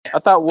I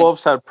thought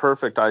wolves had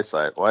perfect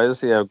eyesight. Why does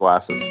he have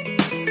glasses?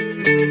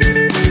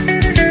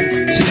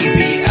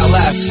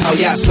 TBLS, hell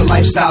yes, the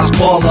lifestyle's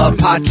baller.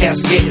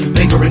 Podcast getting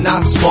bigger and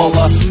not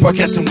smaller.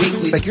 Broadcasting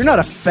weekly. Like, you're not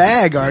a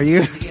fag, are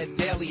you?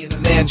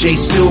 Man, Jay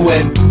Stu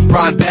and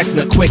Brian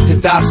Beckner, quick to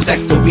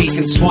dissect the week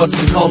in sports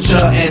and culture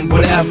and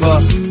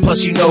whatever.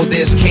 Plus, you know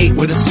there's Kate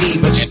with a C,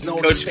 but she's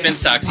known Coach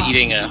Finstock's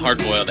eating a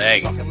hard-boiled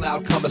egg. Talking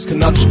loud, comers,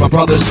 conundrums, my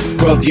brothers.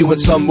 Reviewing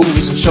some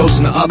movies and shows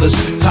and the others.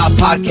 Top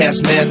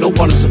podcast, man, no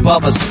one is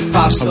above us.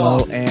 5-star.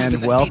 Hello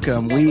and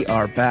welcome. We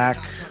are back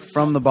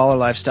from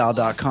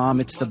theballerlifestyle.com.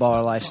 It's the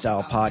Baller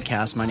Lifestyle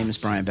Podcast. My name is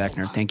Brian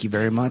Beckner. Thank you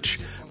very much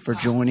for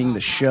joining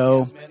the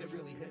show.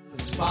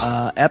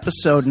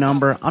 Episode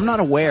number, I'm not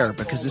aware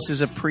because this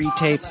is a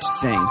pre-taped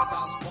thing.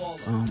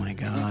 Oh my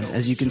God.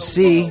 As you can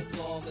see,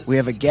 we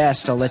have a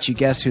guest. I'll let you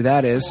guess who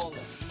that is.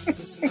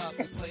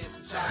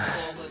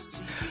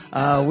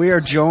 We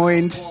are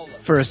joined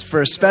for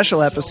a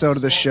special episode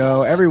of the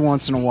show. Every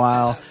once in a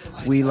while,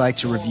 we like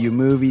to review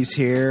movies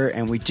here,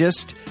 and we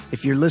just,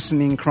 if you're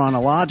listening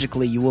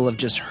chronologically, you will have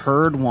just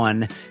heard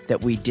one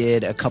that we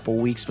did a couple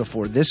weeks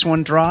before this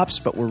one drops,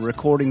 but we're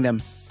recording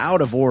them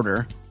out of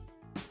order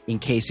in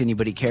case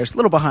anybody cares. A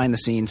little behind the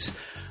scenes.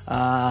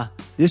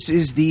 This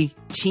is the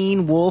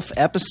Teen Wolf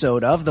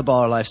episode of the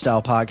Baller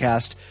Lifestyle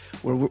Podcast,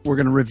 where we're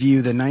going to review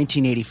the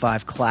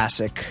 1985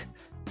 classic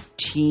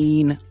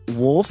Teen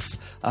Wolf.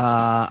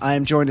 I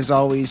am joined, as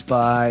always,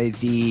 by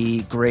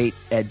the great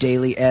Ed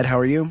Daly. Ed, how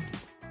are you?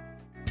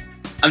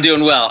 I'm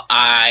doing well.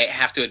 I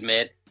have to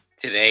admit,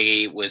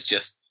 today was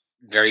just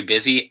very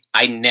busy.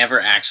 I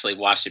never actually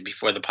watched it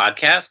before the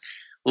podcast.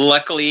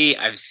 Luckily,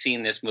 I've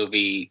seen this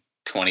movie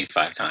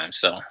 25 times,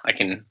 so I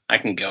can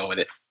go with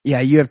it.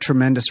 Yeah, you have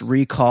tremendous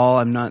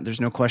recall.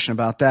 There's no question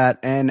about that.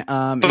 And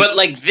but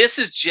like, this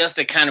is just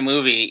the kind of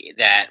movie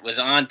that was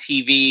on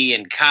TV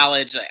in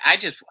college. Like, I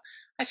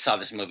saw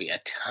this movie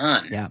a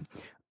ton. Yeah.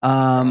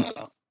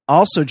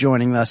 Also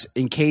joining us,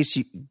 in case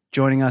you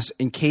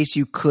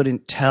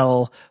couldn't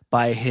tell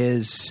by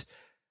his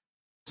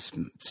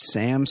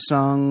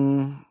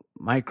Samsung,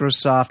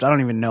 Microsoft, I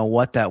don't even know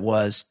what that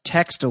was,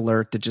 text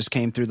alert that just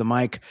came through the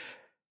mic,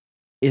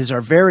 is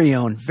our very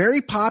own, very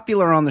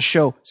popular on the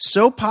show.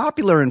 So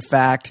popular, in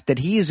fact, that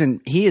he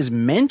is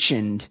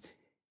mentioned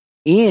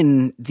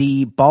in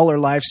the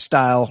Baller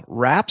Lifestyle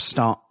rap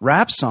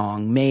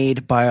song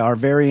made by our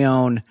very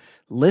own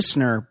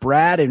listener,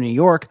 Brad in New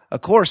York. Of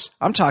course,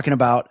 I'm talking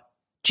about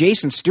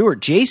Jason Stewart.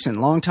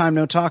 Jason, long time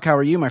no talk. How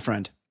are you, my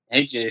friend?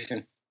 Hey,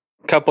 Jason.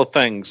 Couple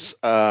things.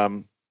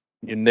 You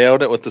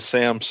nailed it with the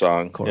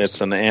Samsung.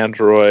 It's an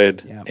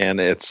Android,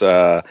 and it's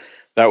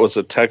that was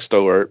a text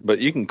alert, but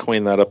you can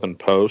clean that up in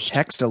post.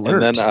 Text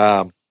alert. And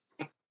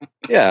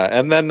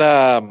then,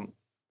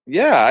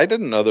 I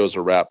didn't know there was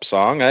a rap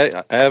song.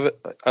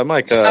 I'm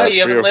like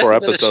 3 or 4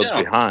 episodes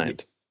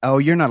behind. Oh,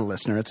 you're not a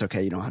listener. It's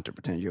okay. You don't have to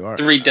pretend you are.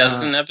 3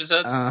 dozen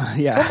episodes?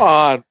 Yeah. Come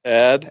on,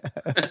 Ed.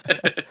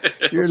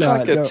 You're Let's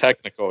not get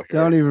technical here.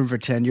 Don't even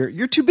pretend.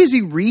 You're too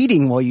busy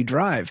reading while you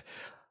drive.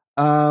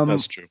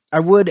 That's true.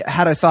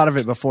 Had I thought of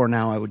it before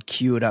now, I would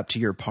cue it up to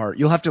your part.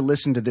 You'll have to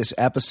listen to this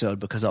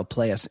episode because I'll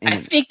play us in. I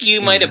think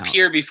you might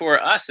appear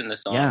before us in the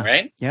song,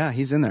 right? Yeah,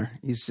 he's in there.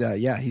 He's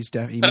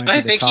definitely. But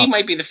I think he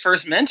might be the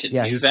first mentioned.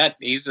 Yeah, he's that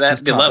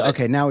beloved. Top.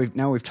 Okay,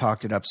 now we've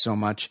talked it up so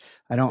much.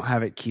 I don't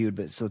have it queued,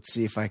 but let's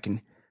see if I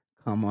can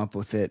come up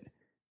with it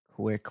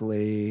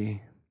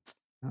quickly.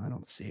 I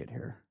don't see it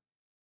here.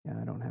 Yeah,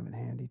 I don't have it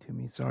handy to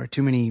me. Sorry,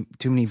 too many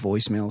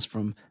voicemails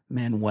from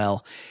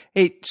Manuel.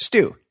 Hey,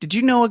 Stu, did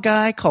you know a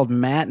guy called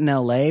Matt in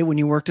L.A. when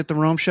you worked at the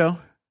Rome Show?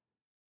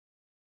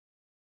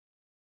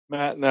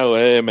 Matt in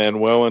L.A.,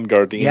 Manuel and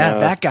Gardena. Yeah,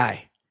 that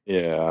guy.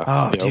 Yeah.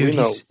 Oh,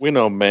 dude, we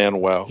know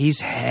Manuel.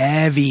 He's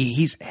heavy.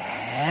 He's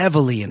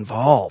heavily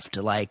involved.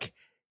 Like,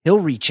 he'll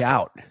reach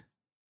out.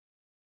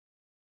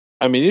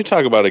 I mean, you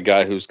talk about a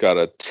guy who's got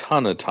a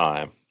ton of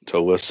time to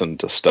listen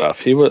to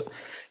stuff. He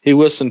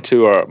listened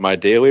to my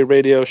daily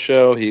radio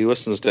show. He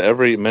listens to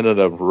every minute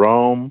of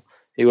Rome.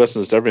 He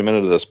listens to every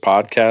minute of this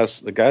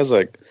podcast. The guy's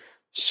like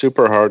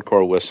super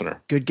hardcore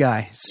listener. Good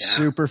guy. Yeah.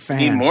 Super fan.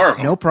 Need more of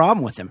him. No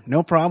problem with him.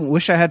 No problem.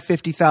 Wish I had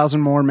 50,000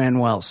 more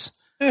Manuels.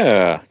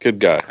 Yeah, good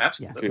guy.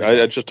 Absolutely.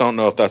 I just don't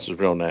know if that's his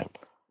real name.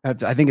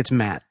 I think it's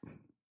Matt.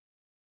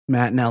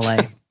 Matt in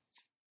L.A.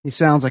 He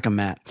sounds like a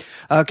Matt.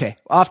 Okay,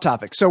 off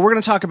topic. So we're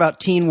going to talk about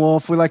Teen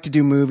Wolf. We like to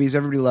do movies.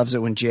 Everybody loves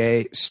it when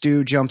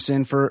Stu jumps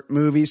in for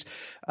movies.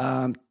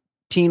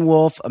 Teen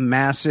Wolf, a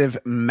massive,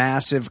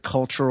 massive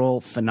cultural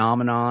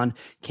phenomenon,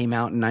 came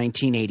out in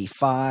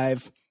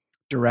 1985,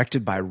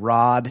 directed by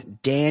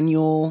Rod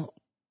Daniel,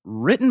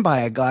 written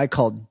by a guy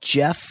called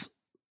Jeff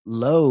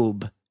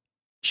Loeb.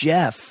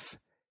 Jeff.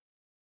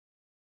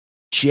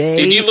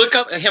 Did you look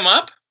him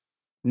up?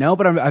 No,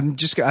 but I've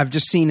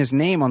just seen his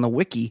name on the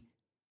wiki.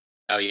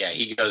 Oh yeah,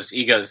 he goes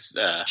like a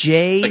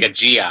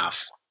G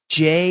off.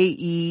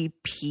 JEPH.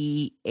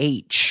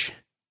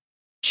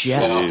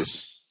 Jeff.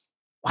 Jeez.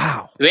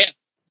 Wow. Yeah.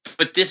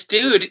 But this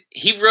dude,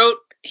 he wrote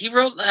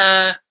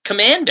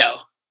Commando.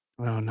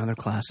 Oh, another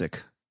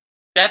classic.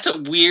 That's a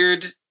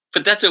weird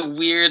but that's a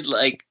weird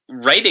like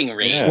writing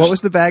range. Yeah. What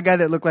was the bad guy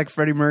that looked like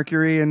Freddie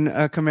Mercury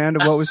in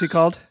Commando? What was he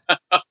called?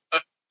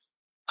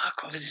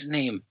 Fuck, what was his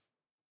name?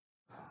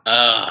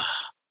 Thought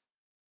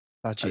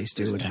Jay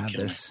Stu would have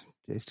this.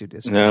 Jay Stu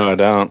did. No, I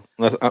don't.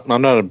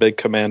 I'm not a big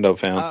Commando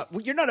fan.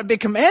 Well, you're not a big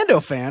Commando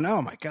fan.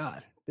 Oh my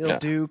God, Bill Yeah.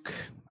 Duke,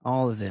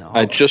 all of them.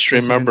 I just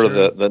remember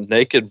the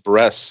naked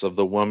breasts of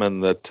the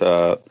woman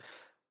that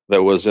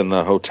was in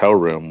the hotel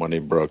room when he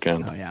broke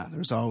in. Oh yeah,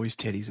 there's always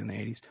titties in the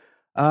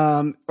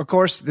 80s. Of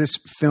course, this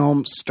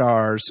film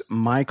stars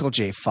Michael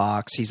J.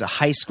 Fox. He's a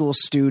high school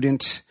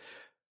student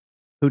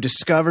who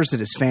discovers that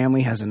his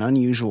family has an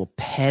unusual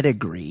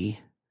pedigree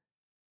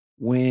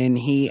when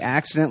he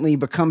accidentally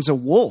becomes a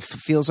wolf. It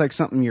feels like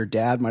something your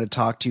dad might have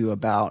talked to you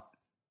about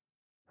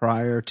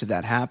prior to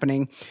that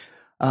happening.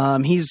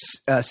 He's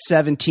a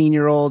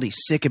 17-year-old. He's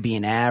sick of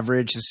being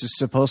average. This is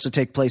supposed to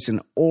take place in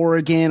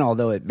Oregon,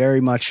 although it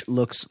very much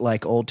looks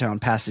like Old Town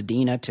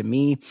Pasadena to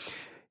me.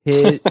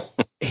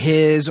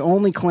 His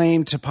only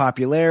claim to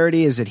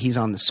popularity is that he's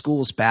on the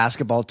school's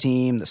basketball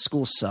team. The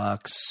school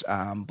sucks,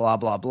 blah,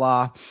 blah,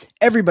 blah.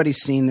 Everybody's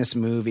seen this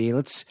movie.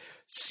 Let's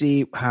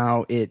see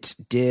how it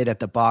did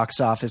at the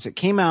box office. It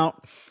came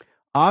out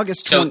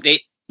August 20.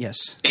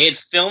 Yes. They had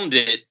filmed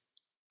it,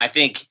 I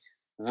think,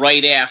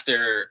 right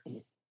after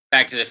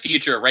Back to the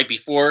Future, right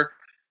before,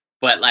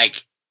 but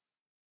like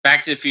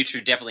Back to the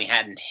Future definitely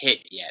hadn't hit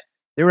yet.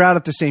 They were out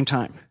at the same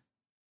time.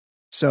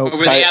 So Or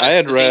were they out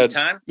at the same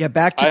time? Yeah,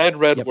 I had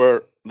read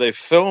where they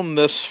filmed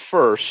this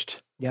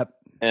first. Yep.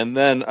 And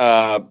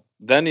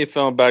then he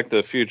filmed Back to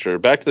the Future.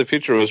 Back to the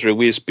Future was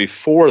released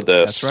before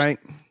this. That's right.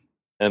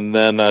 And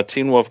then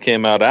Teen Wolf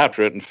came out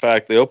after it. In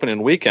fact, the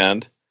opening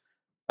weekend,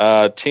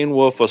 Teen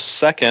Wolf was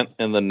second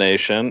in the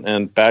nation,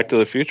 and Back to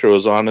the Future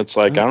was on. It's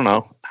like, I don't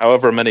know,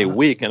 however many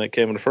week, and it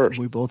came in first.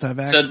 We both have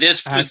So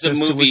this was the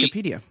movie. to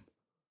Wikipedia.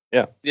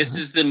 Yeah. This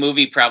is the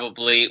movie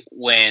probably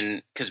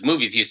because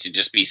movies used to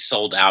just be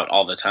sold out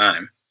all the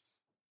time.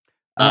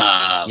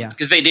 Yeah.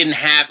 Because they didn't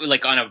have,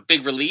 like, on a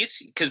big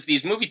release, because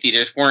these movie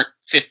theaters weren't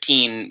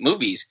 15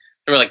 movies.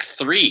 There were like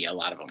 3, a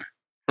lot of them.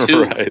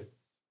 2. Right.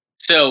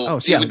 So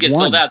it would get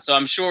one. sold out. So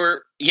I'm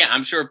sure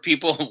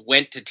people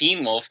went to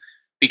Teen Wolf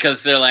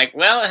because they're like,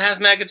 well, it has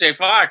Michael J.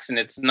 Fox and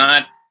it's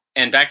not,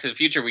 and Back to the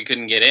Future, we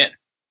couldn't get in.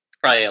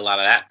 Probably a lot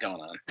of that going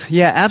on.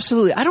 Yeah,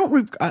 absolutely.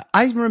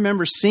 I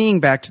remember seeing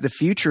Back to the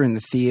Future in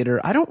the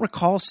theater. I don't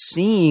recall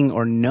seeing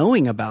or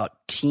knowing about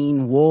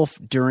Teen Wolf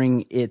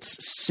during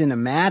its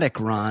cinematic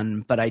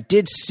run, but I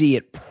did see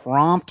it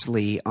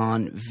promptly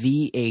on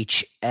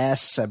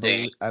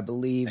VHS, I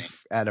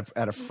believe at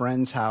a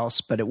friend's house,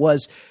 but it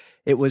was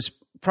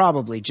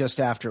probably just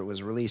after it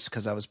was released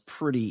because I was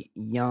pretty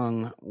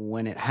young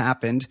when it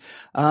happened.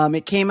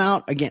 It came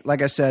out, again,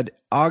 like I said,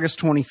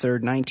 August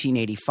 23rd,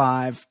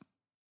 1985.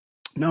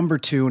 Number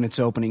 2 in its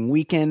opening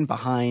weekend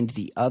behind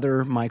the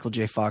other Michael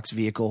J. Fox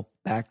vehicle,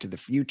 Back to the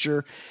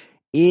Future.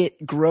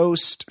 It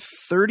grossed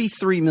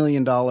 $33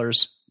 million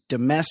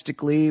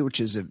domestically, which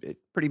is a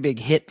pretty big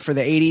hit for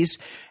the 80s,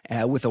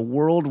 with a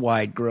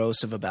worldwide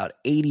gross of about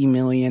 $80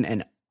 million.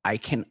 And I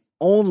can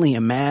only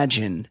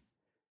imagine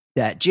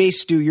that, Jay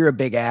Stu, you're a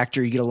big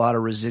actor. You get a lot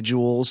of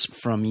residuals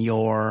from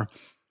your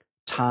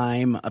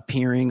time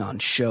appearing on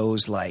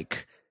shows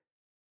like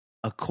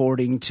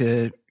According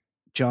to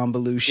John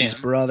Belushi's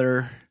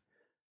brother.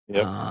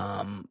 Yep.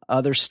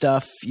 Other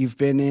stuff you've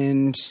been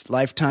in,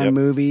 Lifetime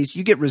movies.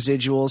 You get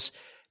residuals.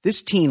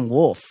 This Teen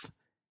Wolf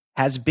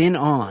has been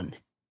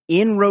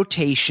in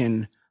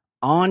rotation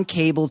on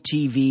cable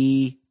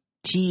TV,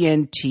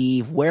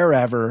 TNT,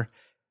 wherever,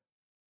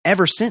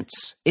 ever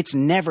since. It's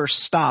never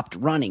stopped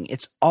running.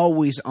 It's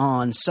always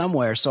on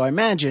somewhere. So I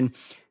imagine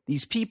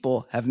these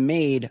people have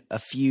made a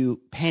few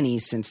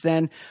pennies since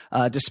then.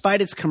 Despite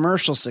its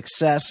commercial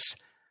success,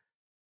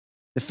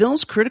 the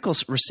film's critical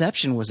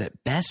reception was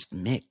at best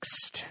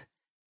mixed.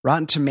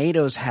 Rotten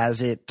Tomatoes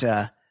has it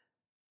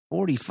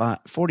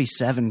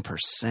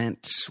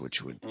 47%,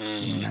 which would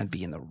that'd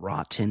be in the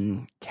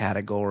rotten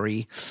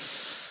category.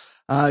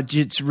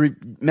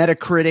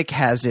 Metacritic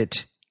has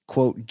it,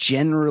 quote,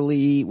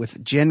 generally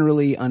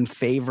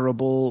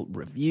unfavorable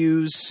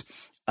reviews.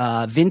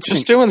 Vincent,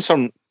 just doing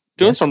some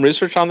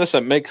research on this,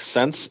 it makes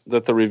sense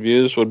that the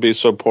reviews would be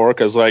so poor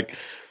because, like,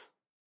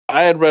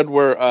 I had read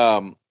where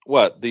the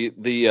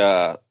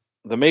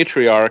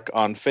matriarch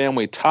on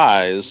Family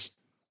Ties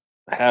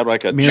had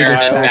like a Meredith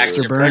child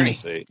Baxter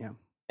pregnancy,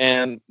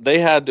 and they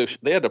had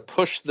to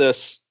push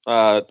this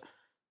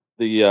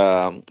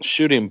the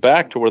shooting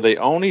back to where they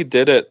only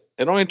did it.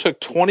 It only took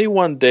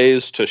 21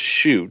 days to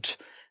shoot,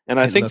 and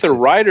I think the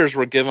writers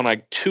were given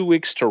like 2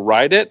 weeks to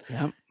write it.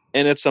 Yep.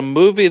 And it's a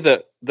movie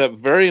that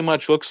very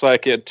much looks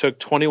like it took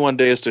 21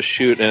 days to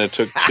shoot and it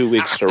took 2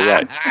 weeks to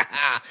write.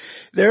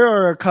 There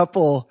are a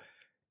couple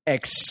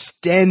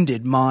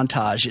extended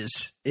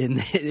montages in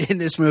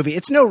this movie.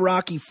 It's no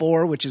Rocky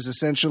IV, which is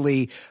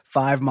essentially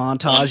 5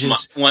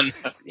 montages,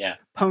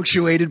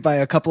 punctuated by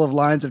a couple of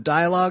lines of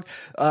dialogue.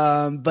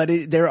 But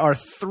there are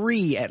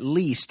 3 at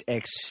least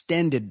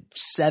extended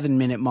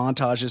 7-minute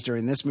montages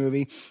during this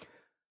movie.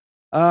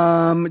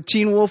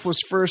 Teen Wolf was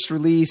first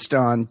released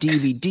on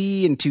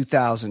DVD in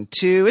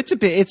 2002. It's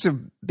a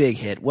big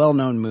hit,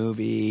 well-known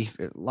movie,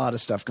 a lot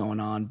of stuff going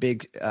on.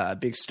 Big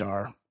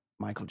star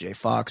Michael J.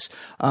 Fox.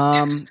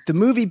 The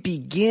movie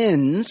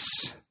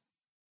begins.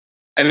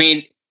 I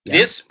mean,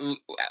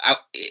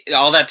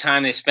 all that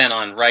time they spent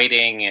on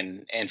writing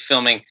and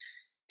filming.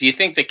 Do you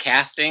think the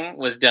casting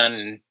was done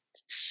in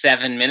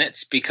 7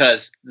 minutes?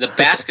 Because the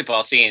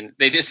basketball scene,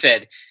 they just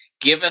said,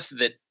 "Give us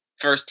the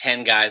first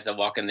 10 guys that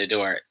walk in the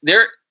door."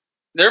 There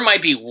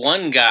might be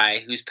one guy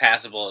who's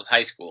passable as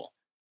high school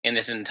in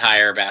this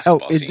entire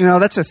basketball scene.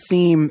 That's a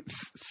theme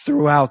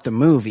throughout the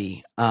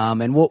movie,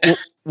 and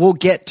we'll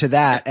get to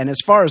that. And as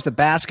far as the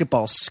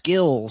basketball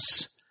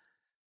skills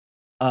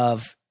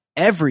of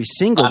every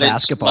single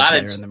basketball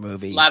player in the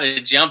movie, a lot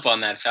of jump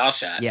on that foul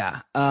shot. Yeah.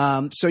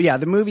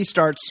 The movie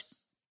starts.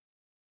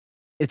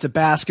 It's a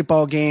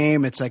basketball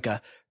game. It's like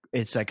a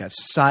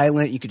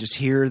silent. You could just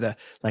hear the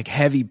like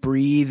heavy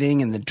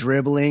breathing and the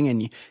dribbling,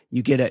 and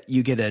you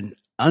get an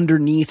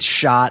underneath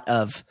shot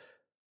of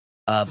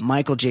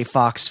Michael J.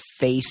 Fox's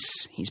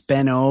face. He's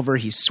bent over.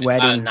 He's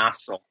sweating.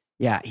 Nostril.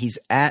 Yeah, he's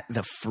at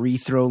the free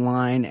throw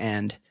line,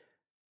 and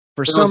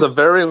it was a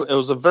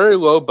very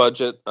low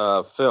budget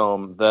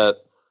film that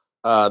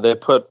they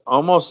put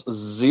almost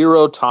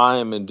zero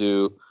time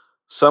into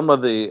some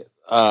of the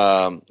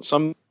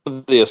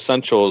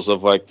essentials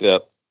of like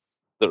the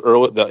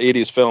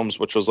 80s films,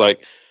 which was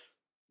like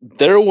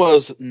there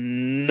was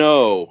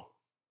no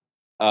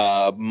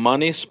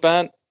money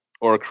spent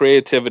or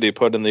creativity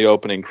put in the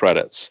opening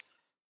credits.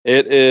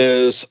 It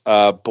is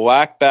a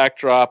black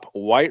backdrop,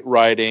 white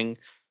writing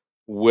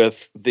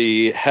with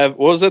the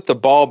the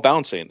ball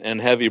bouncing and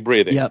heavy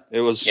breathing. Yep.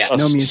 It was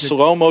no music.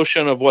 Slow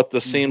motion of what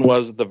the scene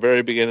was at the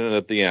very beginning and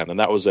at the end,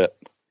 and that was it.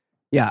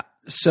 Yeah.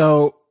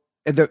 So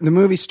the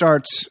movie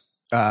starts.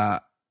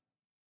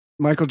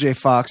 Michael J.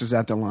 Fox is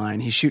at the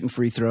line. He's shooting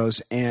free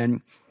throws,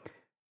 and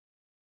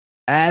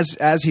as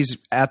he's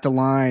at the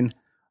line,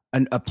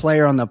 a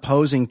player on the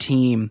opposing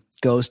team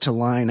goes to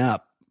line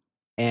up.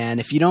 And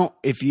if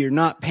you're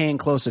not paying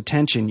close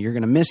attention, you're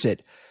going to miss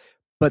it.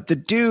 But the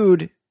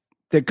dude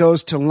that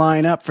goes to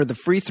line up for the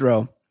free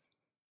throw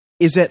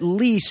is at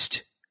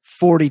least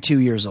 42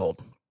 years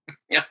old.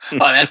 Yeah. Oh,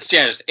 that's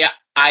generous. Yeah.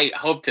 I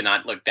hope to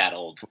not look that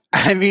old.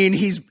 I mean,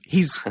 he's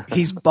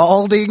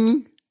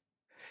balding.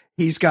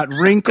 He's got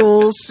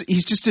wrinkles.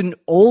 He's just an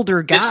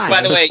older guy.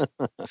 By the way,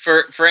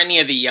 for any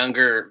of the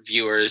younger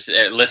viewers,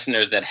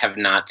 listeners that have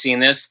not seen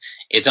this,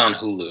 it's on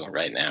Hulu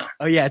right now.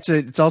 Oh yeah,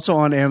 it's also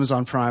on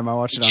Amazon Prime. I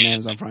watched it on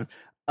Amazon Prime.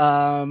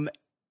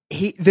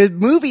 The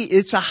movie,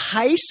 it's a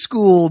high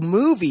school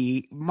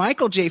movie.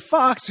 Michael J.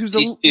 Fox,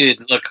 these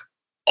dudes look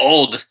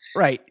old,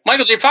 right?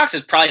 Michael J. Fox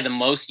is probably the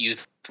most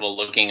youthful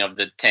looking of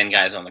the 10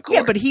 guys on the court.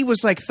 Yeah, but he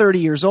was like 30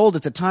 years old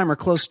at the time or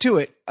close to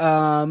it.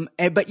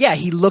 But yeah,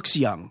 he looks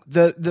young.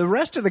 The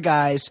rest of the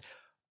guys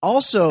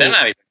also, they're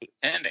not even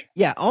pretending.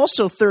 Yeah,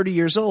 also 30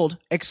 years old,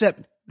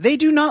 except they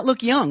do not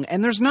look young.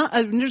 And there's not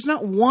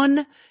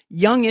one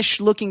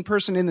youngish looking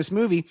person in this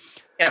movie.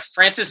 Yeah,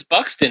 Francis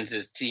Buxton's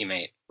his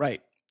teammate.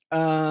 Right.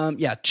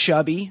 Yeah,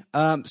 chubby.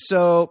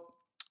 So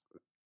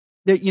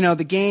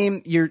the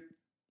game,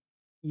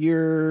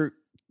 you're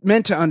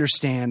meant to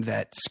understand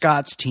that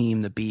Scott's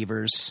team, the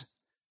Beavers,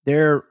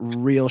 they're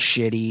real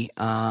shitty.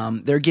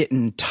 They're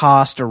getting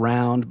tossed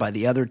around by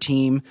the other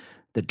team,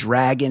 the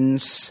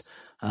Dragons.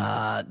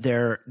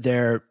 Even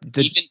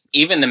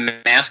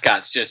the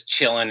mascot's just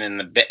chilling in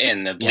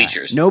the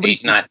bleachers. No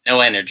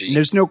energy.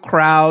 There's no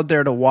crowd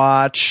there to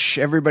watch.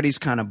 Everybody's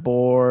kind of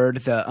bored.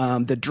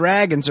 The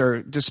Dragons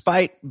are,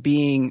 despite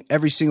being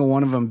every single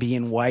one of them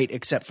being white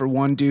except for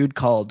one dude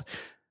called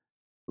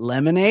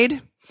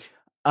Lemonade.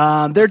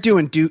 They're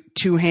doing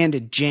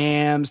two-handed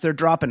jams. They're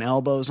dropping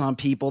elbows on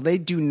people. They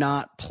do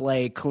not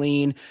play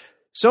clean.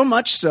 So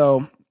much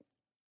so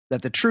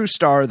that the true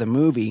star of the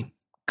movie,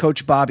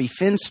 Coach Bobby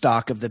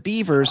Finstock of the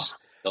Beavers,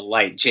 the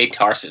light, Jay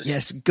Tarsis,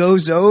 yes,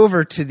 goes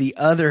over to the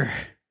other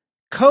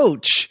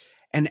coach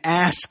and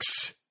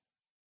asks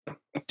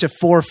to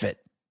forfeit.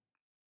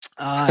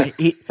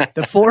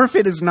 The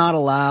forfeit is not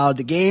allowed.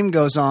 The game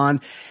goes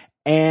on,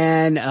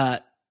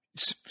 and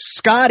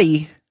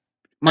Scotty.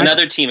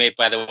 Another teammate,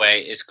 by the way,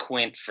 is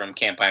Quint from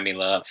Can't Buy Me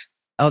Love.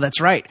 Oh, that's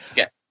right.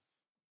 Yeah.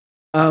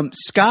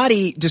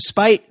 Scotty,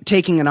 despite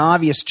taking an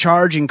obvious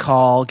charging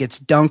call, gets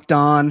dunked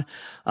on.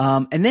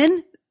 And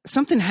then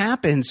something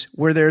happens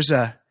where there's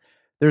a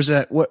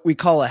what we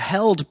call a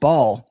held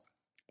ball.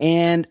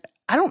 And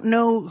I don't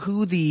know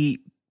who the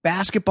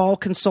basketball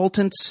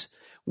consultants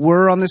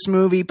were on this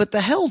movie, but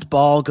the held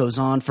ball goes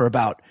on for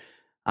about,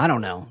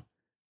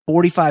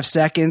 45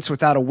 seconds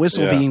without a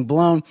whistle being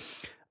blown.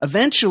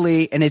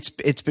 Eventually, and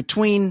it's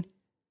between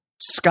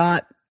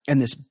Scott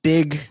and this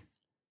big.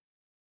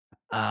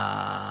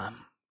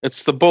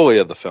 It's the bully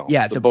of the film.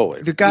 Yeah, the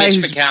bully, the guy Mitch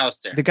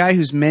McAllister, the guy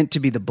who's meant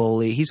to be the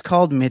bully. He's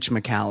called Mitch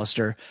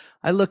McAllister.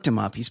 I looked him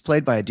up. He's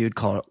played by a dude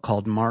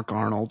called Mark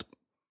Arnold.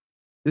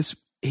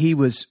 He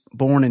was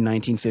born in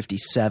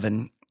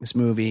 1957. This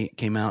movie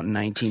came out in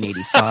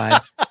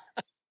 1985.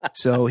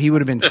 So he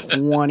would have been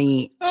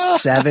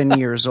 27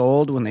 years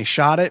old when they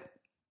shot it.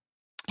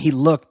 He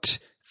looked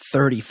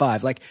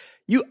 35. Like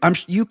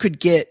you could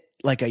get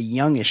like a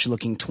youngish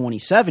looking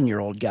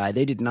 27-year-old guy.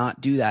 They did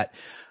not do that.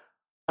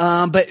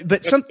 But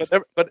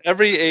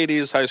every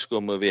 80s high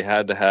school movie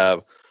had to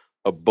have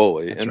a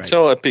bully. That's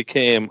until right. It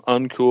became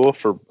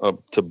uncool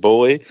to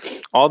bully.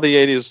 All the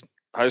 80s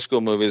high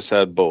school movies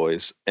had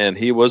bullies, and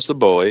he was the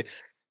bully.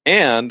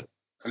 And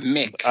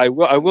Mick. I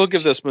will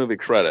give this movie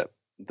credit.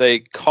 They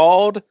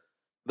called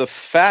the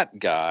fat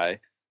guy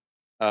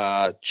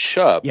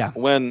Chub. Yeah.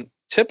 When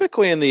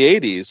typically in the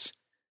 80s,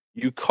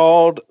 you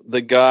called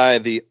the guy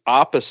the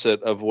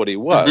opposite of what he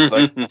was.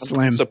 Like, Slim.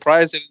 I'm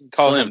surprised they didn't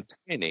call Slim. him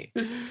tiny.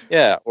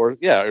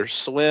 Or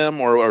slim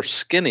or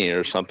skinny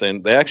or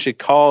something. They actually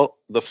call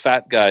the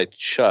fat guy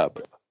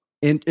Chub.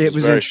 It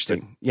was very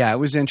interesting. Yeah, it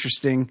was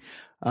interesting.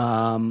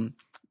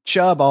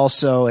 Chubb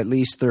also at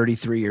least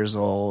 33 years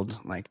old,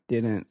 like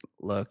didn't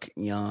look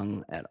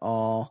young at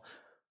all.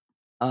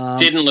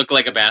 Didn't look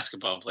like a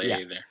basketball player Yeah.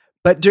 either.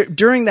 But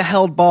during the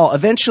held ball,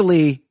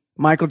 eventually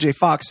Michael J.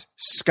 Fox,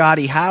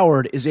 Scotty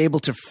Howard, is able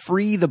to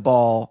free the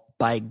ball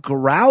by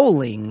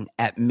growling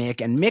at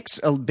Mick, and Mick's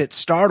a bit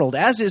startled,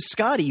 as is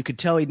Scotty. You could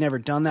tell he'd never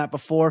done that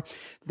before.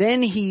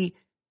 Then he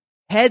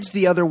heads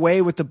the other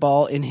way with the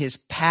ball in his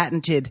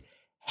patented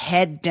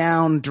head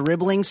down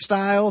dribbling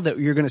style that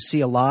you're going to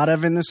see a lot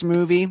of in this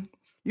movie.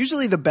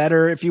 Usually the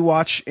better, if you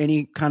watch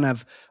any kind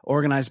of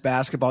organized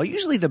basketball,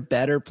 usually the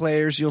better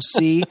players you'll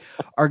see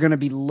are going to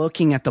be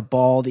looking at the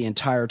ball the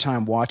entire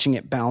time, watching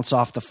it bounce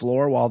off the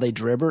floor while they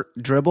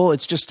dribble.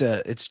 It's just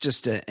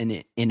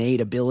an innate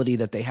ability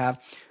that they have.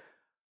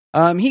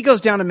 He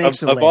goes down and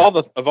makes a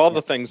layup. Of all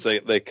the things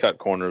they cut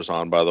corners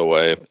on, by the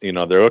way,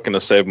 they're looking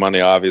to save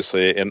money,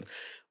 obviously, and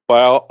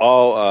by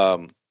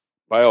all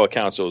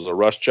accounts, it was a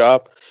rush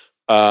job.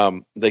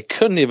 They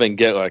couldn't even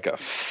get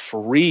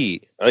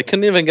they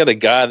couldn't even get a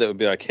guy that would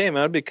be like, hey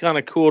man, it'd be kind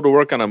of cool to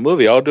work on a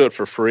movie. I'll do it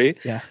for free.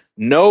 Yeah.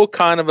 No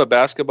kind of a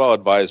basketball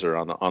advisor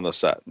on the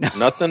set. No.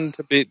 Nothing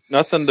to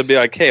be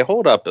like, hey,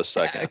 hold up a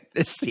second.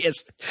 This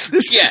is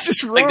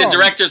just wrong. Like the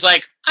director's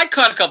like, I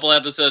caught a couple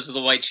episodes of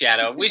The White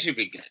Shadow. We should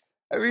be good.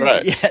 I mean,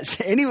 Right.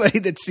 Yes, anybody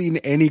that's seen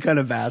any kind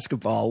of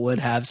basketball would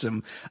have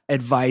some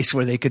advice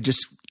where they could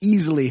just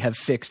easily have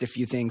fixed a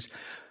few things.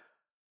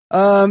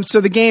 So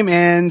the game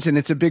ends and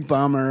it's a big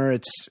bummer.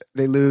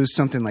 They lose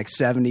something like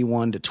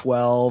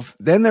 71-12.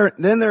 Then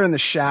they're in the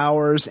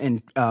showers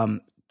and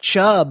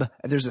Chubb,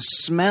 there's a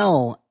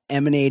smell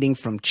emanating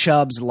from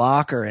Chubb's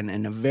locker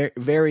and a very,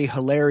 very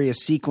hilarious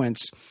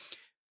sequence.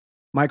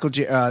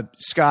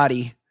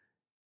 Scotty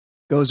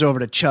goes over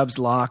to Chubb's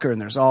locker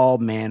and there's all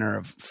manner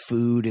of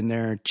food in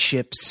there,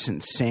 chips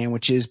and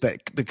sandwiches, but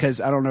because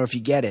I don't know if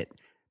you get it,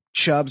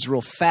 Chubb's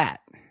real fat.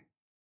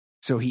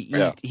 So he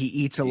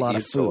eats a lot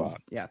of food.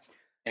 Yeah.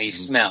 And he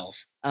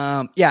smells.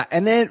 And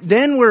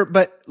then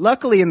but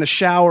luckily in the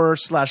shower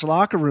 /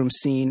 locker room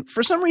scene,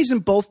 for some reason,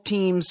 both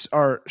teams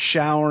are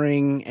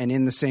showering and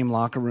in the same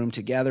locker room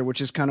together, which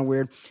is kind of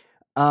weird.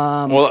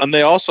 And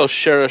they also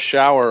share a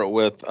shower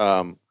with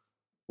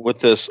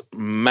this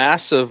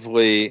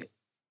massively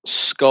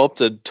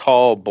sculpted,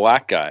 tall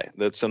black guy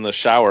that's in the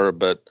shower,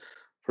 but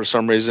for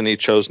some reason he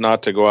chose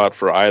not to go out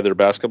for either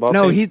basketball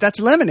team. That's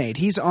Lemonade.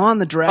 He's on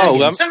the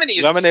Dragons.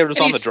 Lemonade was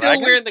on the Dragons? He's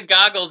still wearing the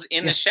goggles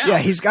in the shower. Yeah,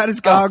 he's got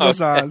his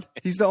goggles on.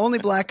 He's the only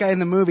black guy in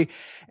the movie.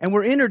 And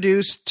we're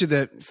introduced to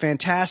the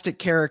fantastic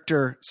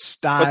character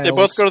Styles. But they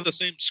both go to the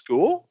same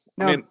school?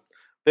 No. I mean,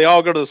 they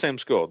all go to the same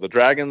school. The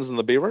Dragons and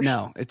the Beavers?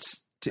 No, it's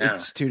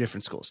two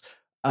different schools.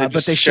 They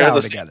but they share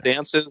shower the together.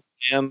 Dances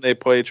and they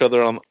play each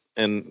other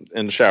in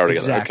the shower together.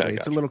 Exactly. Okay,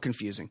 it's a little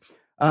confusing.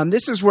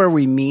 This is where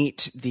we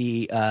meet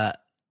the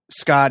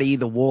Scotty,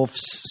 the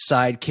Wolf's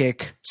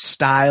sidekick,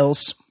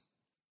 Styles.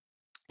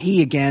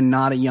 He, again,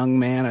 not a young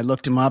man. I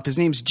looked him up. His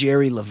name's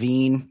Jerry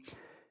Levine.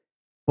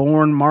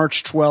 Born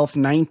March 12th,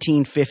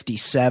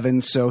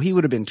 1957. So he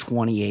would have been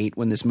 28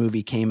 when this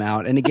movie came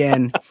out. And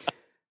again,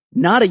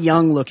 not a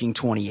young looking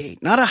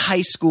 28, not a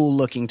high school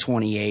looking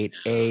 28,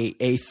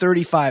 a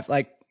 35,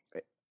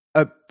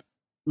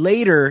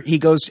 later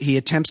he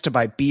attempts to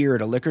buy beer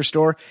at a liquor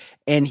store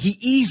and he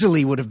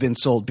easily would have been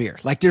sold beer.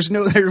 Like there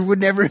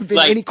would never have been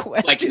any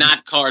question. Like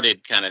not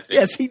carded kind of thing.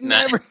 Yes, he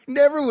never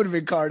would have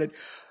been carded.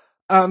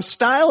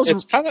 Styles.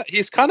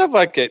 He's kind of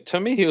like to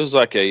me, he was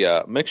like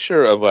a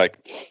mixture of like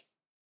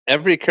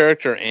every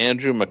character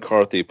Andrew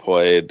McCarthy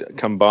played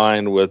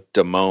combined with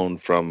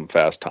Damone from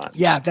Fast Times.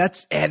 Yeah,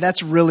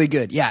 that's really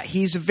good. Yeah,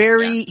 he's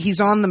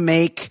on the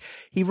make.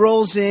 He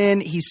rolls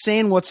in. He's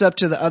saying what's up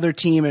to the other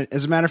team.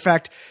 As a matter of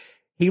fact,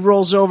 he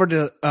rolls over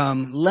to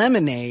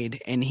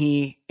Lemonade and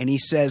he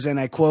says, and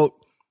I quote,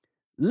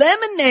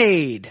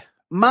 "Lemonade,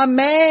 my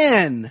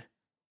man,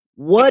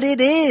 what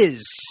it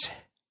is."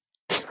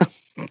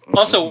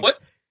 Also, what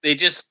they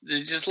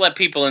just let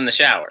people in the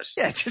showers.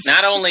 Yeah,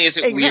 not only is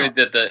it weird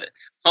that the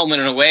home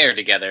and away are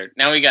together,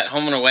 now we got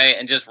home and away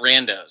and just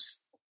randos.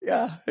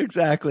 Yeah,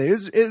 exactly.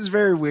 It was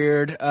very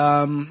weird.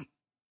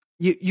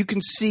 You can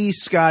see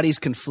Scotty's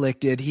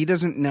conflicted. He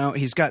doesn't know.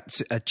 He's got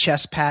a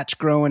chest patch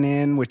growing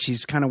in, which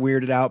he's kind of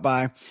weirded out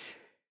by.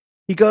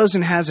 He goes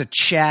and has a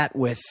chat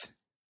with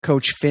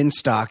Coach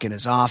Finstock in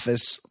his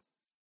office.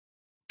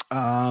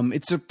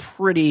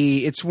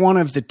 It's one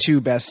of the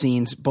two best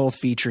scenes, both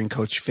featuring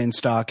Coach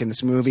Finstock in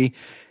this movie.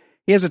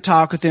 He has a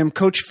talk with him.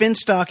 Coach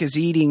Finstock is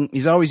eating.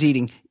 He's always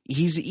eating.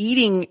 He's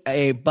eating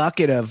a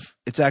bucket of,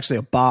 it's actually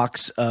a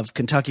box of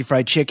Kentucky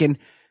Fried Chicken.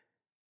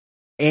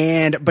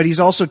 But he's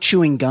also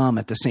chewing gum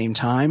at the same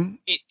time.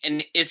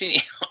 And isn't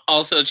he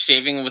also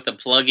shaving with a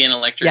plug-in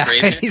electric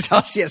razor? He's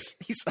also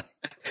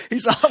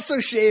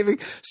shaving.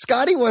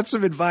 Scotty wants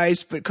some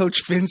advice, but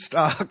Coach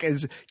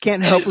Finstock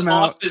can't help him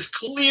out. His office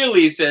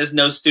clearly says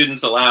no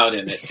students allowed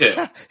in it too.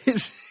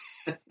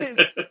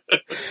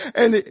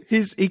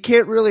 He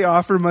can't really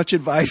offer much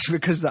advice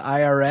because the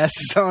IRS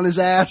is on his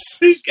ass.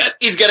 He's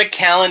got a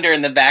calendar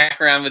in the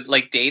background with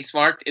like dates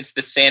marked. It's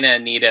the Santa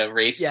Anita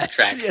racetrack.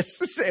 Yes,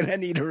 the Santa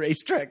Anita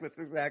racetrack. That's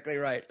exactly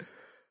right.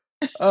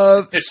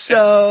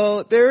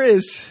 So there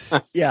is.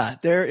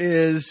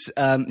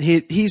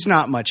 He's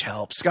not much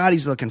help.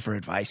 Scotty's looking for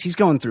advice. He's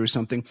going through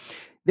something.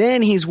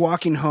 Then he's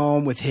walking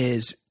home with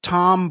his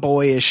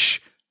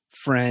tomboyish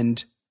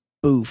friend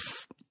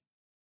Boof.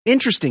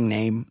 Interesting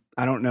name.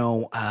 I don't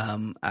know.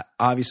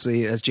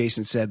 Obviously, as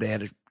Jason said, they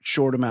had a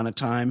short amount of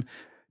time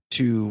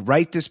to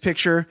write this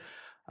picture.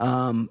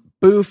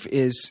 Boof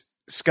is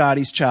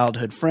Scotty's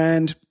childhood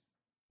friend.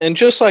 And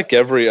just like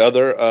every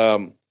other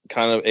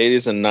kind of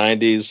 80s and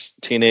 90s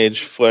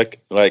teenage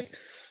flick, like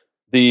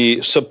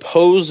the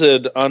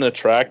supposed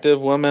unattractive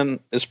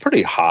woman is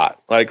pretty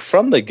hot. Like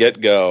from the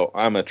get-go,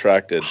 I'm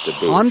attracted to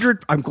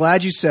Boof. I'm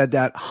glad you said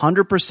that.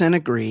 100%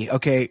 agree.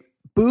 Okay,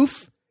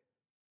 Boof,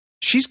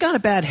 she's got a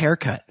bad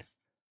haircut.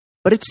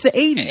 But it's the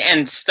 80s.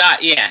 And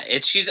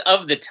she's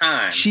of the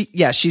time.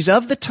 She's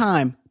of the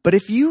time. But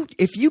if you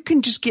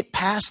can just get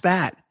past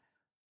that,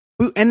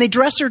 and they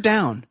dress her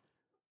down,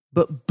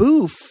 but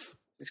Boof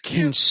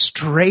can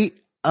straight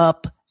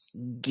up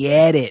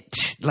get it.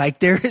 Like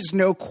there is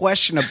no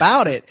question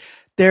about it.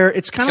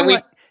 It's kind of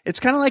like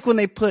when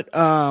they put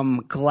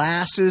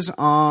glasses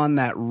on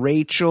that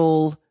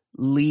Rachel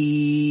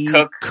Lee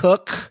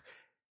Cook.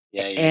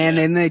 And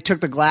then they took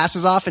the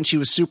glasses off and she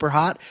was super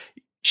hot.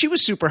 She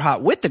was super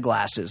hot with the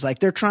glasses. Like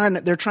they're trying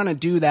to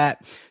do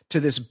that to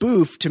this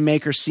Boof to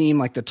make her seem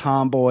like the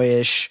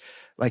tomboyish,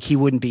 like he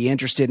wouldn't be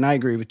interested. And I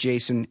agree with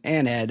Jason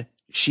and Ed.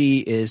 She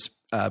is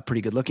pretty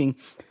good looking.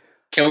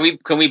 Can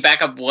we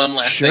back up one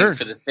last thing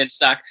for the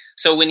Finstock?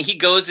 So when he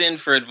goes in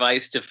for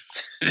advice to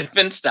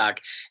Finstock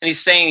and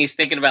he's saying he's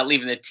thinking about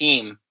leaving the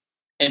team,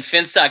 and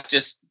Finstock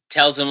just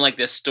tells him like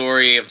this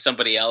story of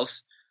somebody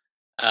else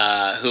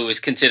who was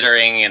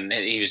considering, and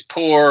he was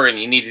poor and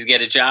he needed to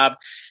get a job.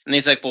 And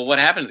he's like, well, what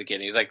happened to the kid?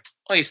 And he's like,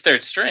 oh, he's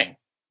third string.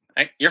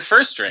 You're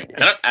first string.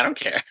 I don't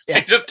care. Yeah.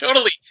 Just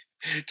totally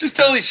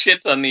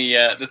shits on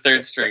the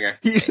third stringer.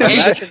 He's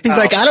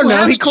like, I don't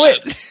know. He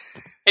quit.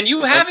 And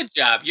you have a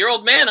job. Your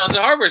old man owns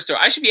a hardware store.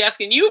 I should be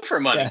asking you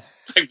for money. Yeah.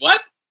 It's like,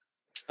 what?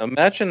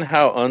 Imagine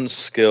how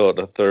unskilled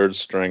a third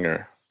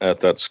stringer at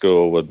that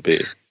school would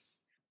be.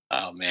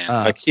 Oh, man.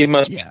 Like he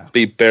must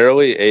be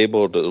barely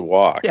able to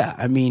walk. Yeah,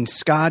 I mean,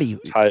 Scotty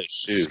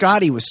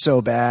was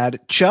so bad.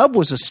 Chubb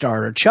was a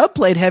starter. Chubb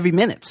played heavy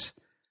minutes.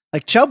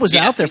 Like, Chubb was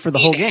out there for the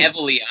whole game.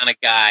 Heavily on a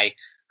guy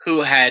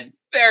who had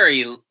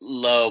very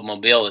low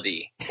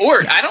mobility.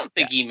 Or I don't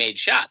think he made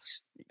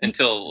shots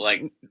until,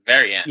 like,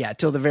 very end. Yeah,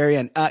 till the very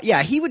end.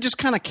 He would just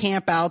kind of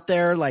camp out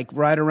there, like,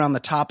 right around the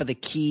top of the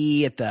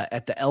key at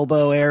the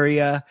elbow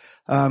area.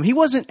 He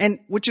wasn't, and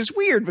which is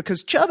weird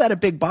because Chubb had a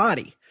big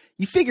body.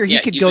 You figure he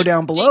could go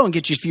down below and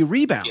get you a few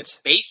rebounds. A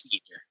space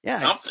heater. Yeah,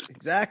 something.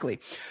 Exactly.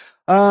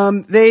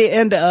 They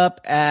end up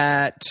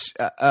at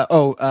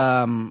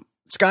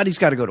Scotty's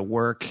got to go to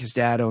work. His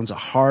dad owns a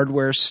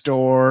hardware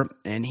store,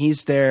 and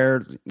he's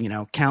there,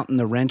 counting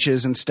the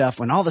wrenches and stuff.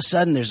 When all of a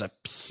sudden there's a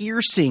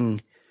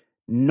piercing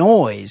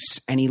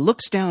noise, and he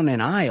looks down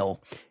an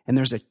aisle, and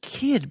there's a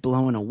kid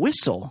blowing a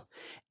whistle,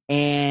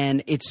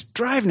 and it's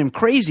driving him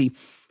crazy.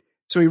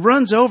 So he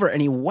runs over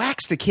and he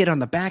whacks the kid on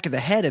the back of the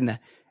head,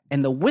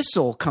 and the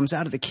whistle comes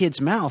out of the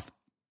kid's mouth,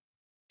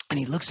 and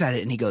he looks at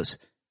it and he goes,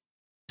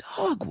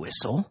 "Dog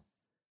whistle."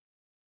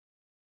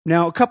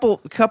 Now, a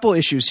couple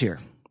issues here.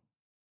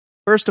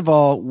 First of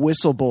all,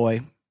 Whistle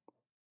Boy,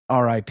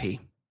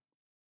 R.I.P.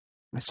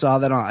 I saw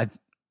that I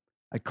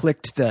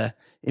clicked the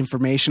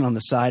information on the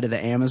side of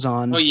the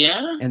Amazon. Oh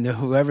yeah, and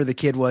whoever the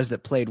kid was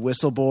that played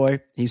Whistle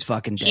Boy, he's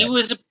fucking dead.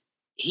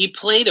 He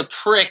played a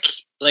prick,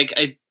 like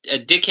a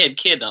dickhead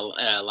kid in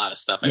a lot of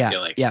stuff. I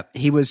feel like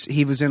he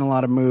was in a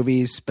lot of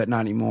movies, but not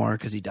anymore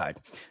because he died.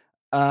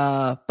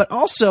 But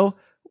also,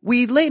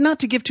 not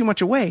to give too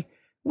much away,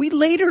 we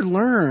later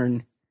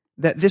learn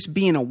that this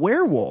being a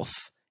werewolf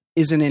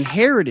is an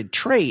inherited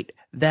trait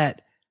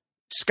that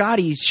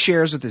Scotty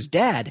shares with his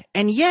dad,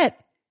 and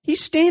yet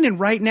he's standing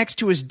right next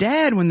to his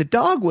dad when the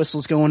dog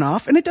whistle's going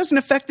off, and it doesn't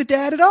affect the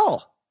dad at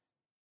all.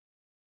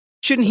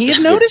 Shouldn't he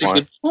have noticed?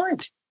 Good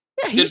point.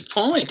 Yeah, good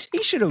point.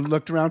 He should have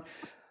looked around.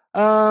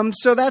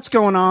 So that's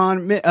going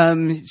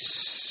on.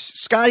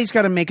 Scotty's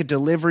got to make a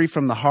delivery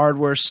from the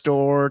hardware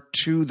store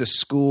to the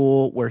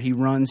school where he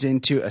runs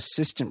into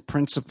assistant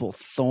principal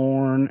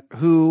Thorne,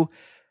 who,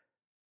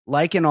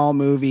 like in all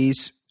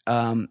movies,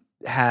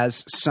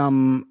 has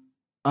some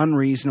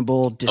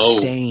unreasonable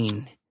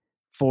disdain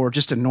for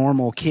just a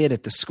normal kid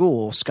at the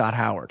school, Scott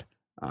Howard.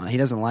 He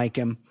doesn't like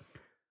him.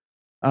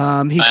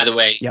 By the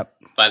way, yep.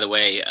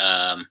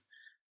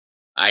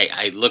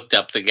 I looked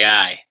up the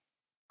guy.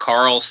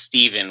 Carl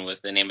Steven was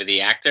the name of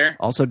the actor.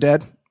 Also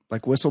dead,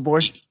 like Whistle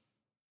Boy?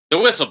 The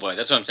Whistle Boy,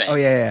 that's what I'm saying. Oh,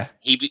 yeah.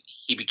 He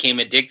became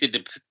addicted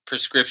to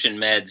prescription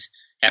meds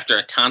after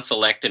a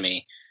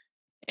tonsillectomy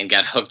and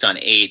got hooked on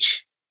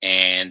H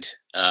and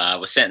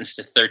was sentenced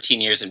to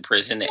 13 years in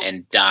prison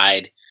and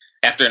died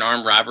after an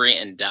armed robbery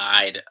and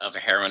died of a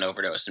heroin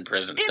overdose in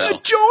prison. In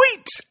the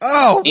joint!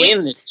 Oh,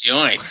 in the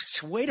joint.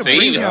 Way to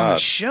bring down the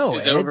show, He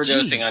was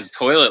overdosing on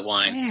toilet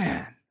wine.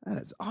 Man,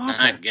 that is awful.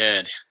 Not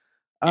good.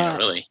 Yeah,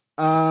 really.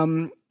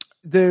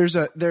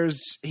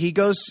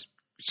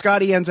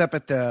 Scotty ends up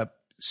at the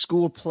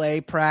school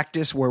play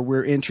practice where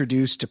we're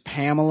introduced to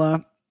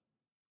Pamela,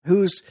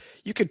 who's,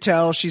 you could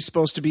tell she's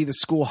supposed to be the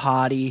school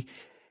hottie.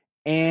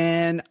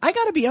 And I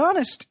got to be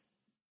honest,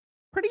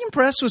 pretty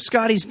impressed with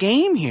Scotty's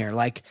game here.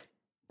 Like,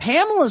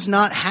 Pamela's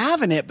not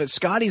having it, but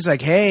Scotty's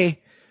like,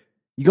 hey,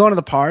 you going to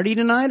the party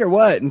tonight or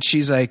what? And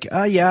she's like,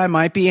 oh, yeah, I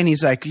might be. And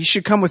he's like, you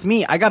should come with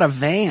me. I got a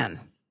van.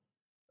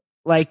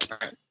 Like,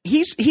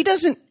 he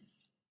doesn't,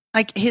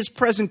 like, his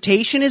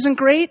presentation isn't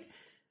great,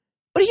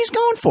 but he's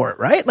going for it,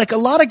 right? Like, a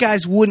lot of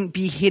guys wouldn't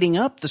be hitting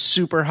up the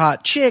super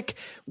hot chick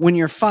when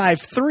you're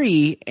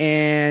 5'3"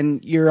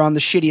 and you're on the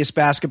shittiest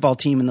basketball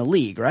team in the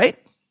league, right?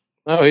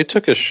 No, he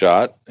took a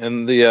shot,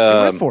 and He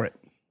went for it.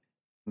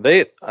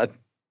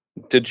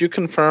 Did you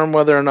confirm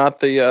whether or not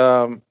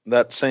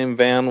that same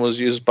van was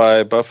used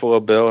by Buffalo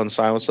Bill in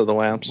Silence of the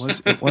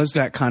Lambs? It was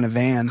that kind of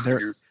van.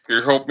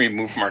 You helped me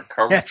move my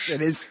car. Yes,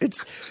 it is.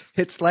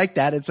 It's like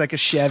that. It's like a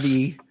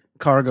Chevy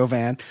cargo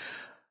van.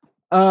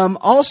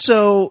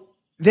 Also,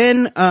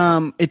 then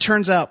it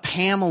turns out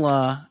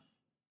Pamela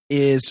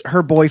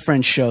her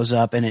boyfriend shows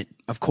up, and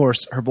of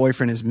course, her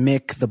boyfriend is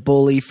Mick, the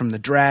bully from the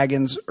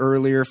Dragons,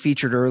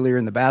 featured earlier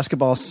in the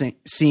basketball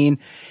scene.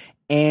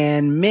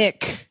 And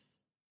Mick,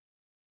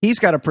 he's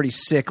got a pretty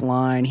sick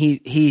line.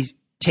 He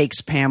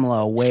takes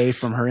Pamela away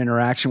from her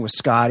interaction with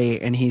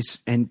Scotty, and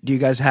do you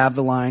guys have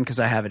the line? Because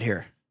I have it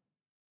here.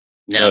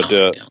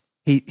 No.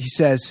 He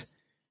says,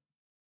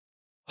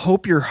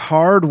 hope your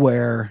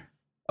hardware.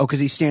 Oh, because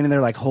he's standing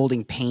there like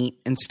holding paint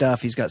and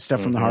stuff. He's got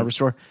stuff from the hardware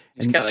store.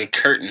 He's got like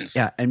curtains.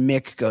 Yeah. And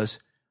Mick goes,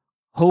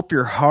 hope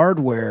your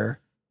hardware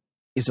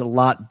is a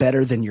lot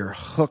better than your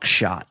hook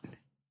shot.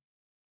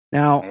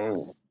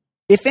 Now,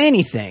 if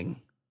anything,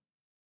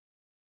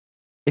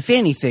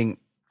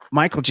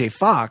 Michael J.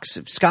 Fox,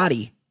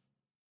 Scotty,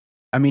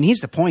 I mean, he's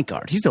the point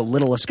guard. He's the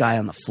littlest guy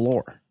on the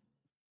floor.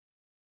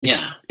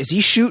 Is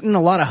he shooting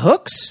a lot of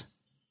hooks?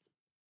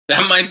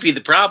 That might be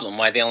the problem,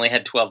 why they only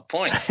had 12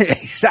 points.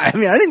 I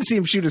mean, I didn't see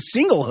him shoot a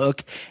single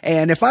hook.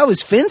 And if I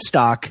was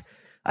Finstock,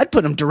 I'd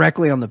put him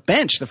directly on the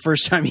bench the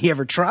first time he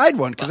ever tried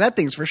one, because that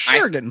thing's for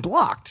sure getting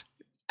blocked.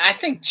 I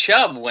think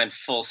Chubb went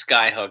full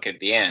skyhook at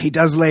the end. He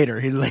does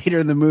later. Later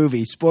in the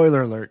movie.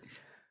 Spoiler alert.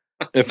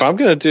 If I'm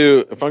gonna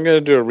do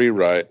a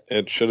rewrite,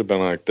 it should have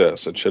been like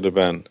this. It should have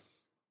been,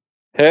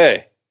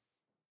 hey,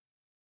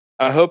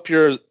 I hope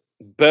you're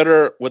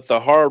better with the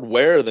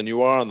hardware than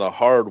you are on the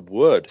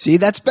hardwood. See,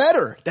 that's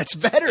better. That's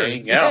better. There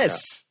you go.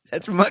 Yes,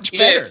 that's much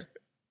better.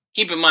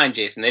 Keep in mind,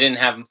 Jason, they didn't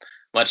have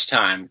much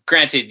time.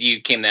 Granted, you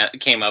came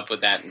up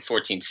with that in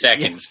 14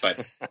 seconds, but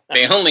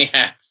they only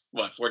had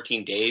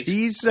 14 days.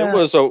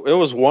 It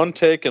was one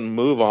take and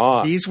move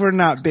on. These were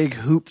not big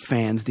hoop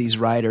fans. These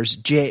writers,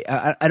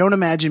 I don't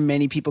imagine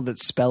many people that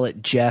spell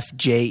it Jeff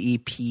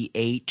Jeph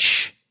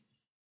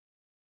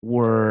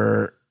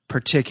were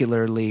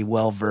particularly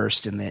well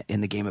versed in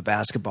the game of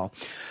basketball.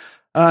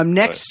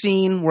 Next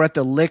scene, we're at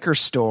the liquor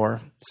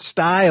store.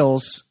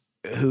 Styles,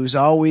 who's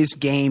always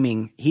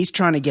gaming, he's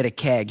trying to get a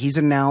keg. He's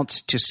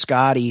announced to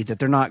Scotty that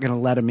they're not going to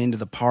let him into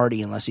the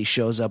party unless he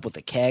shows up with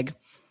a keg.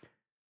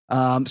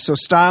 So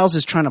Styles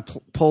is trying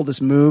to pull this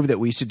move that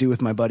we used to do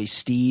with my buddy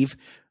Steve,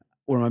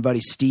 where my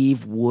buddy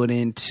Steve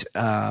wouldn't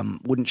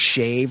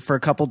shave for a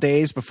couple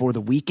days before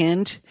the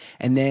weekend,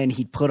 and then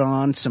he'd put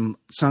on some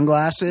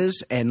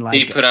sunglasses and like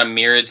he put on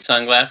mirrored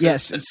sunglasses.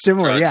 Yes,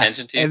 similar. Yeah,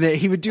 and then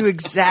he would do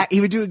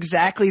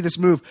exactly this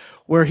move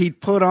where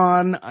he'd put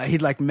on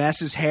he'd like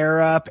mess his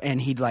hair up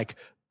and he'd like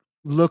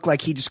look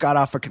like he just got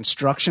off a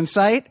construction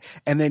site,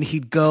 and then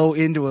he'd go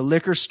into a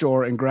liquor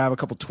store and grab a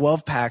couple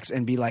 12 packs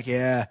and be like,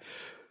 yeah.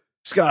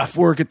 Just got off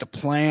work at the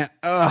plant.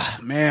 Oh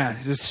man,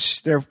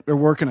 they're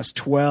working us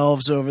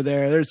 12s over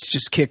there. They're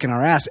just kicking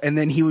our ass. And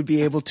then he would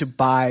be able to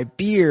buy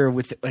beer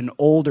with an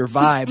older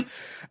vibe.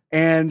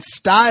 And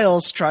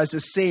Styles tries the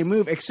same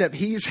move, except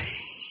he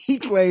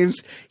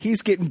claims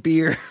he's getting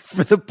beer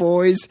for the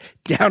boys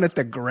down at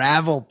the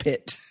gravel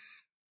pit.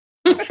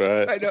 That's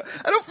right. I know.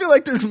 I don't feel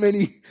like there's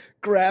many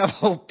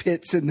gravel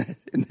pits in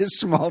this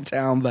small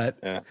town, but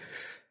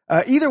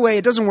either way,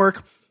 it doesn't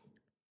work.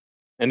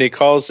 And he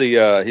calls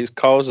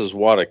his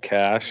wad of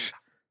cash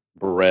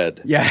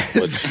bread. Yeah,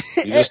 you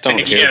just don't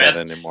hear that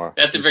anymore.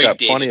 That's He's a very got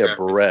plenty dated of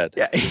bread.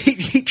 Yeah,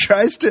 he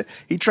tries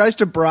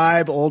to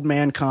bribe old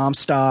man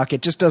Comstock.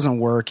 It just doesn't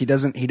work. He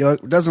doesn't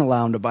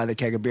allow him to buy the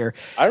keg of beer.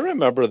 I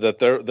remember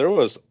that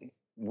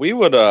we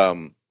would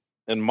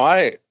in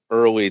my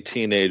early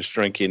teenage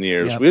drinking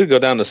years, we would go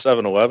down to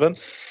 7-Eleven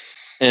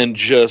and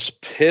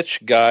just pitch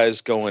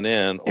guys going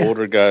in,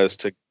 older guys,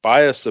 to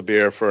buy us the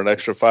beer for an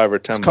extra $5 or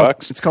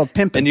 $10. It's called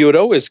pimping. And you would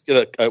always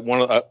get a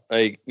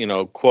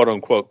quote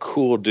unquote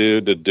cool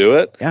dude to do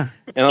it. Yeah.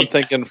 And I'm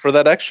thinking, for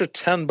that extra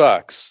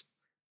 $10,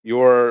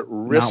 you're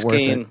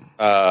risking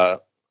a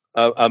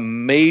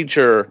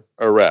major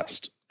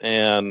arrest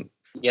and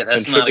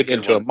that's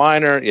contributing to a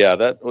minor. Yeah,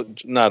 that was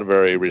not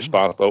very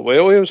responsible. We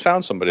always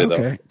found somebody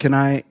though. Can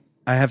I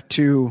have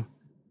two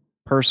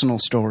personal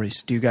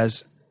stories. Do you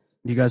guys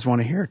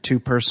want to hear two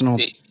personal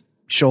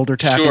shoulder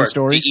tapping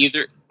stories?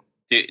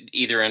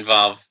 Either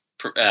involve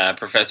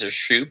Professor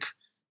Shoup,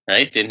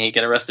 right? Didn't he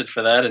get arrested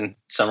for that in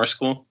summer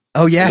school?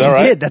 Oh yeah,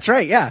 he did. That's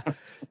right. Yeah.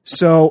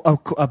 So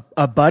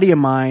a buddy of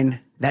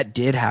mine, that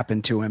did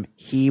happen to him.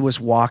 He was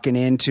walking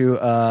into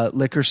a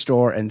liquor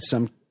store and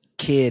some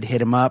kid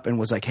hit him up and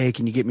was like, "Hey,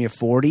 can you get me a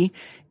 40?"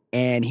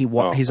 And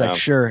he's like,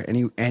 "Sure."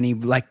 And he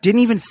like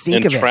didn't even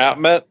think of it.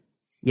 Entrapment.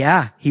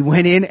 Yeah, he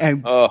went in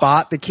and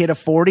bought the kid a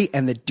 40,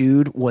 and the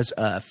dude was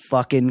a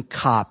fucking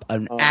cop,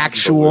 an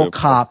actual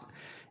cop.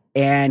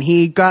 And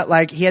he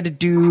had to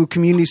do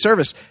community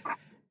service.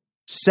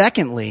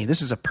 Secondly,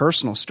 this is a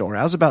personal story.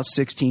 I was about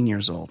 16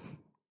 years old.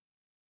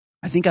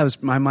 I think I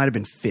might have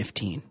been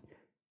 15.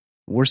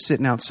 We're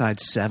sitting outside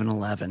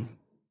 7-Eleven.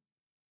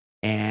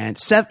 And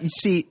you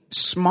see,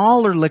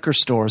 smaller liquor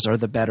stores are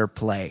the better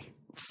play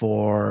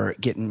for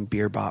getting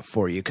beer bought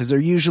for you, because they're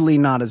usually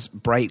not as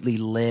brightly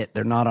lit.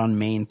 They're not on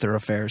main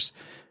thoroughfares.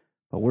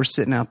 But we're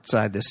sitting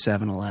outside this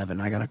 7-Eleven.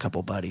 I got a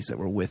couple buddies that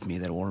were with me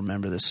that will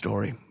remember this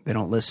story. They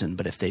don't listen,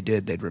 but if they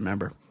did, they'd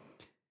remember.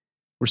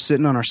 We're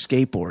sitting on our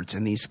skateboards,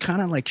 and these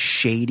kind of like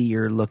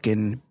shadier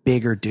looking,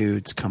 bigger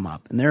dudes come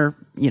up. And they're,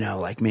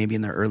 like maybe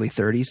in their early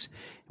 30s.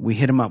 We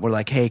hit them up. We're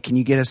like, "Hey, can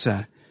you get us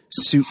a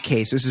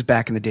suitcase?" This is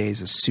back in the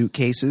days of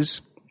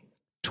suitcases.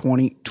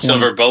 20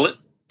 Silver Bullet?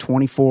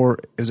 24.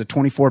 It was a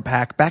 24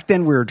 pack. Back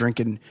then we were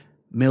drinking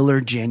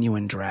Miller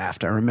Genuine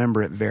Draft. I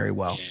remember it very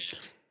well.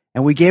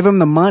 And we gave them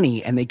the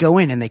money, and they go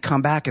in and they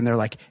come back and they're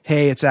like,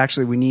 "Hey, it's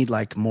actually, we need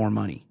like more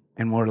money."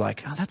 And we're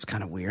like, "Oh, that's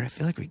kind of weird. I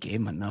feel like we gave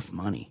them enough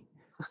money."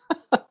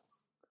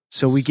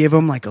 So we give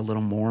them like a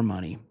little more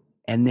money.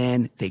 And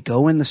then they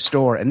go in the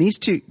store, and these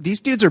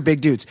dudes are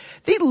big dudes.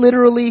 They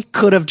literally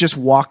could have just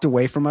walked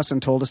away from us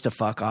and told us to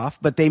fuck off,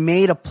 but they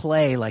made a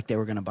play like they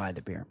were going to buy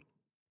the beer.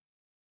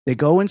 They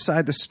go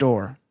inside the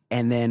store,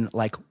 and then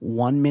like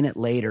 1 minute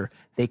later,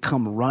 they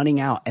come running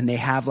out, and they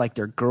have like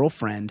their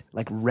girlfriend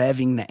like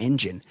revving the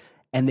engine,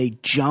 and they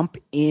jump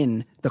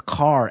in the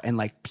car and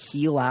like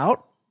peel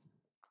out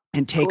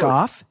and take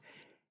off.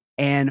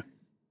 And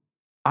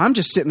I'm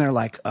just sitting there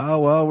like, "Oh,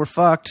 well, we're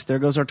fucked. There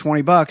goes our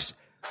 $20.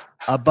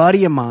 A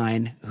buddy of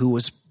mine who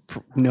was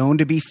known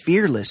to be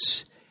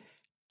fearless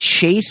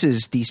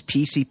chases these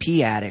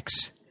PCP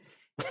addicts,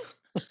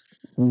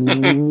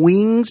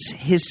 wings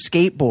his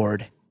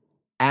skateboard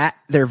at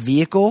their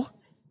vehicle,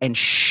 and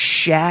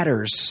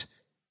shatters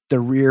the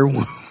rear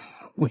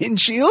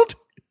windshield.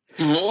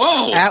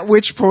 Whoa. At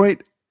which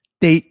point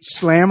they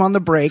slam on the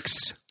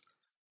brakes,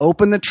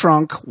 open the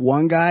trunk.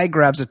 One guy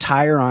grabs a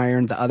tire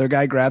iron. The other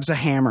guy grabs a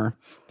hammer,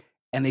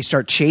 and they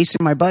start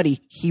chasing my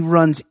buddy. He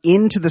runs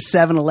into the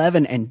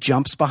 7-Eleven and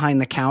jumps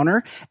behind the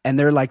counter, and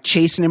they're like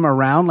chasing him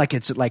around like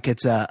it's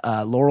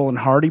a Laurel and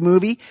Hardy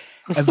movie.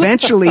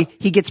 Eventually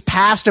he gets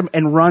past him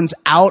and runs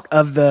out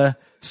of the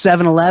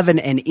 7-Eleven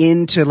and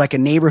into like a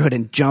neighborhood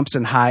and jumps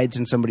and hides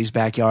in somebody's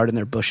backyard in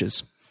their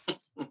bushes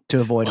to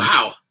avoid him.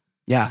 Wow.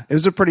 Yeah, it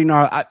was a pretty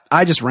gnarly.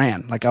 I just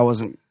ran. Like I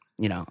wasn't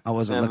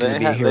looking to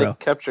be a hero.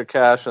 They kept your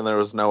cash and there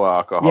was no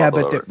alcohol. Yeah,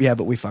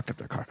 but we fucked up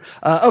their car.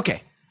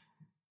 Okay.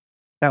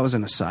 That was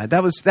an aside.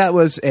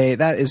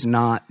 That is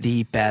not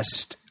the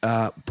best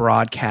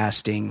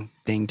broadcasting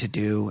thing to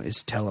do,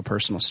 is tell a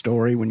personal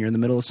story when you're in the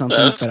middle of something.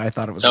 But I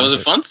thought it was a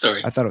fun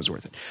story. I thought it was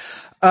worth it.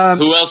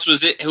 Who else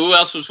was it? Who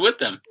else was with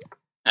them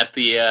at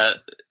the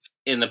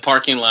in the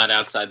parking lot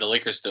outside the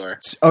liquor store?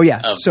 Oh yeah.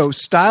 So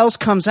Styles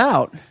comes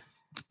out,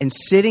 and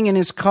sitting in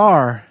his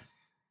car,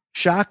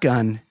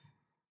 shotgun,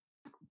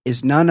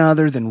 is none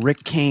other than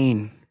Rick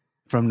Kane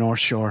from North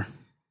Shore,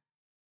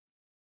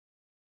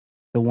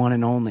 the one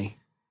and only.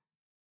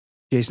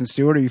 Jason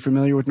Stewart, are you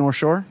familiar with North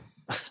Shore?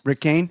 Rick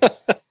Kane?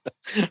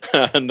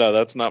 No,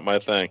 that's not my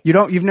thing.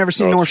 You've never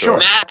seen North Shore?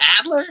 Matt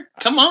Adler?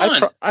 Come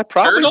on. I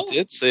probably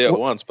did see it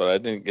once, but I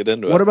didn't get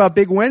into it. What about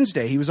Big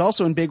Wednesday? He was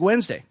also in Big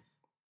Wednesday.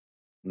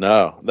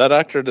 No, that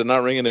actor did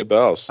not ring any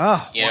bells.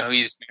 Oh. You know who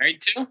he's married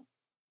to?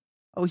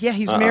 Oh yeah,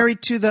 he's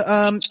married to the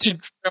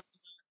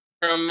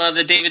from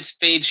the David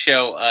Spade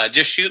show,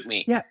 Just Shoot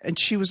Me. Yeah, and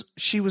she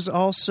was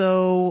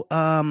also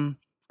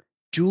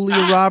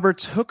Julia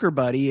Roberts' hooker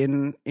buddy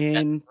in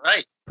That's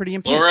right. Pretty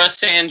in Pink. Laura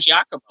San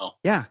Giacomo.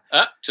 Yeah.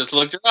 Just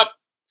looked her up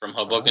from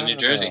Hoboken, New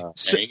Jersey.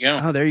 There you go.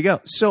 Oh, there you go.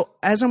 So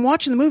as I'm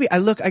watching the movie, I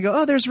go,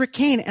 oh, there's Rick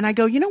Kane. And I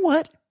go, you know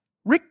what?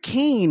 Rick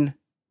Kane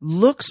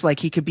looks like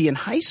he could be in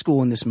high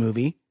school in this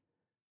movie.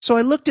 So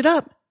I looked it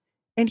up,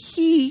 and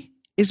he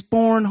is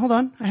born, hold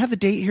on, I have the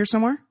date here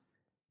somewhere,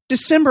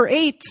 December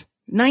 8th,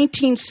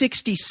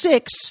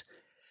 1966.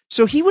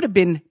 So he would have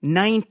been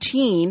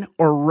 19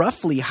 or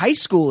roughly high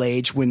school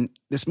age when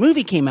this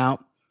movie came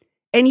out,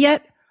 and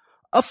yet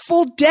a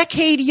full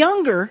decade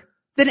younger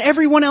than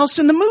everyone else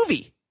in the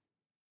movie.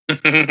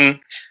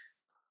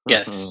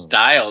 Yes,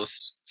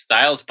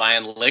 Styles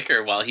buying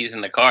liquor while he's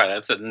in the car.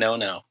 That's a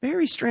no-no.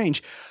 Very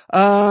strange.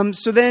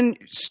 So then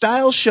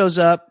Styles shows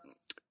up.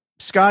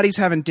 Scotty's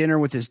having dinner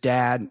with his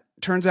dad.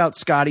 Turns out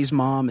Scotty's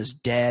mom is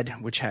dead,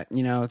 which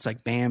it's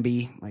like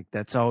Bambi. Like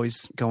that's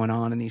always going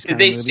on in these kind of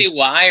movies. Did they see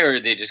why, or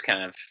they just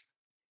kind of?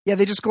 Yeah,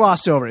 they just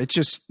gloss over it. It's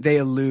just they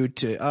allude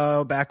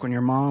to back when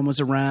your mom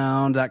was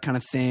around, that kind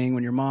of thing.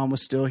 When your mom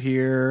was still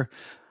here.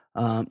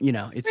 It's.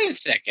 Wait a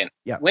second.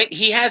 Yeah. Wait,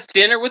 he has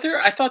dinner with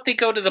her? I thought they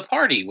go to the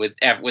party with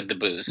the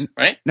booze,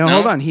 right? No,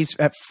 hold on. He's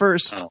at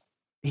first. Oh.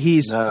 He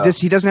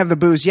doesn't have the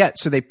booze yet,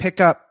 so they pick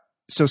up.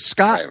 So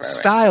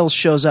Styles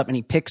shows up and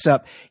he picks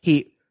up.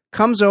 He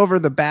comes over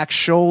the back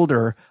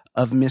shoulder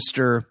of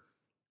Mr.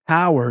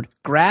 Howard,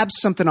 grabs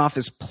something off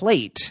his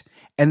plate,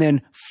 and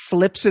then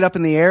flips it up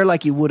in the air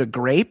like you would a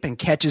grape and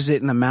catches it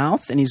in the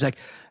mouth. And he's like,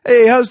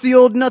 hey, how's the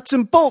old nuts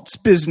and bolts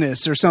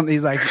business or something?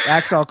 He's like,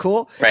 acts all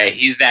cool. Right.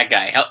 He's that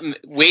guy.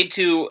 Way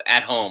too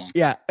at home.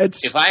 Yeah.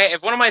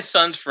 If one of my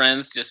son's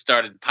friends just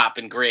started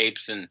popping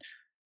grapes and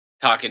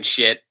talking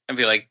shit, I'd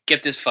be like,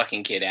 get this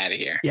fucking kid out of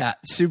here. Yeah.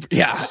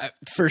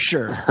 For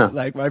sure.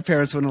 Like my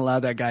parents wouldn't allow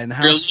that guy in the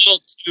house. You're a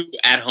little too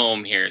at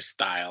home here,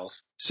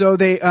 Styles. So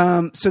they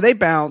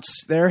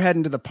bounce, they're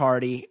heading to the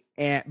party.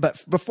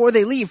 But before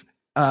they leave,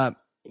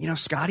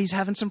 Scotty's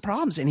having some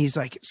problems and he's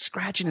like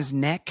scratching his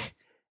neck.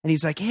 And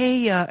he's like,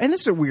 hey, and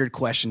this is a weird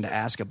question to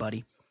ask a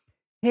buddy.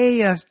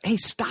 Hey,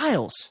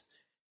 Styles,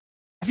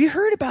 have you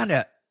heard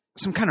about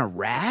some kind of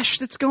rash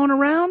that's going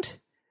around?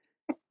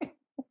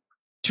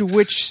 To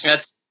which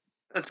that's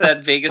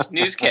that Vegas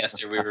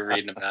newscaster we were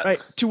reading about. Right.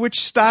 To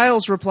which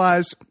Styles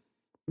replies,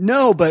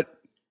 no, but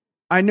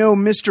I know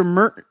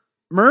Mr.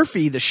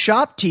 Murphy, the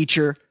shop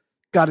teacher,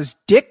 got his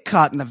dick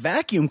caught in the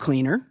vacuum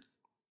cleaner.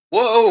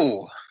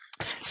 Whoa.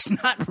 It's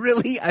not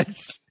really.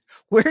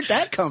 Where'd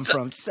that come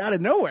from? Just out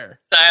of nowhere.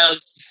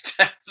 Styles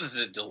is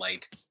a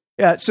delight.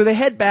 Yeah, so they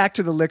head back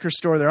to the liquor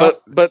store.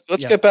 But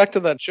let's get back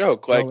to that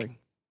joke. Like, totally.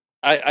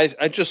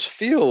 I just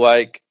feel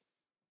like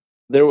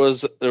there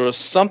was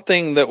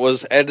something that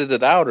was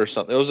edited out or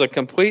something. It was a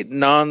complete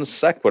non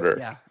sequitur.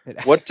 Yeah.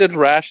 What did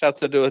rash have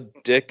to do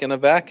with dick in a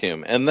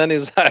vacuum? And then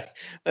he's like,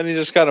 then he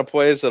just kind of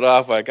plays it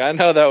off like, I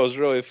know that was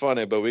really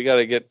funny, but we got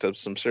to get to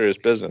some serious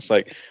business.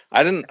 Like,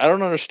 I don't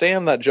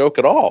understand that joke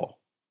at all.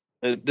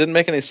 It didn't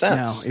make any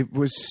sense. No,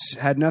 it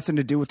had nothing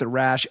to do with the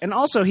rash. And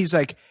also he's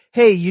like,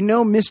 hey,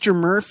 Mr.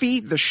 Murphy,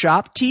 the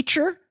shop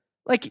teacher?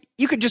 Like,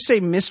 you could just say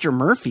Mr.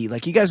 Murphy.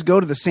 Like, you guys go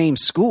to the same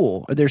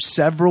school. Are there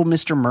several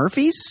Mr.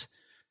 Murphys?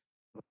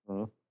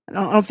 Mm-hmm.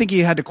 I don't think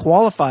you had to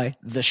qualify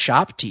the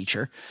shop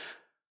teacher.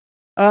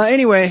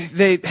 Anyway,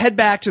 they head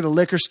back to the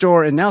liquor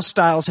store, and now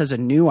Styles has a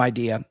new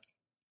idea.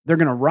 They're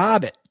going to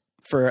rob it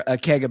for a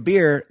keg of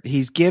beer.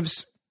 He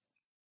gives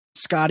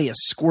Scotty a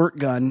squirt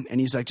gun, and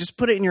he's like, just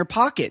put it in your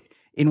pocket.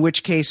 In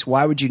which case,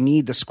 why would you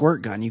need the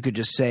squirt gun? You could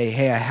just say,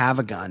 hey, I have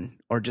a gun,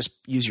 or just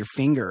use your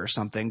finger or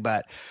something.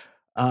 But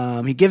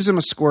he gives him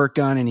a squirt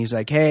gun, and he's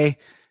like, hey,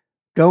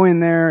 go in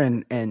there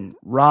and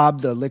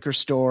rob the liquor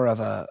store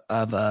of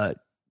a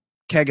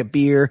keg of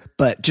beer,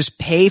 but just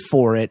pay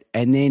for it,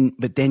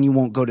 but then you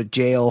won't go to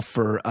jail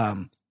for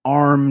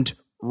armed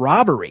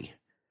robbery,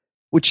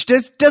 which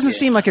doesn't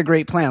seem like a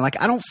great plan. Like,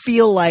 I don't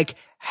feel like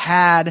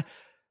had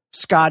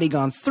Scotty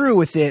gone through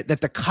with it,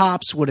 that the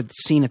cops would have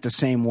seen it the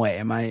same way.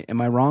 Am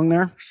I wrong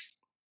there?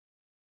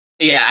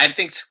 Yeah, I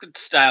think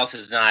Styles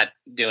is not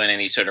doing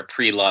any sort of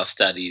pre-law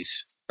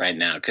studies right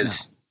now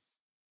because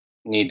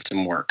needs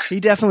some work. He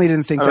definitely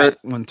didn't think that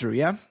one through.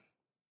 Yeah.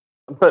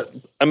 But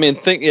I mean,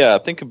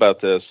 think about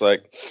this.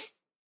 Like,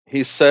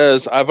 he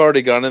says, I've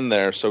already gone in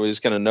there, so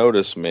he's going to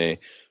notice me.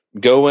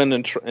 Go in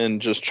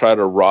and just try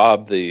to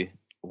rob the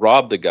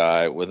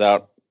guy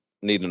without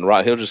needing to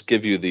rob. He'll just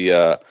give you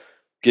the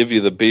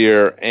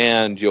beer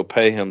and you'll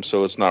pay him,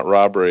 so it's not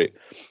robbery.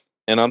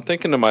 And I'm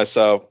thinking to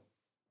myself,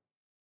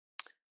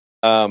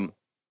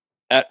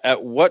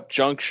 at what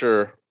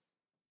juncture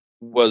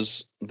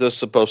was this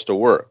supposed to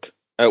work?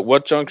 At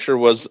what juncture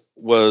was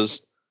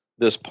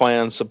this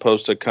plan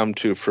supposed to come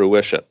to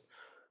fruition?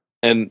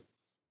 And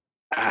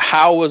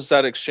how was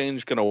that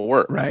exchange going to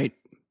work? Right.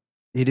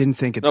 He didn't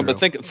think it through. But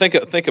think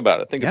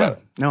about it. Think about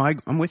it. No,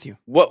 I'm with you.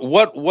 What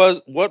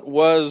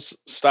was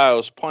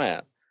Styles'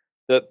 plan?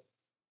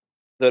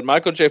 That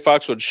Michael J.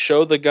 Fox would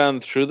show the gun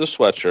through the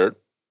sweatshirt,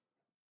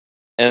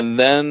 and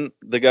then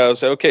the guy would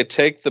say, "Okay,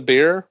 take the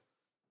beer,"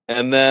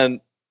 and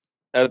then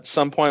at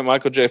some point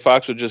Michael J.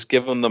 Fox would just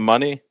give him the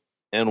money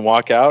and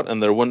walk out,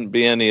 and there wouldn't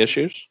be any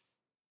issues.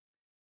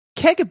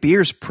 Keg of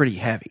beer's pretty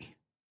heavy.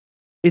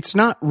 It's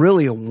not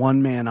really a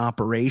one-man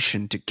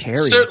operation to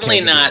carry.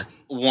 Certainly not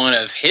one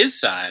of his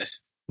size.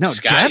 No,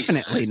 Scotty's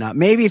definitely size. not.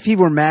 Maybe if he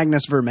were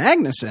Magnus ver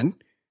Magnuson,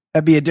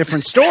 that'd be a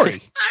different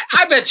story.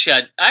 I bet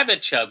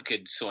Chubb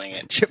could swing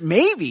it.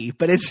 Maybe,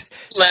 but it's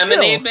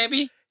Lemonade, still,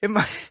 maybe.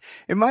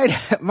 It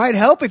might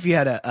help if you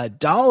had a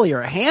dolly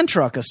or a hand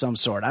truck of some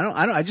sort.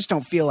 I just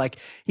don't feel like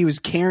he was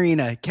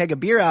carrying a keg of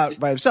beer out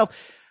by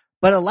himself.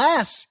 But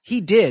alas, he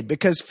did,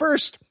 because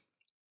first,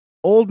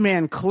 Old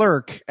Man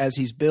Clerk, as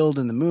he's billed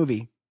in the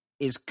movie,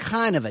 is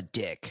kind of a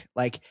dick.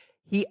 Like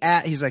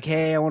he's like,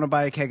 "Hey, I want to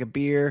buy a keg of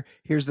beer.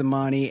 Here's the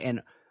money."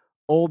 And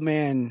Old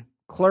Man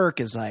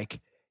Clerk is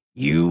like,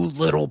 "You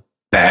little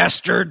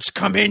bastards,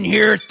 come in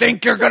here,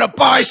 think you're gonna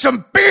buy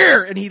some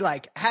beer," and he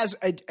like has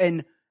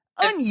an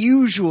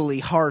unusually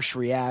harsh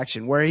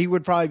reaction where he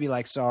would probably be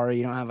like, "Sorry,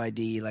 you don't have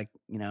ID, like,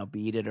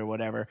 beat it," or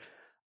whatever.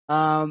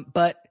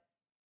 But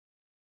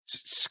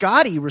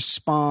Scotty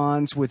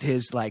responds with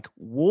his like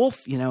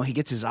wolf, he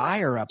gets his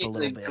ire up a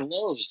little bit.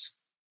 Glows.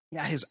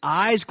 Yeah, his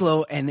eyes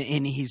glow, and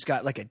he's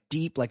got like a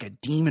deep, like a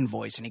demon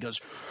voice, and he goes,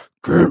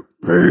 "Get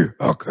me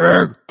a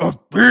keg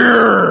of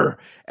beer."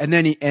 And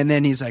then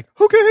he's like,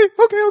 okay,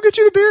 I'll get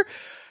you the beer.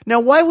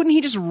 Now, why wouldn't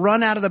he just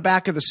run out of the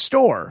back of the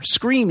store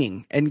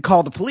screaming and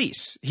call the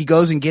police? He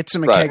goes and gets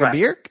him a keg of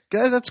beer.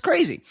 That's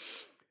crazy.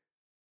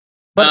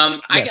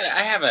 But yes.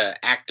 I have an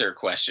actor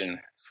question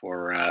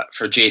for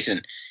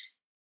Jason.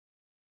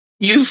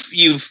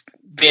 You've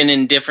been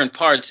in different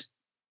parts.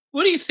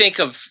 What do you think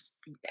of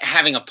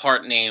having a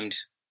part named,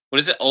 what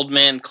is it, Old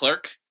Man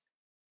Clerk?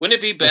 Wouldn't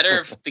it be better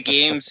if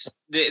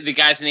the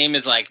guy's name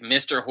is like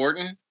Mr.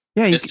 Horton?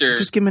 Yeah, you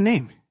just give him a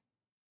name.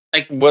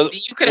 Like,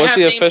 you could have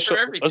names for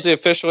everything. Was he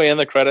officially in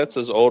the credits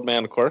as Old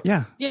Man Clerk?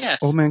 Yeah. Yes.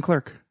 Old Man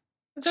Clerk.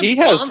 He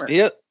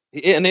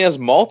has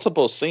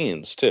multiple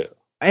scenes too.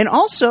 And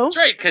also, that's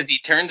right, because he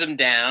turns him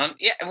down.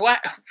 Yeah. Why?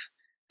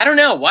 I don't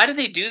know. Why do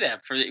they do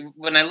that?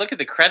 When I look at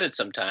the credits,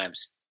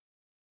 sometimes.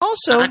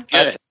 Also,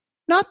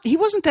 he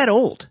wasn't that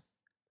old.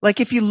 Like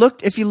if you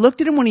looked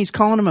at him when he's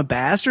calling him a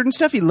bastard and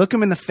stuff, you look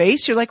him in the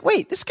face, you're like,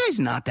 wait, this guy's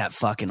not that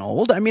fucking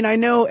old. I mean, I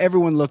know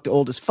everyone looked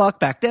old as fuck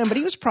back then, but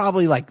he was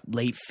probably like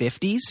late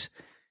 50s.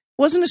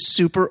 Wasn't a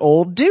super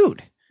old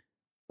dude.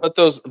 But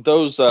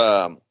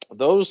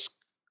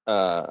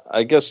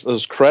I guess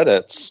those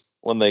credits,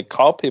 when they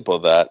call people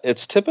that,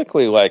 it's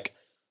typically like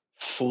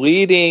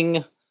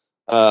fleeting,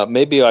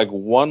 maybe like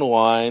one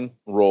line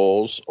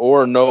roles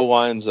or no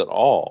lines at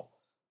all.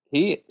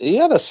 He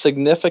had a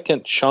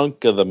significant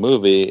chunk of the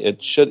movie.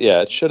 It should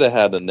have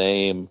had a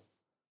name,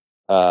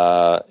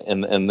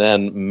 and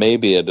then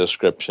maybe a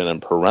description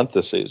in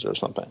parentheses or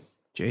something.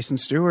 Jason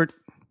Stewart,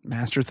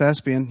 master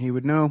thespian, he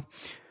would know.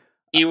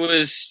 He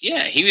was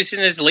in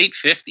his late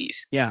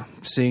 50s. Yeah,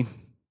 see,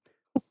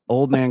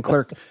 Old Man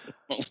Clerk.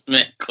 Old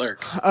Man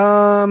Clerk.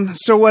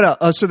 So what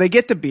else? So they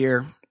get the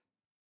beer.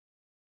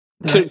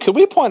 Could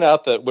we point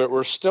out that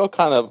we're still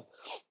kind of?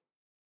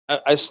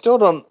 I still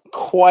don't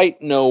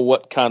quite know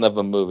what kind of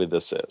a movie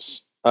this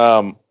is,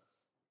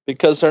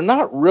 because they're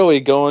not really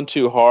going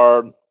too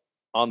hard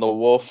on the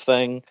wolf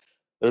thing.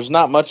 There's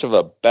not much of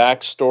a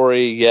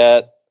backstory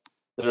yet.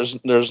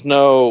 There's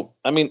no.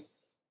 I mean,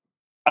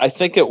 I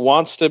think it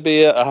wants to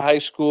be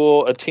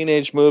a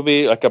teenage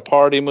movie, like a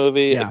party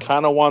movie. Yeah. It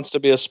kind of wants to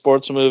be a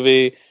sports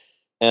movie,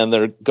 and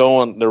they're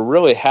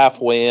really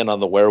halfway in on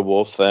the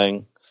werewolf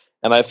thing.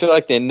 And I feel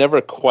like they never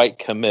quite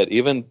commit.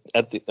 Even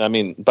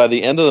by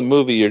the end of the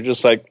movie, you're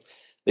just like,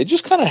 they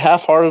just kind of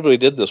half-heartedly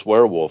did this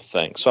werewolf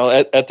thing. So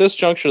at this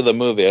juncture of the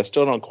movie, I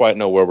still don't quite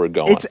know where we're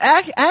going. It's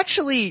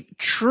actually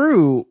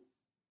true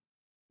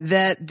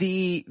that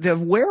the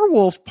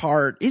werewolf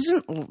part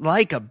isn't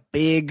like a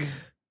big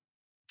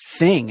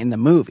thing in the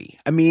movie.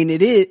 I mean,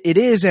 it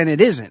is and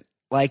it isn't.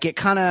 Like, it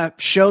kind of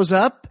shows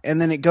up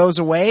and then it goes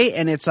away,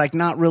 and it's like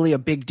not really a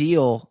big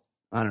deal.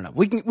 I don't know.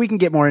 We can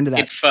get more into that.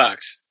 It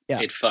fucks. Yeah.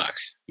 It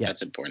fucks. Yeah.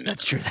 That's important.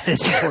 That's true. That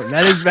is important.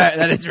 That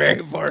is very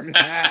important.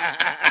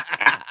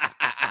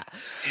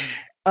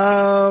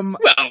 Well,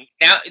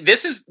 now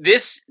this is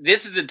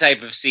the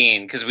type of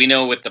scene, because we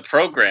know with the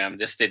program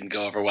this didn't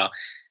go over well.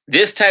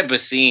 This type of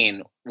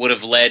scene would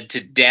have led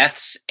to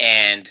deaths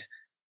and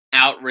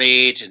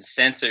outrage and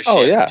censorship.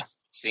 Oh yeah, this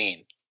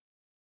scene.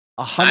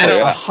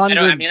 100.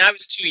 I mean,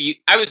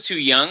 I was too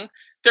young.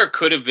 There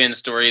could have been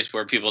stories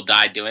where people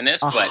died doing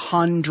this, but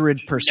 100%.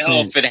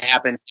 If it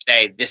happened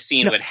today, this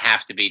scene would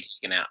have to be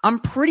taken out. I'm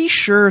pretty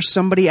sure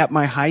somebody at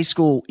my high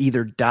school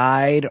either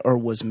died or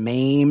was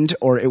maimed,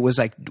 or it was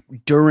like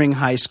during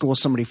high school,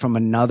 somebody from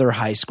another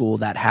high school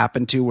that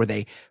happened to, where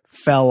they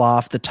fell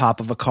off the top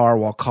of a car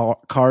while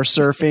car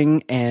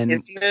surfing. And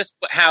isn't this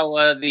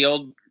how the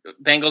old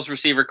Bengals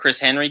receiver Chris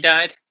Henry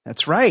died?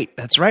 That's right.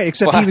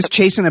 Except he was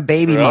chasing a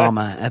baby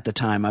mama at the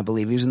time, I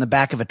believe. He was in the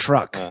back of a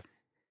truck.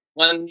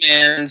 One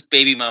man's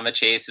baby mama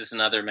chase is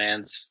another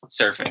man's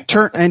surfing.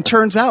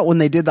 Turns out when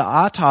they did the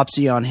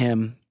autopsy on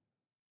him,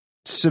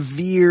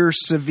 severe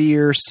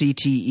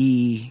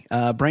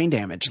CTE brain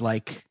damage,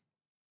 like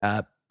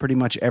pretty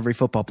much every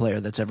football player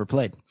that's ever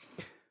played.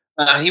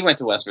 He went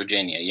to West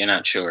Virginia. You're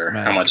not sure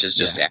how much is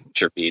just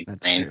atrophied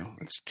brain.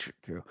 That's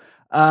true.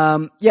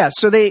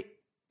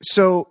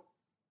 So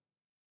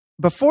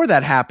before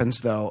that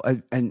happens, though,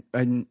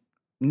 a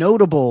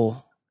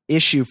notable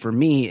issue for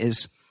me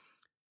is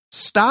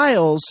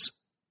Styles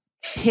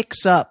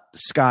picks up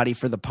Scotty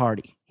for the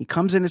party. He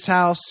comes in his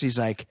house. He's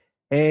like,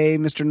 "Hey,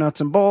 Mr. Nuts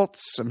and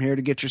Bolts, I'm here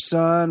to get your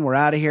son. We're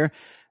out of here."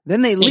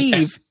 Then they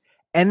leave,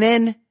 and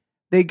then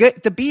they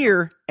get the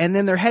beer, and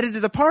then they're headed to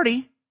the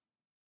party.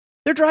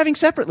 They're driving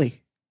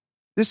separately.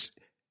 This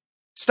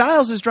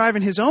Styles is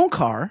driving his own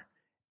car,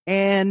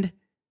 and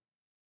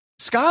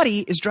Scotty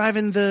is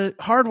driving the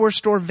hardware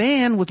store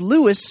van with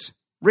Lewis,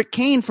 Rick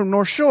Kane from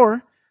North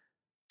Shore,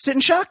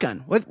 sitting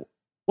shotgun.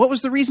 What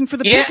was the reason for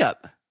the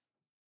pickup?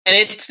 And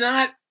it's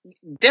not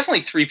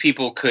definitely three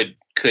people could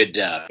fit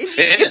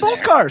in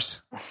both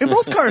cars. In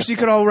both cars, you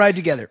could all ride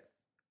together.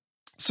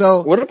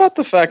 So, what about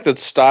the fact that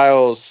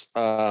Styles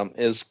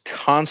is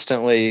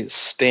constantly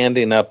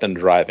standing up and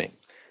driving?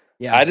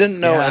 Yeah, I didn't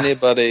know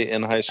anybody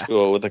in high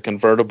school with a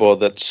convertible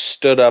that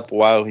stood up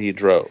while he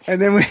drove. And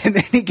then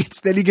he gets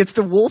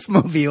the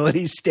Wolfmobile and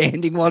he's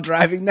standing while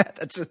driving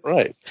that.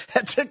 Right.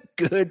 That's a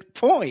good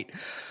point.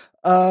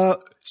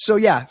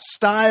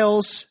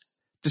 Styles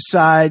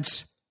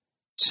decides,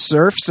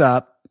 surfs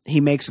up.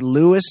 He makes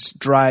Lewis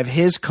drive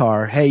his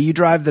car. Hey, you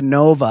drive the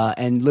Nova.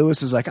 And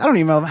Lewis is like, I don't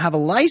even have a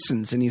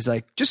license. And he's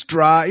like, just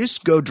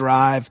go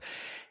drive.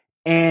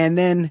 And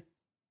then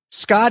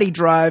Scotty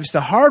drives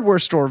the hardware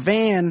store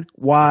van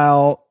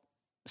while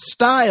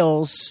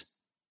Styles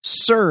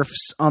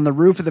surfs on the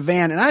roof of the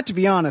van. And I have to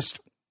be honest,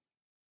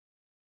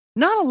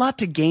 not a lot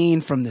to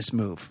gain from this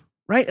move,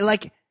 right?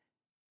 Like,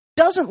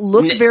 doesn't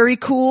look very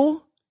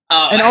cool.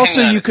 And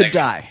also you could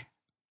die.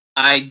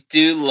 I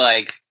do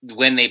like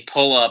when they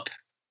pull up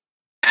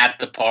at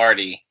the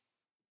party,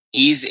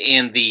 he's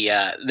in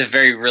the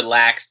very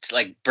relaxed,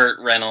 like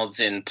Burt Reynolds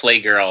in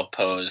Playgirl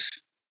pose.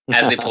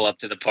 As they pull up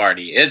to the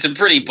party. It's a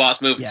pretty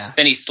boss move. Yeah.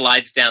 Then he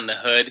slides down the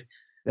hood.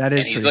 That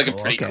is, and he's looking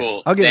pretty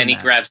cool. Then he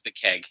grabs the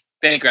keg.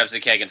 Then he grabs the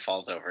keg and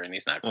falls over, and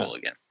he's not cool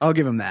again. I'll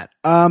give him that.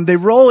 They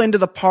roll into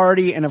the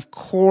party, and of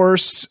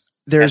course,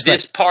 there's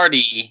this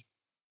party.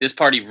 This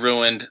party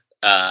ruined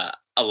a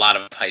lot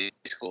of high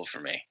school for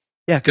me.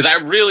 Yeah, because I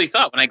really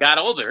thought when I got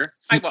older,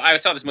 I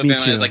saw this movie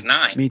when I was like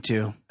 9. Me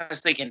too. I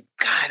was thinking,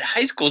 God,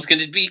 high school is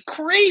going to be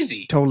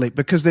crazy. Totally,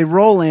 because they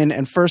roll in,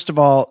 and first of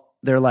all,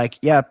 they're like,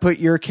 yeah, put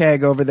your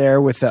keg over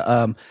there with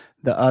the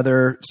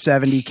other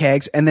 70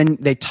 kegs. And then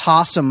they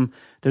toss them.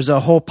 There's a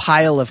whole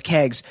pile of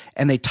kegs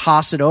and they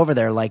toss it over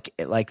there like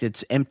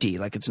it's empty,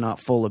 like it's not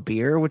full of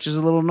beer, which is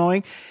a little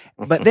annoying.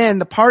 But then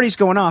the party's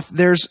going off.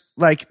 There's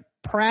like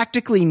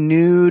practically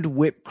nude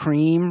whipped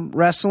cream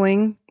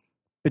wrestling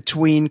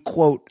between,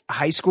 quote,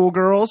 high school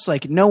girls.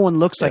 Like no one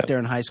looks like they're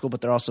in high school,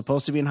 but they're all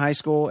supposed to be in high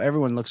school.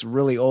 Everyone looks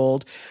really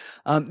old.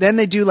 Then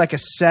they do like a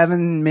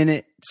 7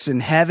 minutes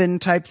in heaven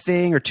type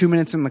thing or 2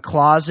 minutes in the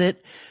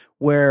closet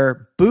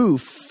where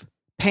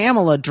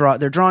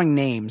they're drawing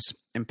names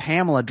and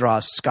Pamela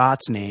draws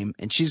Scott's name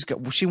and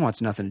she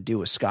wants nothing to do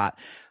with Scott.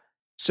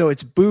 So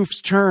it's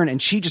Boof's turn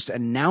and she just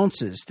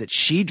announces that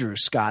she drew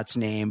Scott's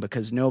name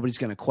because nobody's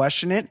going to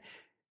question it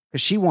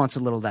because she wants a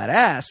little of that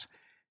ass.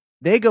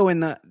 They go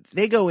in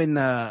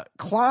the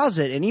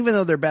closet and even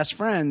though they're best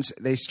friends,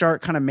 they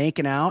start kind of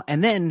making out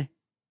and then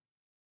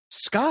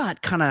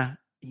Scott kind of,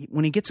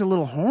 when he gets a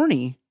little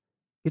horny,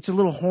 gets a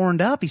little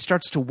horned up, he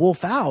starts to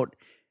wolf out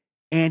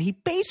and he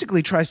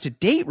basically tries to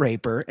date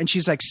rape her. And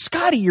she's like,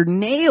 Scotty, your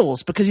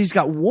nails, because he's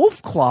got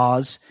wolf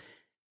claws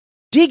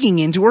digging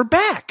into her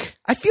back.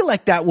 I feel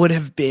like that would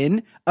have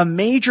been a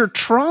major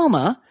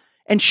trauma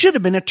and should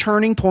have been a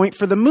turning point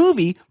for the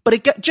movie, but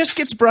it just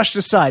gets brushed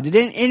aside. Did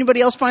anybody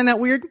else find that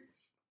weird?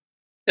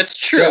 That's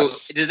true.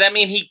 Yes. Does that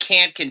mean he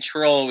can't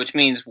control, which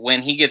means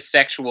when he gets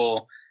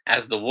sexual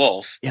as the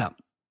wolf,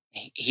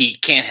 he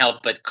can't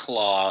help but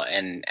claw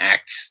and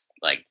act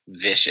like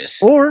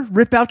vicious. Or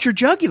rip out your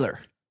jugular.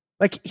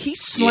 Like he's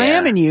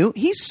slamming you,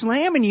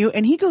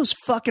 and he goes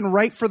fucking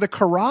right for the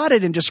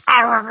carotid and just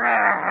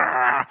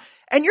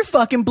and you're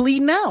fucking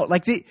bleeding out.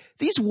 Like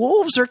these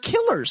wolves are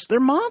killers. They're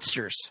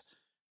monsters.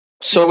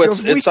 So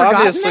it's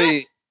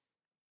obviously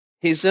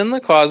he's in the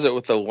closet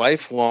with a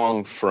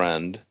lifelong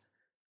friend.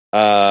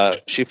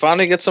 She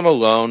finally gets him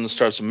alone and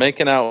starts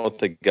making out with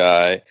the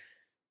guy.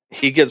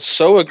 He gets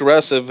so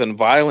aggressive and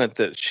violent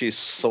that she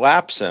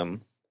slaps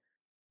him.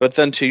 But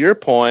then to your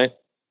point,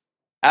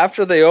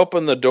 after they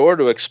open the door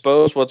to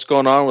expose what's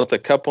going on with the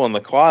couple in the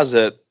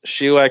closet,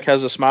 she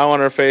has a smile on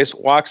her face,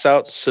 walks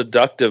out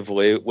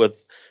seductively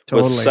with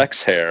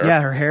sex hair.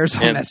 Yeah, her hair's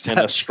all messed up.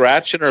 And a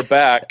scratch in her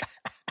back.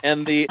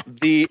 And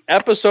the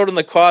episode in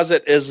the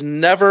closet is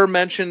never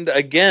mentioned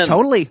again.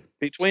 Totally.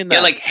 Between them.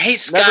 Yeah, like, hey,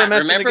 Scott,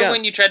 remember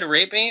when you tried to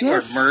rape me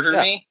or murder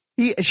me?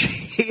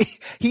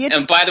 he had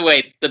And by the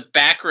way, the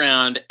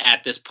background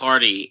at this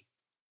party,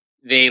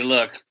 they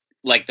look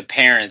like the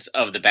parents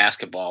of the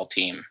basketball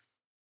team.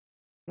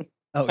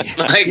 oh yeah,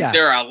 Like yeah.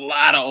 there are a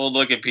lot of old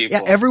looking people.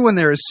 Yeah, everyone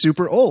there is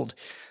super old.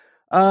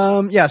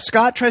 Yeah,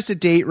 Scott tries to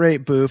date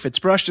rape Boof. It's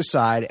brushed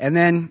aside,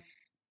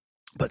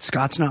 but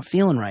Scott's not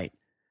feeling right.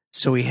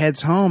 So he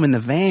heads home in the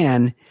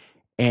van,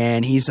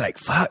 and he's like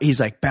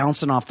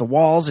bouncing off the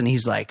walls, and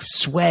he's like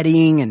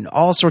sweating and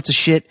all sorts of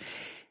shit.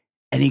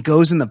 And he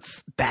goes in the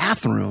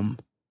bathroom,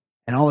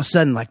 and all of a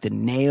sudden, like the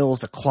nails,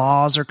 the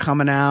claws are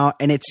coming out,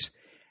 and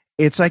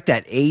it's like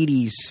that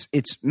 80s.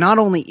 It's not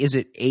only is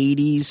it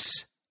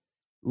 80s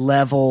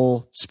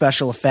level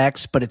special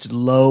effects, but it's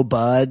low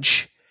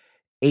budge.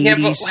 80s. Yeah,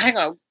 but hang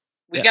on.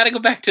 We got to go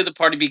back to the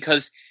party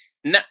because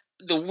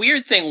the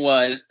weird thing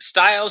was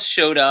Styles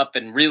showed up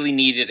and really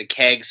needed a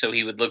keg so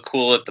he would look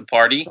cool at the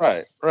party.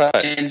 Right.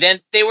 And then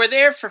they were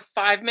there for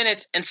 5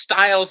 minutes, and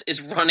Styles is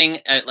running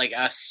like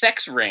a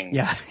sex ring.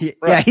 Yeah,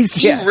 Right.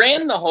 He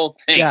ran the whole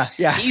thing.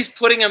 Yeah. He's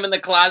putting him in the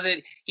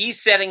closet.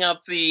 He's setting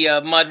up the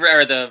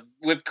the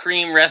whipped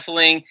cream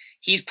wrestling.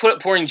 He's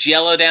pouring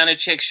Jello down a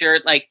chick's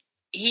shirt. Like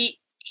he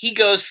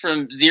goes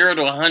from 0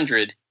 to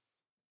 100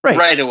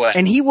 right away.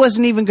 And he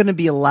wasn't even going to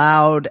be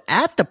allowed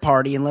at the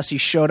party unless he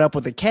showed up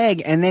with a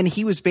keg. And then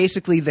he was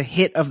basically the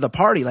hit of the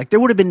party. Like there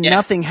would have been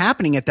nothing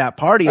happening at that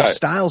party if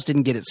Styles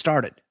didn't get it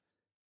started.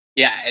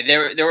 Yeah,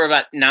 there were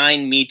about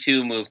 9 Me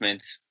Too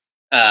moments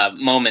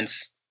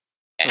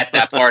at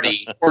that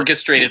party,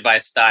 orchestrated by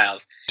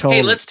Styles. Totally.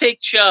 Hey, let's take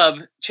Chubb.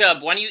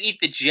 Chubb, why don't you eat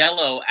the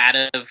Jello out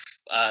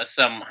of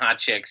some hot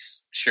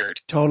chick's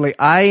shirt? Totally.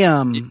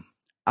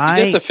 I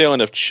get the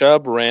feeling if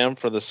Chubb ran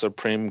for the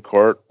Supreme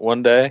Court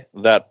one day,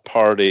 that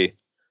party,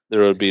 there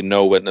would be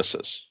no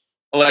witnesses.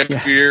 Like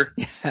beer.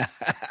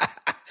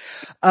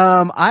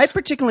 I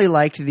particularly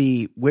liked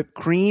the whipped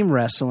cream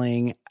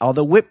wrestling,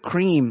 although whipped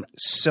cream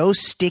so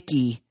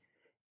sticky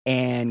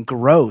and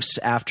gross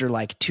after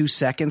like 2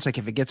 seconds. Like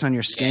if it gets on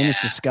your skin,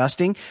 it's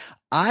disgusting.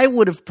 I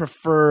would have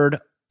preferred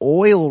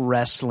oil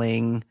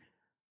wrestling,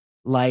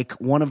 like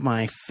one of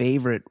my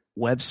favorite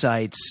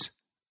websites,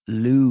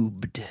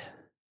 Lubed.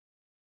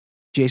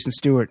 Jason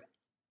Stewart,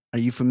 are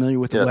you familiar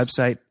with the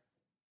website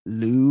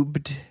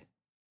Lubed?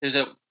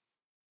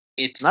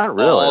 It's not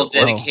really all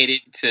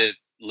dedicated to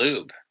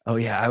lube. Oh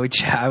yeah, I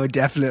would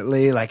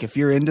definitely, like, if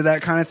you're into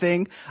that kind of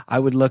thing, I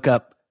would look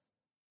up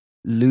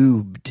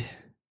Lubed.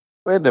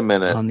 Wait a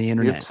minute. On the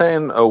internet. You're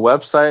saying a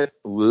website,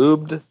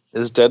 Lubed,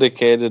 is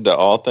dedicated to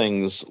all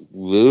things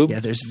lube?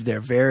 Yeah, there's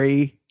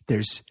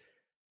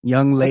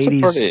young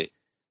ladies.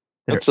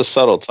 That's a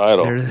subtle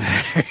title.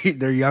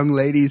 They're young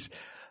ladies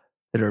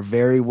that are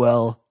very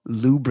well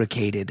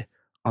lubricated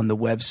on the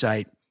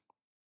website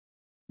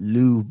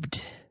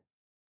Lubed,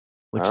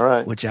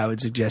 which I would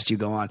suggest you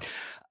go on.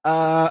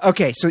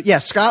 Okay, so yeah,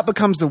 Scott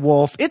becomes the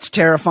wolf. It's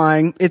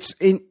terrifying. It's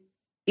in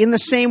the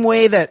same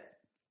way that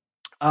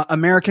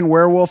American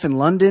Werewolf in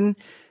London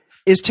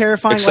is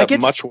terrifying. Except like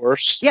it's much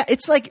worse. Yeah,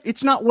 it's like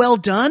it's not well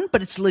done,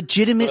 but it's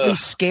legitimately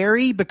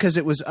scary because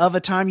it was of a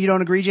time. You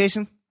don't agree,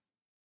 Jason?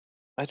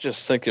 I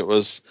just think it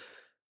was.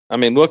 I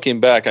mean, looking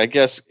back, I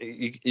guess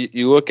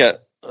you look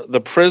at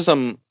the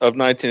prism of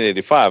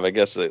 1985. I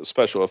guess the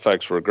special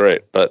effects were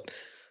great, but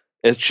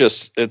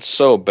it's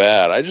so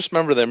bad. I just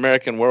remember the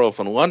American Werewolf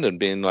in London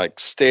being like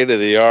state of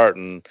the art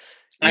and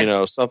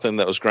something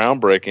that was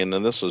groundbreaking,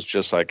 and this was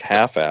just like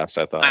half-assed.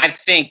 I thought. I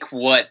think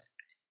what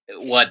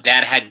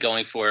that had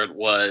going for it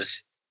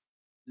was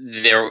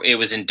it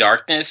was in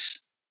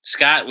darkness.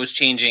 Scott was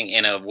changing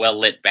in a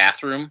well-lit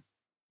bathroom.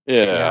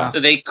 Yeah.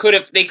 So they could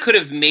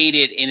have made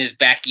it in his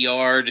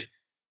backyard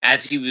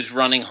as he was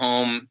running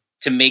home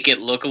to make it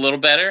look a little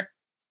better.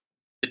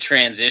 The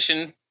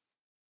transition.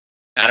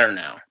 I don't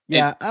know.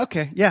 Yeah.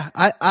 Okay. Yeah.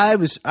 I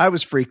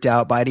was freaked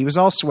out by it. He was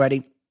all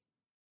sweaty.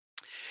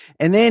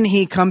 And then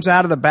he comes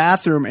out of the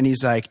bathroom and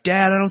he's like,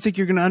 "Dad, I don't think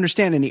you're going to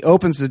understand." And he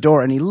opens the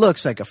door and he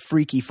looks like a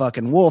freaky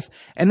fucking wolf.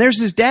 And there's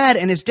his dad,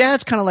 and his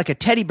dad's kind of like a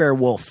teddy bear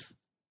wolf.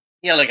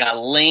 Yeah, like a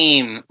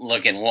lame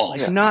looking wolf.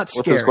 Like not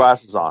scary. With his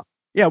glasses on.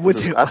 Yeah,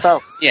 I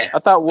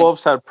thought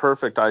wolves had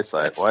perfect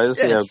eyesight. Why does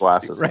he have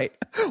glasses? Right.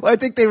 Well, I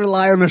think they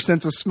rely on their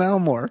sense of smell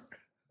more.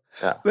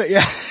 Yeah. But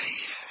yeah.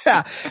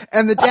 Yeah.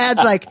 And the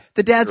dad's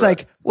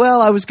like, "Well,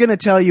 I was going to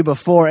tell you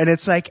before." And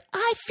it's like,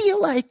 I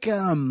feel like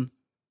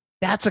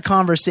that's a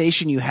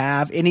conversation you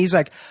have. And he's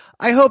like,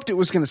 "I hoped it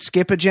was going to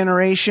skip a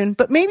generation,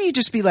 but maybe you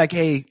just be like,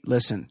 hey,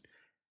 listen,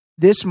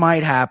 this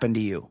might happen to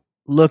you.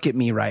 Look at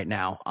me right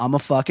now. I'm a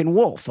fucking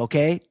wolf,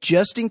 okay?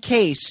 Just in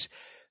case,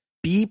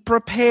 be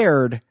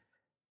prepared.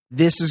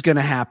 This is going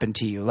to happen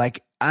to you."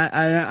 Like,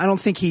 I don't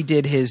think he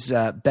did his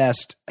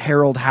best.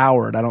 Harold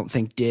Howard, I don't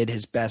think, did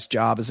his best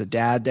job as a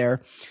dad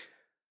there.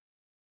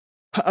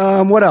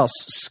 What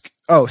else?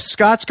 Oh,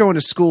 Scott's going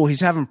to school. He's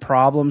having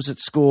problems at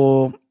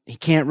school. He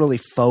can't really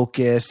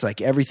focus.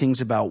 Like, everything's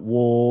about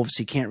wolves.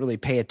 He can't really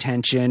pay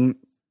attention.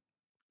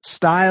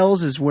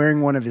 Styles is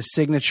wearing one of his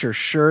signature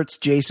shirts.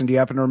 Jason, do you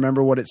happen to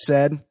remember what it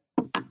said?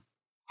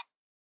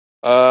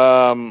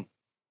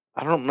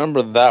 I don't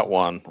remember that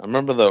one. I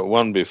remember the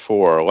one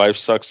before. Life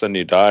sucks and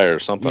you die or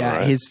something. Yeah,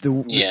 right?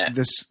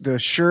 the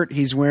shirt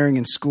he's wearing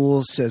in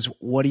school says,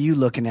 "What are you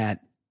looking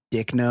at,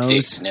 Dick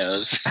Nose?" Dick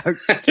Nose.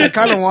 I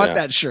kind of want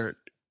that shirt.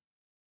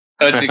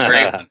 That's a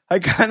great one.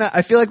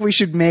 I feel like we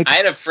should make. I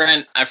had a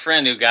friend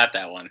who got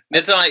that one.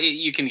 That's on.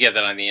 You can get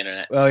that on the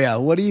internet. Oh yeah,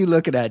 what are you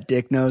looking at,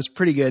 Dick Nose?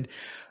 Pretty good.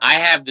 I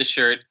have the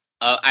shirt.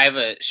 I have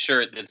a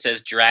shirt that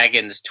says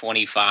Dragons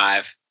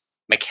 25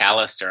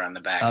 McAllister on the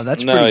back. Oh,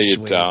 that's no, pretty you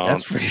sweet. don't.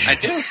 That's pretty. I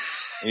do.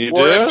 You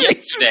Wore do? it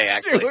yesterday,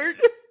 actually.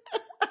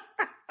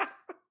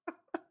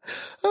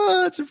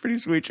 Oh, that's a pretty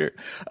sweet shirt.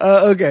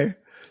 Okay.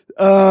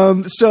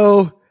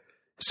 So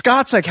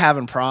Scott's like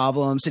having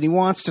problems and he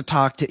wants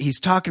to he's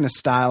talking to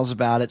Styles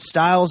about it.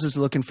 Styles is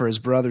looking for his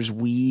brother's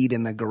weed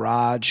in the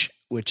garage,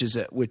 which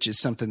is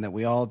something that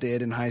we all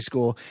did in high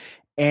school.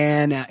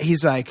 And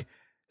he's like,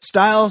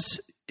 Styles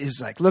is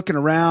like looking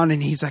around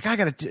and he's like,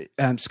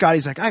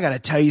 Scotty's like, I got to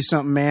tell you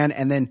something, man.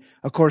 And then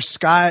of course,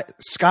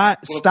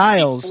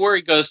 Styles, before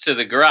he goes to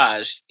the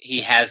garage,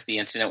 he has the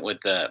incident with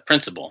the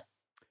principal.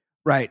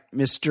 Right.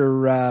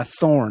 Mr.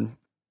 Thorne.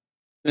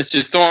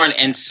 Mr. Thorne,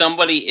 and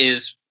somebody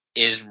is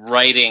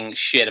writing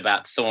shit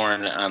about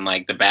Thorne on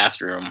like the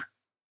bathroom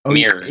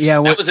mirrors.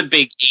 Yeah, that was a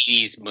big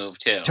 80s move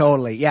too.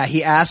 Totally. Yeah,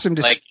 he asked him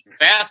to like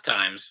Fast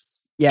Times.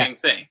 Yeah, same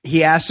thing.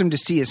 He asked him to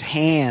see his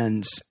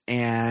hands,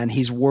 and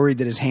he's worried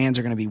that his hands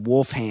are going to be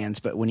wolf hands.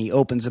 But when he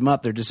opens them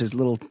up, they're just his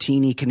little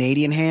teeny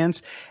Canadian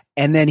hands.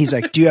 And then he's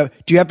like, "Do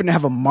you happen to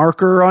have a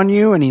marker on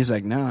you?" And he's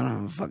like, "No, I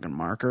don't have a fucking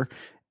marker."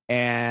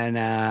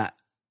 And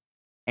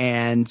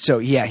so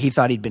yeah, he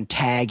thought he'd been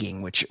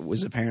tagging, which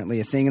was apparently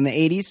a thing in the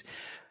 80s.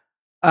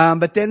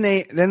 But then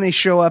they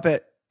show up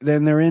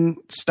then they're in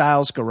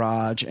Styles'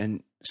 garage,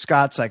 and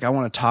Scott's like, "I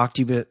want to talk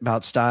to you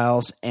about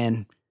Styles."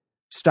 And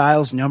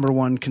Styles' number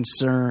one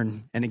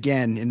concern, and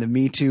again, in the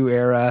Me Too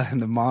era, in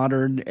the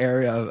modern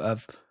era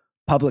of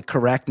public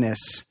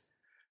correctness,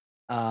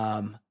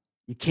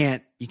 you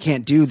can't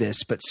do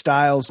this. But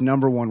Styles'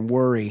 number one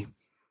worry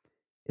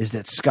is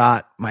that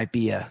Scott might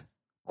be a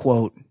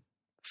quote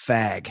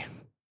fag.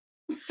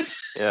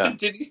 Yeah.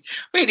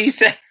 He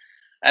said,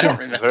 I don't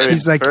remember.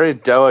 He's like, very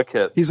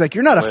delicate. He's like,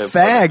 "You're not a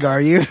fag, are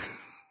you?"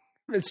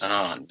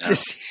 Oh no.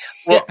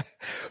 Well, yeah.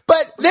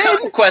 But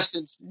then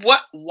questions.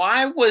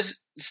 Why was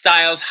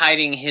Styles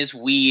hiding his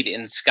weed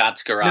in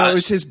Scott's garage? No, it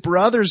was his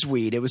brother's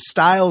weed. It was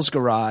Styles'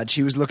 garage.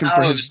 He was looking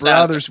for his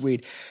brother's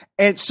weed.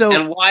 And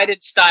why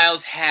did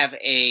Styles have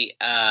a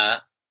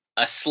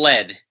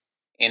sled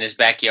in his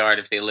backyard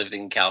if they lived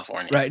in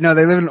California? Right. No,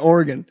 they live in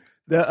Oregon.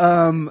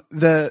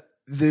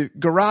 The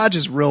garage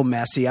is real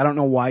messy. I don't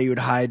know why you would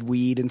hide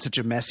weed in such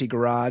a messy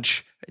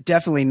garage.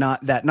 Definitely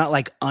not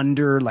like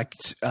under like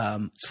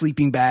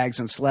sleeping bags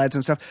and sleds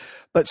and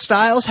stuff. But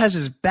Styles has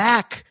his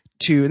back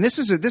to, and this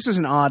is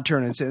an odd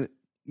turn. And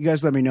you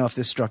guys let me know if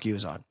this struck you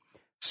as odd.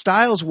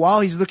 Styles, while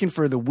he's looking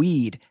for the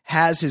weed,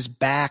 has his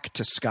back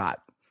to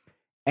Scott,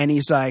 and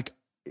he's like,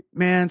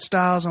 "Man,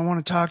 Styles, I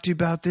want to talk to you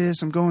about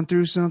this. I'm going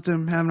through something.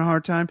 I'm having a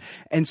hard time."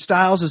 And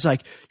Styles is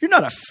like, "You're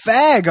not a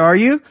fag, are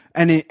you?"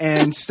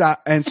 And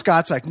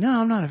Scott's like,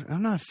 "No, I'm not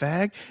a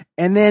fag."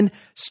 And then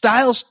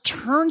Styles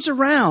turns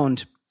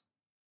around,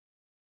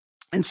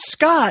 and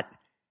Scott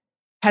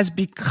has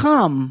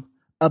become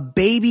a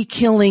baby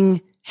killing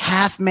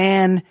half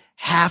man,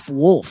 half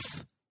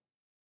wolf.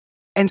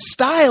 And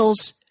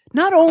Styles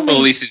not only, well,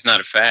 at least he's not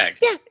a fag.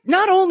 Yeah,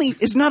 not only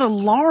is not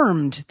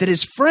alarmed that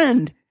his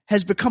friend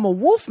has become a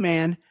wolf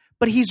man,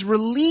 but he's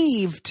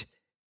relieved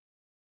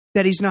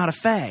that he's not a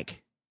fag.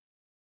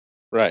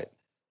 Right.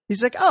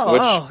 He's like,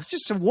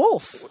 just a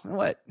wolf.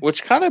 What?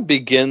 Which kind of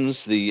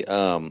begins the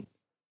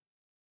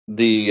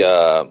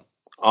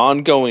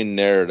ongoing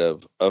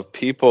narrative of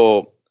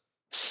people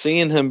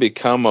seeing him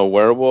become a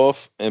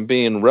werewolf and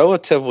being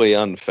relatively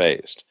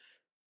unfazed.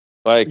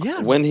 Like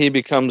when he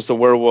becomes the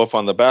werewolf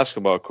on the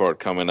basketball court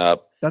coming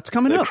up. That's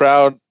coming up.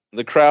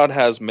 The crowd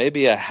has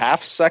maybe a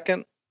half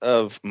second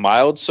of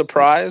mild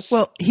surprise.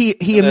 Well,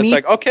 it's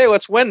like, okay,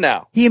 let's win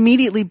now. He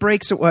immediately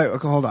breaks it. Wait,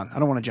 okay, hold on. I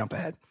don't want to jump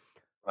ahead.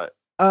 Right.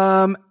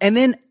 And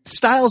then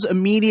Styles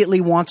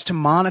immediately wants to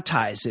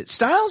monetize it.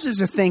 Styles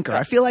is a thinker.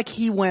 I feel like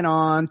he went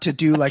on to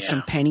do like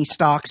some penny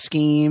stock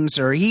schemes,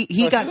 or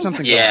he got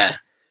something. Yeah.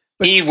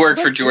 But he worked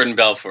for Jordan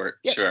Belfort.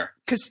 Yeah, sure.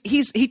 Because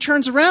he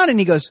turns around and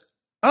he goes,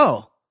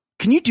 "Oh,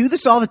 can you do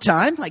this all the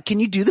time? Like, can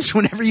you do this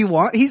whenever you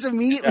want?" He's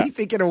immediately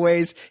thinking of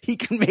ways he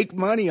can make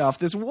money off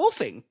this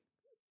wolfing.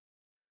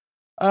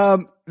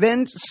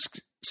 Then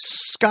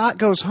Scott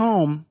goes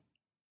home,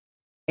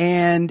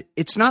 and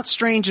it's not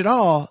strange at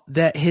all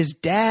that his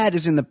dad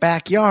is in the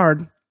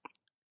backyard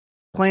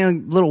playing a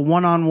little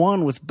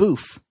one-on-one with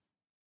Boof.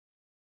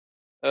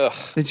 Ugh,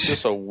 it's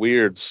just a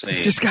weird scene.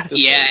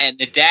 And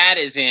the dad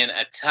is in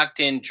a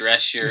tucked-in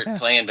dress shirt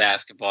playing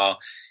basketball,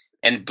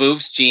 and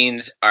Boof's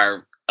jeans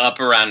are up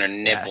around her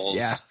nipples.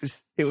 Yes, yeah.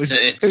 It was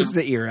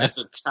the era. It's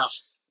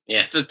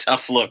a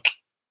tough look.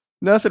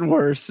 Nothing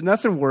worse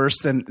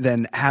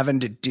than having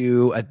to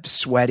do a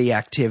sweaty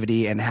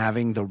activity and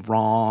having the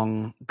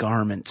wrong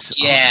garments.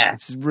 Yeah. on.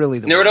 It's really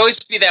the There would worst. always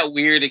be that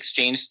weird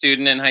exchange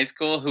student in high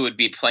school who would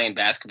be playing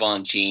basketball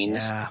in jeans.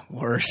 Yeah,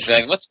 worst.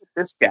 Like, what's with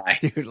this guy?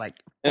 Dude, like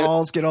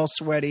balls get all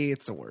sweaty.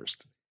 It's the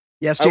worst.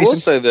 Yes, I will Jason.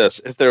 say this: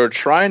 if they were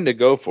trying to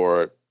go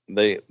for it,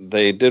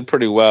 they did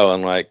pretty well.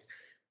 And like,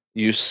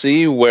 you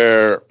see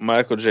where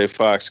Michael J.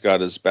 Fox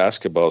got his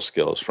basketball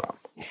skills from.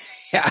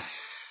 Yeah.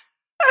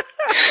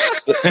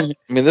 I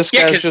mean, this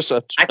Yeah, guy's 'cause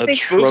just I think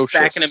atrocious. Boof's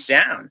backing him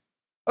down.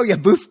 Oh yeah,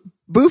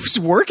 Boof's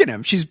working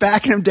him. She's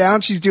backing him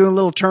down. She's doing a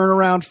little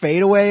turnaround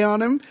fadeaway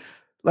on him.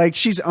 Like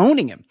she's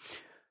owning him.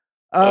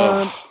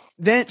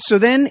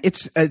 Then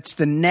it's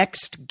the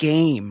next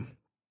game,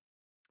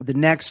 the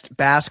next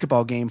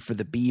basketball game for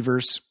the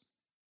Beavers.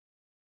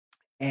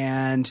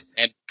 And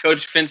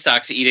Coach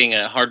Finstock's eating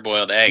a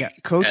hard-boiled egg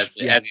as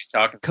he's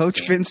talking.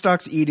 Coach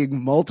Finstock's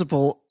eating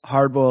multiple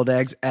hard-boiled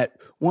eggs. At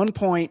one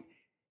point,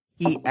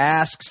 he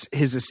asks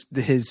his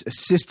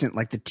assistant,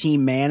 like the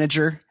team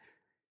manager,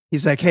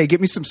 he's like, "Hey, get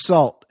me some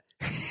salt."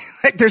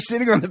 Like they're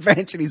sitting on the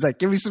bench, and he's like,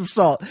 "Give me some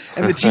salt."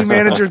 And the team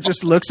manager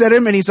just looks at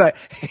him, and he's like,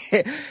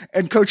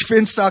 and Coach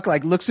Finstock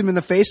like looks him in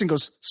the face and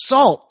goes,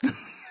 "Salt." And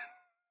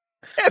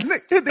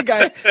the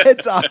guy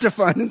heads off to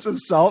find him some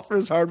salt for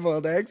his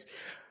hard-boiled eggs.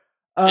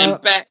 And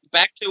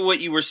back to what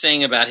you were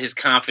saying about his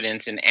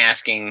confidence in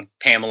asking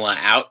Pamela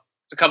out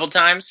a couple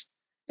times.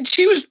 And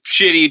she was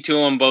shitty to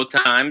him both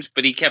times,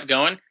 but he kept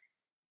going.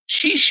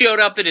 She showed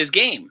up at his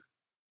game.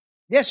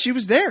 Yes, she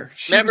was there.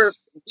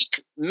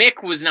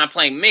 Mick was not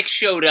playing. Mick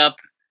showed up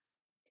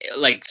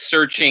like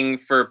searching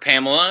for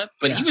Pamela,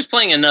 but he was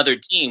playing another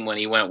team when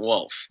he went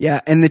Wolf.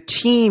 Yeah, and the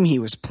team he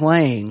was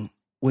playing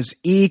was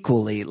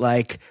equally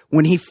like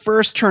when he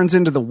first turns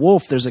into the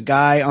Wolf, there's a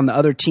guy on the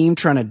other team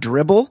trying to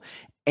dribble,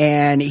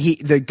 and he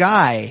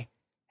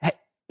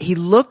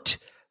looked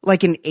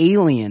like an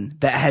alien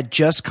that had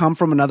just come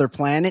from another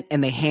planet,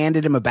 and they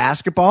handed him a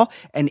basketball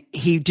and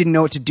he didn't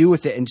know what to do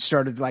with it and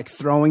started like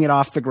throwing it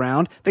off the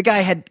ground. The guy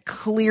had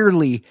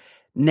clearly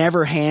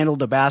never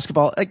handled a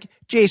basketball. Like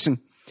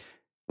Jason,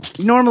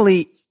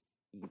 normally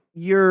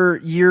you're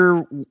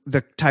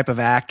the type of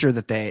actor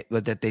that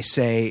they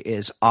say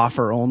is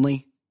offer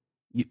only,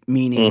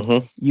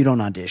 meaning you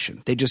don't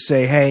audition. They just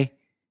say, "Hey,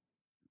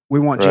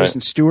 we want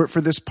Jason Stewart for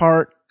this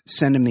part.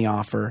 Send him the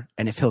offer,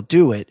 and if he'll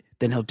do it,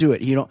 then he'll do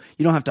it. You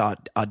don't have to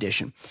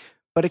audition."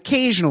 But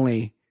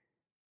occasionally,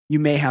 you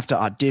may have to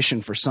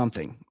audition for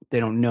something. They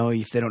don't know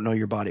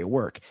your body of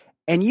work.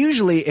 And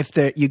usually, if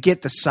you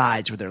get the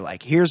sides where they're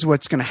like, "Here's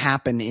what's going to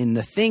happen in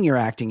the thing you're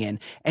acting in,"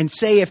 and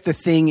say if the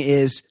thing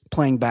is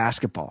playing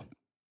basketball,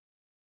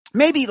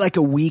 maybe like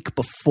a week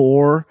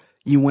before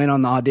you went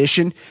on the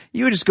audition,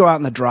 you would just go out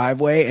in the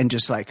driveway and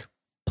just like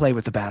play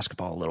with the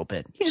basketball a little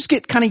bit. You just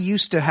get kind of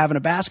used to having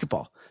a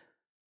basketball.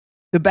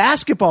 The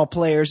basketball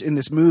players in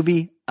this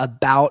movie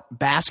about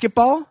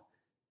basketball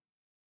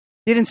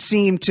didn't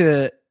seem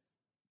to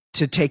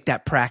take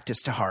that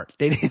practice to heart.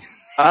 They didn't.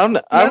 I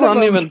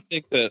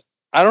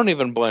don't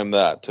even blame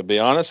that, to be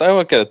honest. I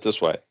look at it this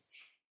way.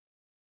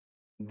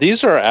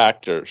 These are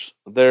actors.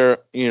 They're,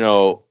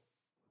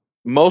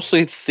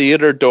 mostly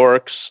theater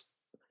dorks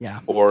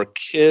or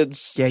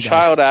kids,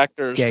 child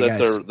actors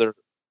that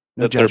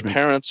their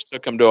parents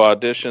took them to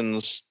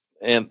auditions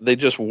and they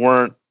just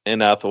weren't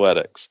in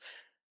athletics.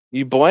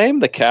 You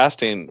blame the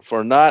casting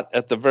for not,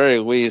 at the very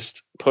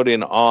least,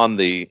 putting on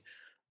the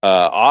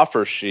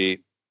offer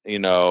sheet,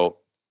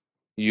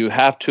 you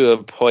have to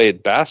have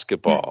played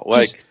basketball.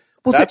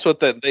 That's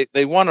what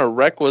they want a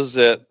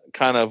requisite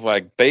kind of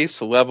like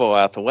base level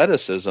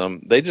athleticism.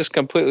 They just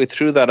completely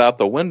threw that out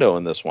the window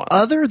in this one.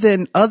 Other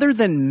than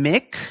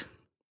Mick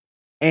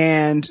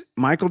and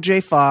Michael J.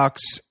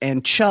 Fox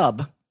and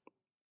Chubb,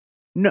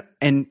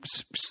 and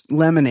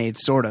Lemonade,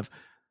 sort of.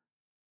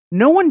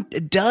 No one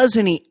does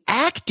any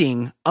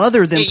acting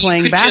other than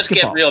playing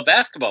basketball. Just get real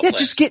basketball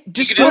players.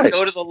 Just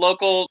go to the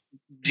local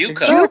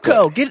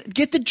JUCO.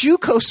 Get the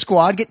JUCO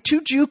squad. Get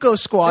 2 JUCO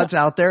squads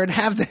out there and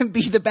have them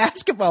be the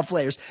basketball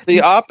players.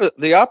 The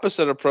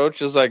opposite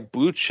approach is like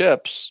Blue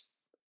Chips,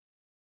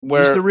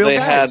 where the real they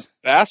guys. had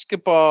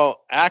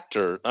basketball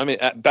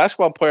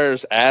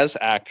players as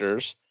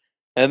actors,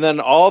 and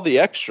then all the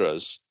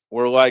extras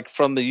were like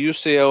from the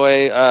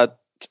UCLA.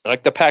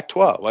 Like the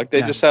Pac-12, like they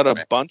just had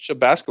a bunch of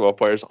basketball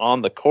players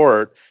on the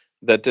court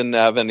that didn't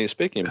have any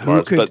speaking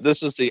parts. But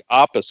this is the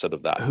opposite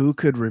of that. Who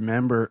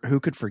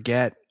could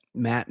forget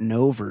Matt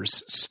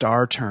Nover's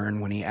star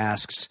turn when he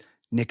asks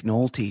Nick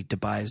Nolte to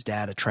buy his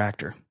dad a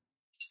tractor?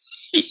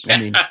 Yeah, I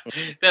mean,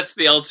 that's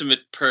the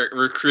ultimate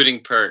recruiting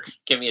perk.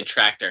 Give me a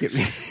tractor. He's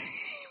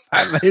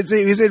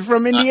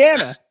from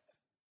Indiana.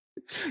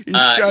 He's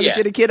trying to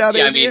get a kid out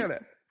of Indiana. I mean,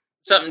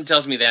 something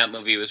tells me that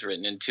movie was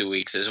written in 2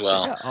 weeks as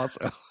well. Yeah,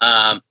 also.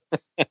 And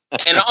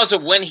also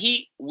when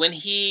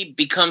he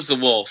becomes the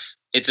Wolf,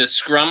 it's a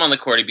scrum on the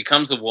court. He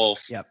becomes the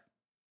Wolf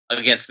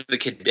against the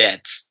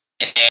Cadets.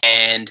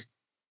 And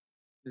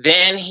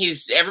then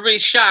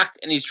everybody's shocked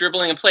and he's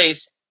dribbling in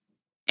place.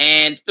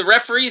 And the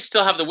referees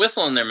still have the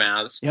whistle in their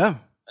mouths. Yeah.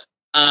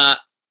 no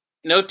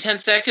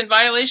 10-second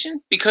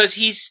violation because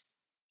he's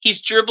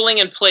dribbling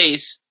in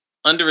place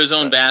under his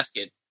own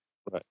basket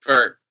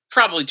for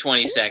probably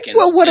 20 seconds,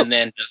 and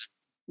then just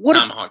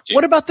tomahawk.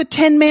 What about the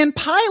 10-man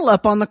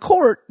pileup on the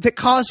court that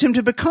caused him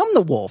to become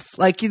the Wolf?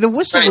 Like the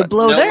whistle would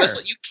blow there.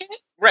 Whistle.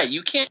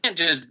 You can't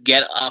just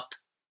get up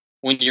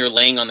when you're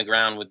laying on the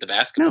ground with the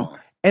basketball. No.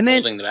 And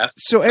then, holding the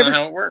basketball. That's not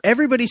how it works.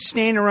 Everybody's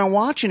standing around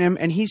watching him,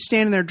 and he's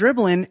standing there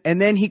dribbling, and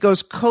then he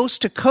goes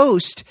coast to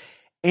coast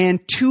and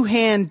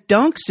two-hand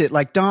dunks it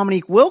like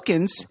Dominique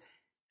Wilkins,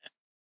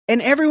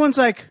 and everyone's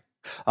like,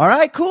 all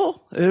right,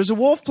 cool. There's a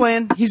Wolf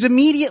plan. He's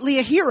immediately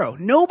a hero.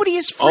 Nobody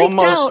is freaked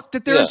out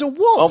that there's a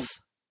Wolf.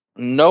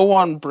 No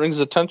one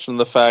brings attention to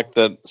the fact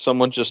that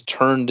someone just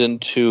turned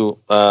into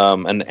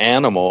an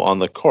animal on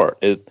the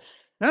court.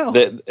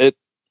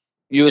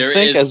 You would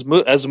think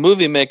as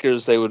movie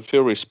makers, they would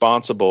feel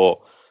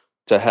responsible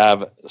to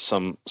have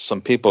some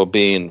people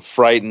being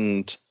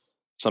frightened,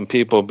 some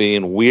people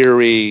being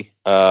weary,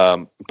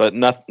 but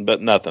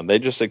nothing. They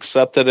just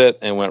accepted it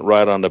and went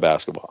right on to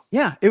basketball.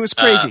 Yeah, it was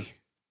crazy.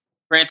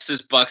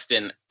 Francis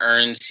Buxton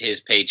earns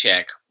his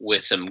paycheck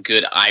with some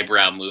good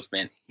eyebrow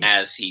movement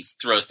as he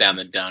throws down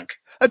the dunk.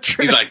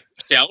 He's like,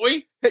 shall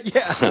we?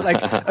 Yeah,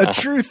 like a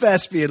true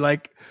thespian.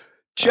 Like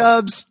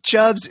Chubbs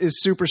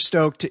is super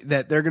stoked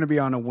that they're going to be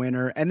on a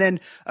winner. And then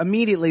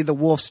immediately the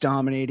Wolf's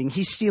dominating.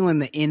 He's stealing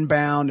the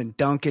inbound and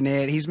dunking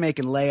it. He's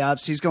making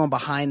layups. He's going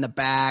behind the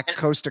back,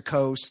 coast to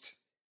coast.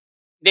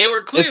 They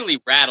were clearly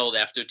rattled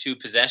after 2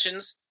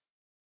 possessions.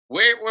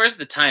 Where's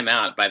the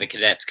timeout by the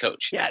Cadets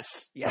coach?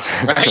 Yes.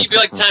 Right? You'd be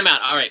like, timeout.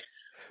 All right,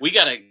 we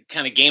got to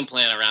kind of game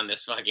plan around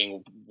this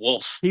fucking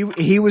Wolf.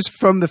 He was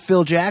from the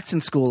Phil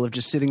Jackson school of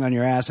just sitting on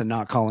your ass and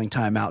not calling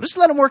timeout. Just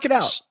let him work it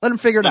out. Let him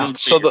figure it out.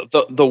 So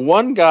the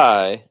one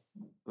guy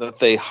that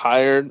they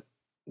hired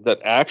that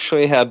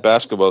actually had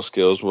basketball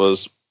skills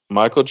was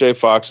Michael J.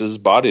 Fox's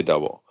body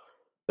double.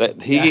 That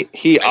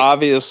he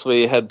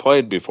obviously had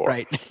played before.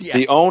 Right. Yeah.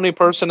 The only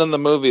person in the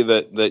movie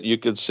that you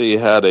could see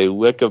had a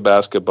lick of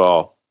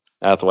basketball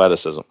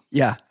athleticism.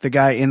 Yeah, the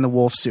guy in the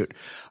Wolf suit.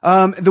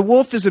 The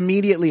Wolf is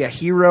immediately a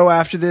hero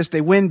after this.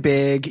 They win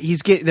big.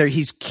 He's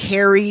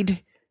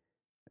carried,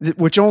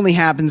 which only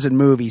happens in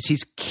movies.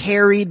 He's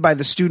carried by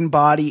the student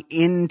body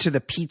into the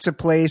pizza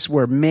place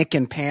where Mick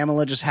and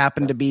Pamela just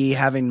happen to be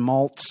having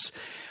malts.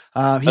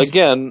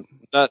 Again,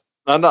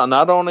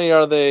 not only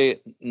are they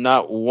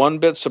not one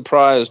bit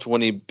surprised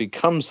when he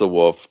becomes the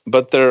Wolf,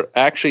 but they're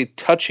actually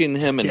touching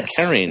him and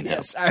carrying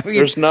him. I mean,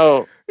 there's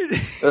no...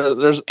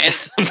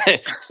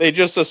 they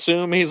just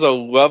assume he's a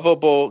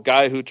lovable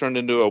guy who turned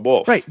into a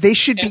wolf. Right. They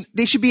should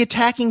be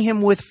attacking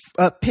him with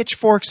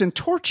pitchforks and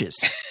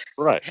torches.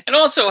 Right. And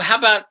also, how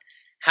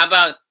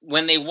about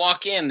when they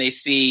walk in, they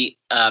see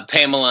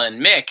Pamela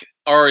and Mick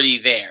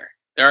already there.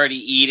 They're already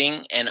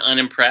eating and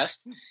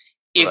unimpressed.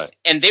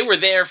 And they were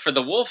there for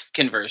the wolf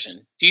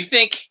conversion. Do you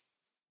think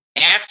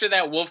after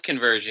that wolf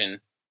conversion,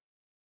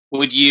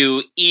 would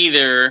you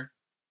either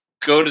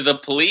go to the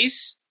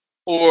police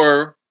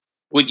or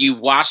would you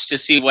watch to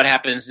see what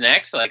happens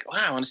next? Like,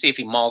 wow, I want to see if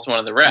he mauls one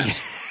of the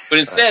refs. But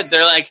instead,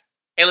 they're like,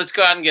 hey, let's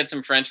go out and get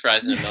some French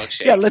fries and a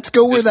milkshake. Yeah, let's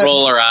go where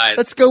roll our eyes.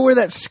 Let's go where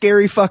that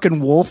scary fucking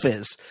wolf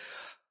is.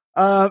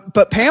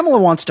 But Pamela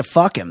wants to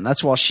fuck him.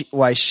 That's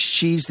why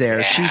she's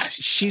there. Yeah,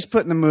 she's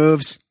putting the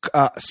moves.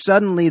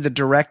 Suddenly, the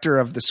director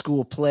of the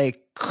school play,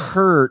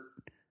 Kurt,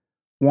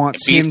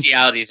 wants him.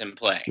 Bestiality's in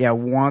play. Yeah,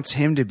 wants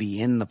him to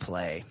be in the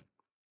play.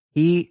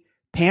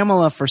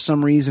 Pamela, for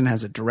some reason,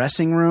 has a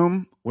dressing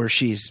room where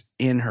she's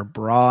in her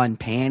bra and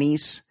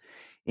panties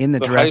in the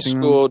dressing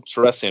room. High school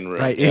dressing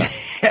room. Right. Yeah.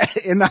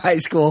 In the high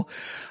school.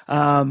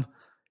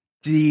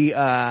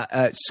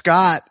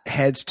 Scott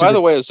heads to... By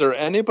the way, is there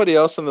anybody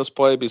else in this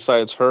play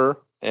besides her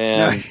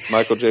and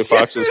Michael J.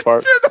 Fox's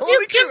part? They're the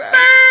only two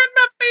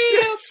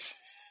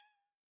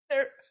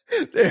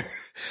actors.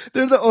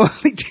 They're the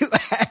only 2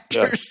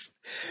 actors.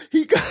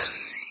 Yeah.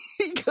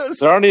 He goes.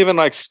 There aren't even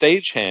like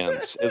stage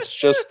hands. It's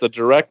just the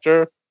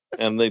director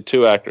and the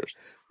 2 actors.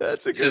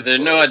 That's a good so there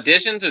are no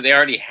auditions, or they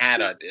already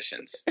had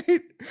auditions.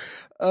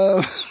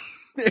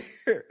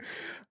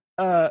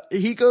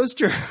 He goes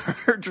to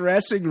her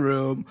dressing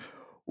room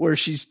where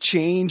she's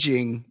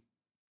changing.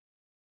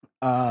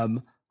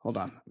 Hold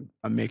on,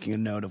 I'm making a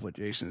note of what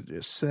Jason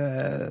just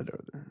said.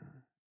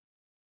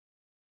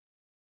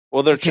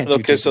 Well, they're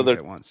okay.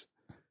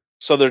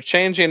 So they're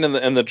changing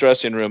in the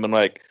dressing room, and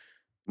like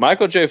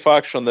Michael J.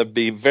 Fox from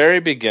the very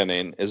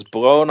beginning is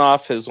blowing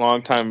off his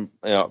longtime,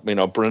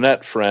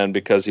 brunette friend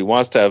because he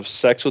wants to have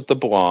sex with the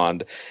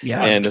blonde.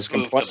 Yeah, and is so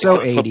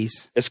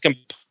 80s. It's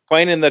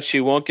complaining that she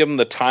won't give him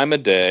the time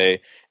of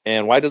day,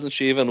 and why doesn't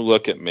she even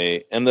look at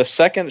me? And the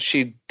second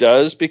she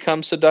does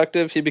become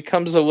seductive, he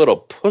becomes a little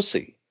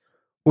pussy.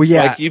 Well,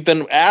 yeah, like you've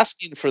been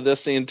asking for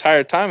this the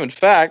entire time. In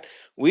fact,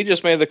 we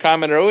just made the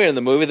comment earlier in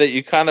the movie that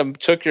you kind of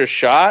took your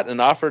shot and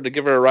offered to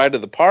give her a ride to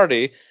the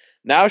party.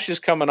 Now she's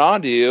coming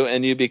on to you,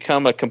 and you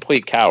become a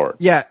complete coward.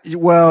 Yeah.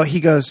 Well, she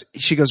goes,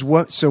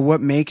 what? So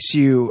what makes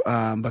you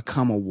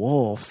become a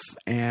wolf?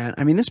 And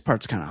I mean, this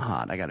part's kind of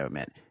hot, I got to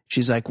admit.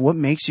 she's like, what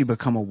makes you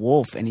become a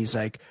wolf? And he's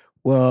like,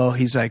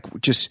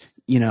 just,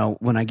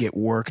 when I get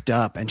worked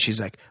up. And she's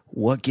like,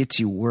 what gets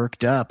you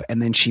worked up?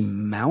 And then she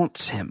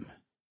mounts him.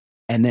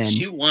 And then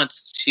she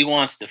wants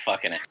to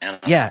fuck an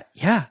animal. Yeah.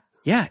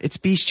 It's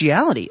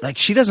bestiality. Like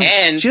she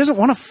doesn't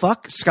want to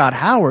fuck Scott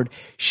Howard.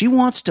 She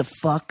wants to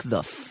fuck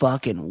the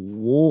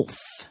fucking wolf.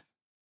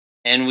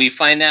 And we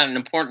find out an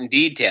important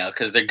detail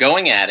because they're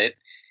going at it.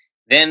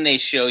 Then they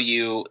show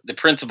you the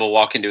principal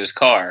walk into his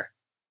car.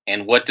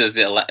 And what does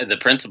the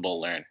principal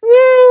learn?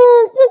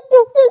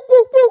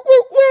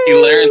 He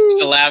learns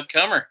he's a loud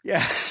comer.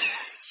 Yeah,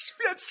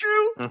 that's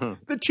true. Mm-hmm.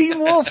 The Teen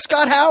Wolf,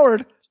 Scott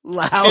Howard,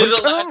 loud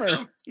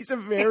comer. He's a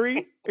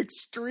very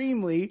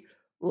extremely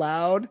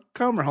loud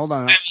comer. Hold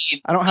on,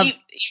 I don't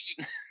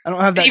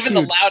have that. Even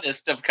the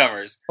loudest of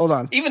comers. Hold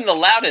on. Even the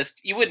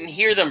loudest, you wouldn't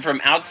hear them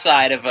from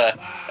outside of a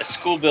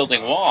school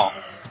building wall.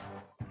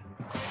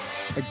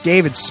 Like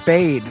David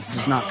Spade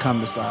does not come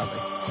this loudly.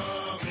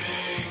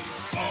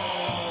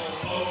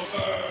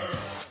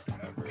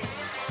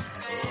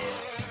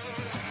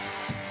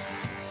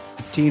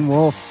 Teen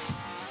Wolf,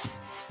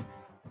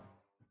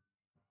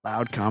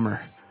 loud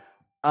comer.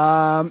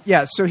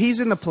 So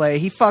he's in the play.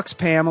 He fucks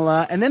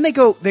Pamela, and then they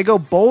go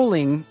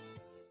bowling,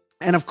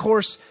 and of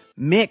course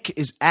Mick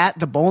is at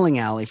the bowling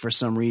alley for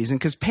some reason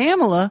because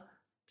Pamela,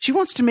 she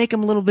wants to make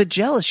him a little bit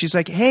jealous. She's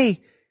like,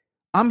 "Hey,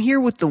 I'm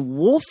here with the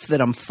wolf that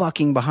I'm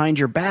fucking behind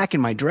your back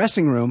in my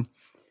dressing room,"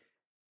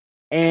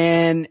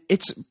 and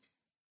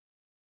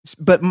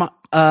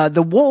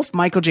the wolf,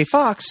 Michael J.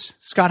 Fox,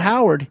 Scott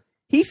Howard,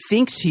 he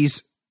thinks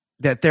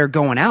that they're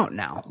going out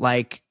now.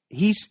 Like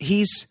he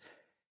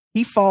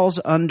falls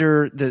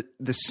under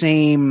the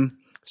same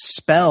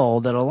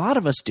spell that a lot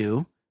of us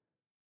do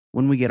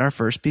when we get our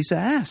first piece of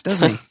ass,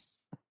 doesn't he?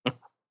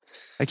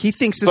 Like he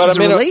thinks this is a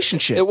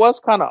relationship. It was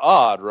kind of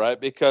odd, right?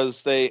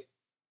 Because they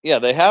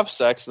have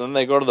sex and then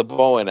they go to the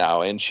bowling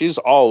alley and she's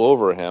all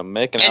over him,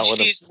 making out with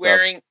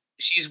him.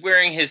 She's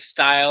wearing his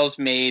Styles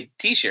Made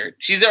t-shirt.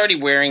 She's already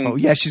wearing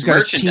she's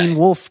got a Teen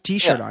Wolf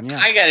t-shirt on. Yeah.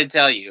 I got to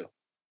tell you,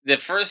 the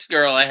first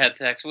girl I had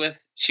sex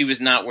with, she was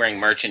not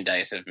wearing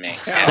merchandise of me.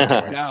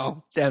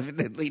 No,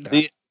 definitely not.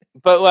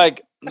 But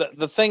like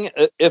the thing,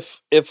 if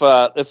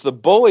the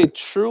bully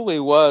truly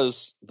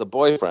was the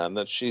boyfriend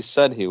that she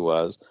said he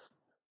was,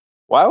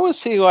 why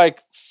was he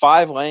like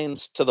 5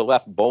 lanes to the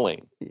left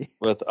bowling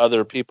with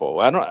other people?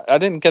 I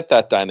didn't get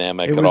that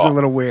dynamic at all. It was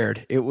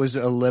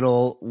a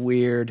little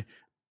weird.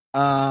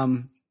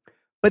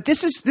 But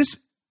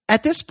this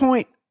at this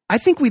point, I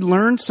think we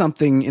learned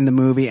something in the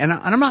movie, and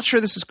I'm not sure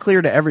this is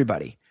clear to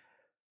everybody.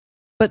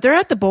 But they're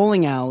at the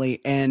bowling alley,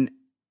 and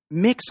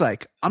Mick's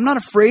like, "I'm not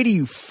afraid of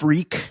you,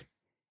 freak."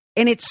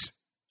 And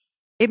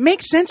it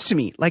makes sense to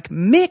me. Like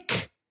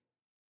Mick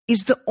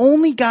is the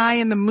only guy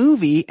in the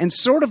movie, and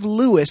sort of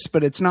Lewis,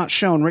 but it's not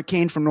shown, Rick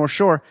Kane from North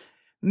Shore.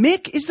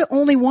 Mick is the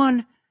only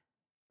one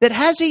that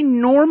has a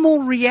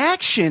normal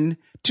reaction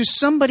to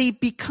somebody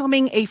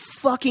becoming a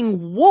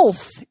fucking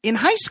wolf in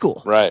high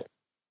school. Right.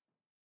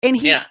 And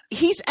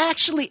he's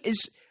actually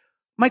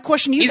my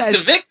question to you guys.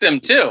 He's the victim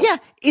too. Yeah.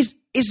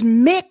 Is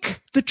Mick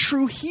the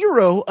true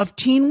hero of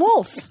Teen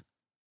Wolf?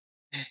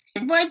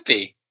 He might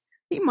be.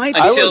 He might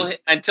be.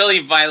 Until he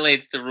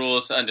violates the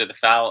rules under the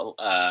foul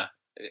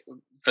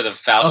for the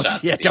foul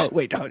shot. Yeah, don't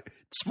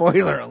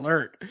spoiler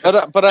alert.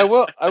 But I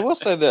will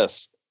say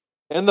this.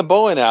 In the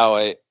bowling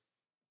alley,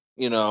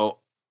 the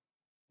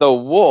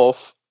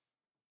wolf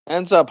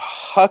ends up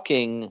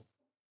hucking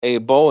a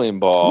bowling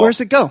ball. Where's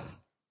it go?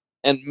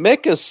 And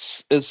Mick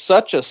is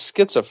such a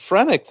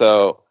schizophrenic,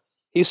 though.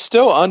 He's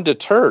still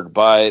undeterred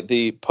by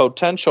the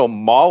potential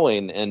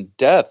mauling and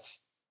death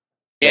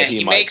that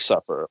he might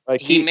suffer.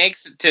 Like he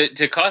makes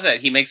to cause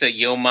that. He makes a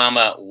 "Yo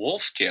Mama"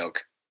 wolf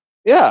joke.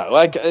 Yeah,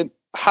 like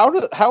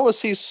how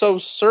is he so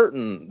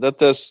certain that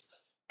this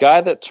guy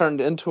that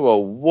turned into a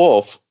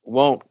wolf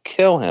won't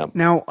kill him?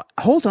 Now,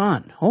 hold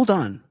on.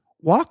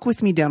 Walk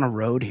with me down a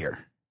road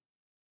here.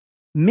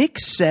 Mick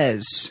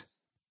says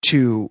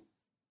to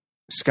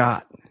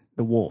Scott,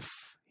 the wolf,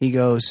 he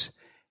goes,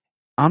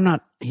 I'm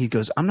not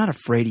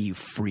afraid of you,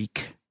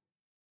 freak.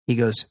 He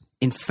goes,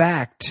 in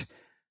fact,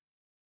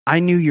 I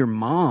knew your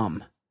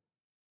mom.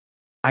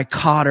 I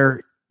caught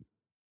her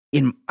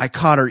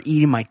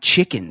eating my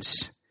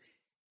chickens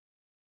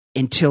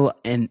until,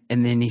 and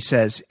then he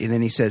says,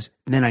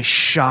 then I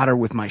shot her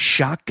with my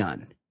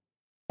shotgun.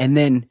 And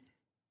then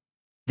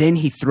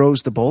he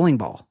throws the bowling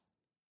ball.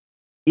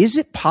 Is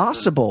it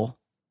possible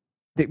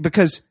that,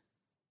 because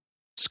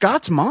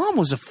Scott's mom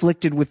was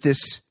afflicted with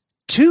this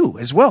too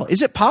as well,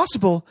 is it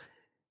possible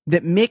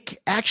that Mick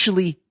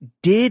actually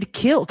did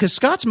kill? Because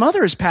Scott's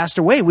mother has passed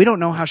away. We don't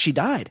know how she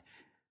died.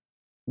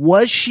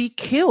 Was she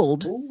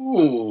killed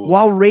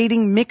while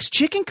raiding Mick's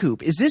chicken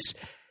coop? Is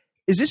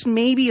this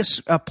maybe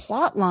a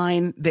plot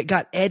line that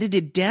got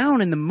edited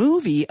down in the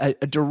movie, a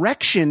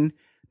direction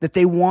that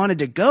they wanted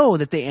to go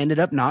that they ended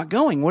up not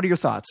going? What are your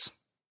thoughts?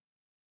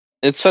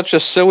 It's such a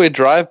silly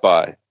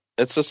drive-by.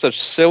 It's just such a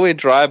silly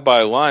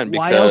drive-by line.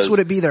 Because why else would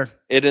it be there?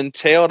 it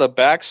entailed a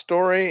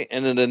backstory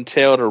and it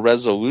entailed a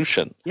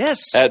resolution.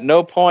 Yes. At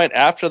no point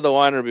after the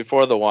wine or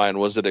before the wine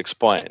was it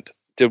explained.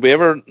 Did we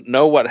ever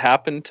know what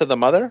happened to the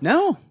mother?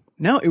 No,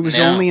 it was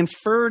only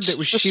inferred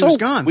that she was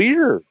gone.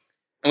 Weird.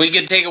 And we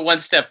could take it one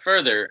step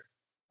further.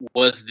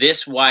 Was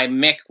this why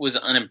Mick was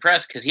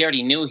unimpressed? Because he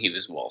already knew he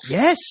was Wolf.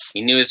 Yes.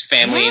 He knew his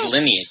family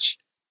lineage.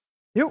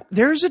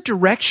 There's a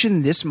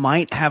direction this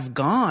might have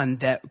gone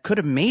that could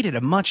have made it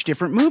a much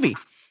different movie.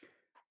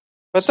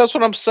 But that's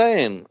what I'm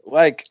saying.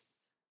 Like,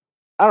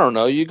 I don't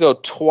know. You go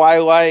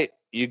Twilight,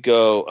 you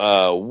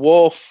go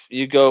Wolf,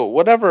 you go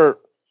whatever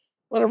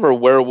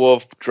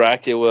werewolf,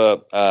 Dracula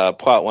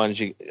plot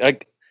lines.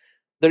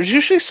 There's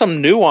usually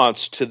some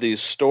nuance to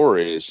these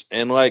stories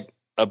and like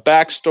a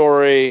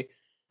backstory,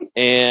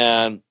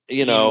 and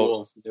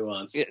nuance.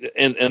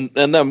 and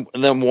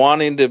them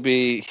wanting to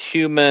be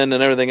human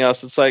and everything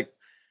else. It's like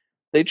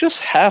they just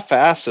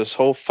half-ass this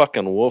whole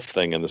fucking wolf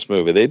thing in this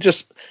movie.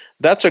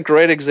 That's a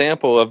great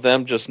example of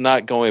them just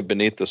not going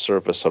beneath the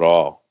surface at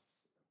all.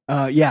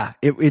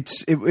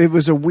 It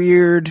was a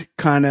weird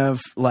kind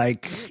of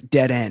like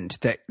dead end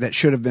that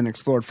should have been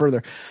explored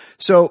further.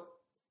 So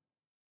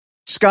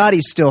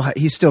Scotty's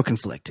still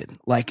conflicted.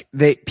 Like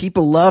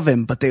people love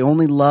him, but they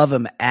only love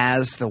him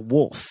as the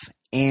wolf.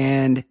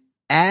 And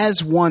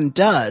as one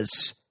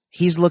does,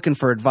 he's looking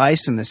for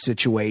advice in this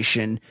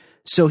situation.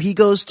 So he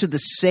goes to the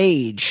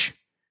sage,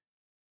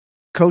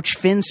 Coach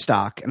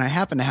Finstock, and I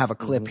happen to have a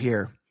clip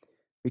here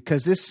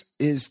because this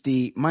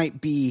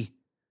might be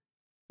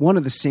one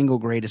of the single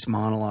greatest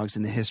monologues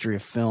in the history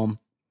of film.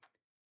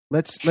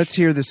 Let's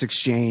hear this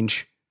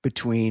exchange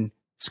between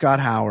Scott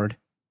Howard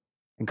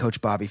and Coach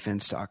Bobby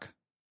Finstock.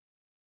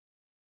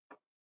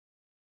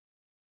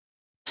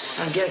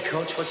 I get it,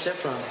 Coach. What's that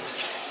problem?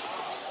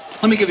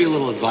 Let me give you a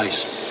little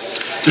advice.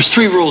 There's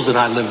 3 rules that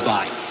I live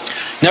by.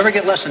 Never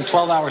get less than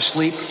 12 hours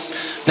sleep.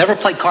 Never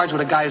play cards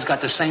with a guy who's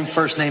got the same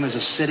first name as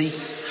a city.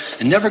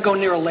 And never go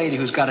near a lady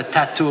who's got a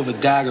tattoo of a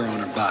dagger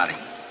on her body.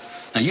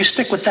 Now you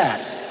stick with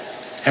that.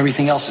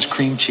 Everything else is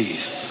cream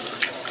cheese.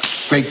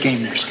 Great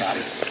game there,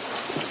 Scotty.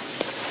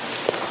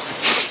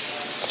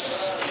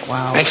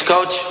 Wow. Thanks,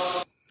 Coach.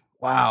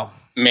 Wow.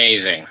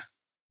 Amazing.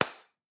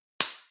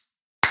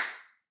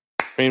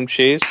 Cream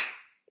cheese.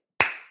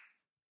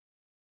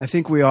 I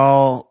think we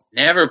all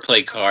never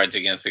play cards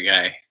against a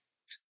guy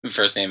whose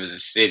first name is a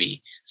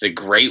city. It's a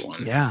great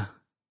one. Yeah.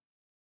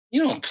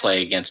 You don't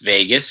play against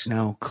Vegas.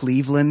 No,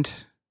 Cleveland.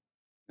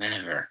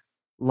 Never.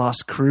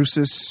 Las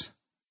Cruces.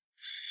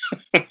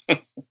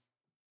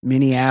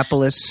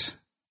 Minneapolis.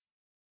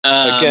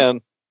 Again,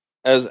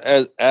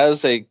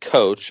 as a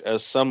coach,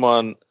 as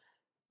someone,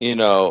 in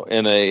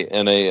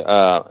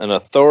an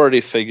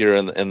authority figure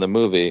in the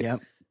movie, yep.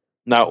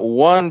 Not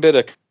one bit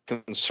of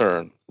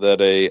concern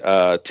that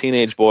a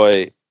teenage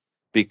boy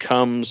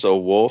becomes a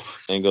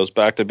wolf and goes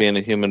back to being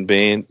a human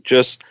being.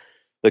 Just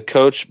the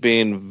coach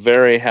being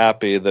very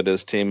happy that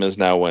his team is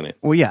now winning.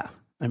 Well, yeah.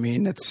 I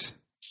mean, that's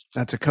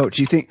a coach.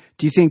 Do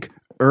you think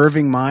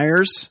Irving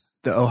Myers,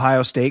 the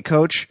Ohio State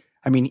coach,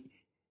 I mean,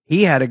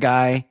 he had a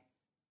guy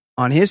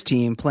on his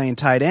team playing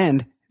tight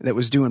end that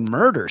was doing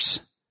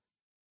murders,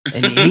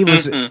 and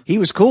he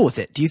was cool with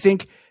it. Do you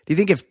think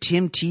if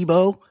Tim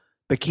Tebow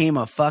became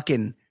a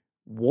fucking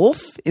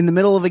wolf in the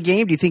middle of a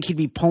game, do you think he'd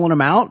be pulling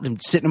him out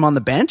and sitting him on the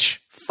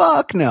bench?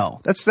 Fuck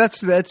no.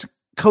 That's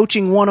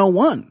coaching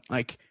 101.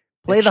 Like,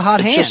 play the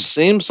hot hand.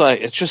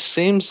 It just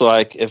seems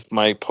like if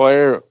my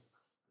player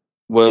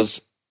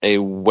was a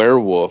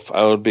werewolf,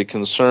 I would be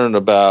concerned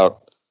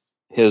about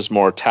his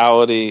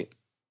mortality,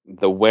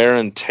 the wear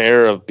and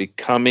tear of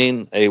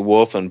becoming a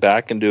wolf and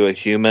back into a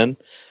human.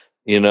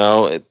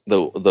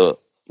 The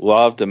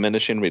law of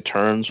diminishing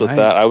returns with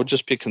that. I would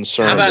just be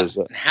concerned.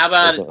 How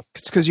about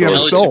it's because you have a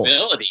soul.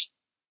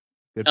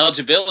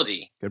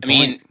 Eligibility. Good I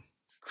mean,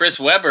 Chris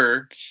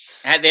Webber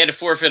they had to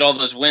forfeit all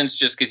those wins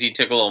just because he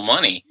took a little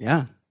money.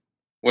 Yeah.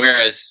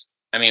 Whereas,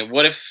 I mean,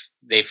 what if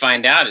they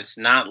find out it's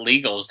not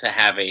legal to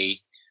have a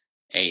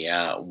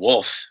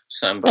wolf,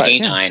 some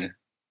canine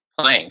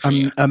playing for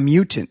you? A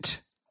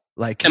mutant.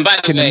 Like, and by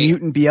the way, a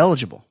mutant be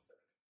eligible?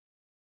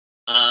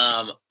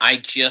 I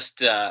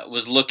just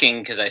was looking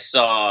because I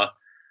saw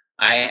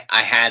I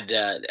had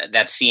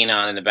that scene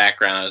on in the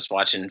background. I was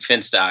watching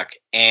Finstock,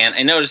 and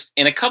I noticed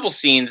in a couple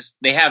scenes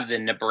they have the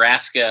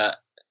Nebraska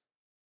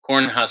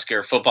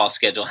Cornhusker football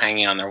schedule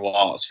hanging on their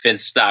walls.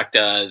 Finstock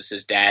does,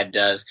 his dad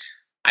does.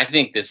 I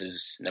think this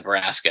is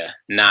Nebraska,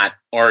 not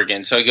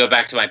Oregon. So I go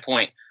back to my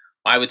point.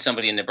 Why would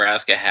somebody in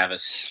Nebraska have a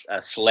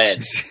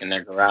sled in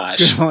their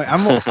garage?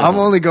 I'm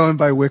only going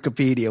by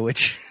Wikipedia,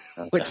 which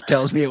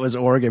tells me it was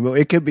Oregon, but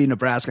it could be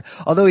Nebraska.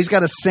 Although he's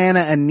got a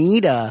Santa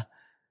Anita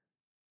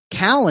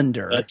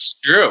calendar. That's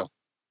true.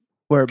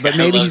 But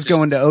maybe he's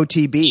going to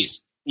OTB.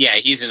 He's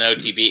an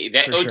OTB.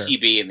 That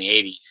OTB in the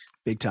 80s.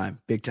 Big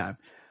time.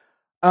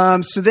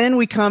 So then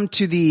we come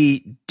to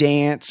the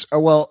dance.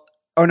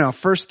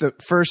 First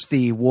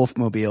the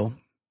Wolfmobile.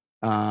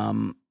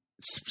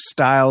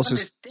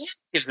 Styles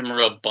gives him a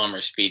real bummer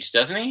speech,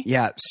 doesn't he?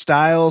 Yeah,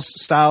 Styles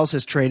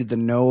has traded the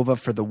Nova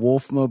for the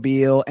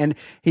Wolfmobile, and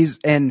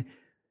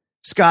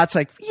Scott's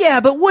like, yeah,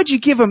 but what'd you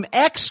give him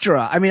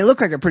extra? I mean, it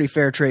looked like a pretty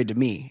fair trade to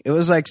me. It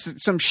was like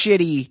some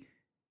shitty,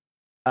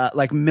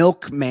 like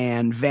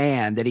milkman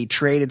van that he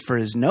traded for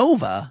his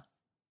Nova.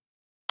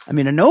 I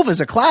mean, a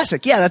Nova's a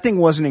classic. Yeah, that thing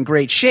wasn't in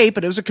great shape,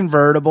 but it was a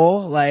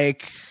convertible.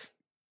 Like,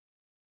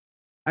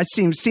 it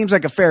seems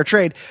like a fair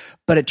trade.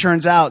 But it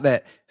turns out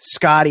that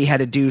Scotty had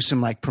to do some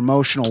like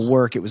promotional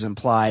work. It was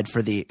implied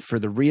for the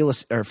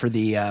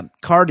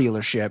car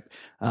dealership,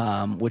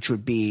 which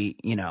would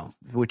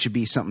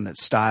be something that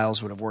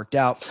Styles would have worked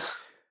out.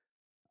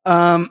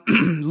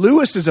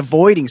 Lewis is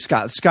avoiding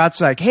Scott.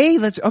 Scott's like, "Hey,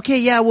 let's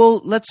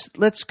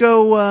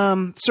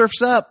go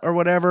Surf's Up or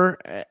whatever."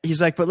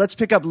 He's like, "But let's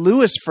pick up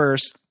Lewis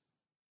first."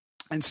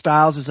 And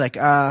Styles is like,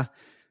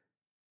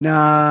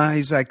 nah,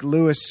 he's like,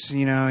 Lewis,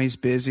 he's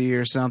busy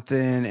or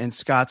something. And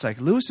Scott's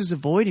like, Lewis is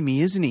avoiding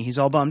me, isn't he? He's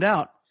all bummed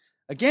out.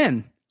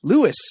 Again,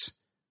 Lewis,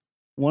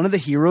 one of the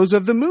heroes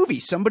of the movie,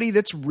 somebody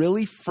that's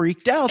really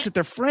freaked out that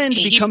their friend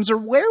becomes a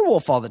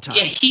werewolf all the time.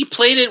 Yeah, he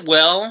played it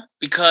well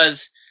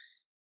because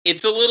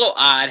it's a little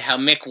odd how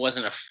Mick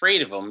wasn't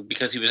afraid of him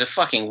because he was a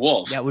fucking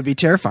wolf. That would be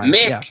terrifying.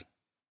 Mick, yeah.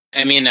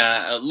 I mean,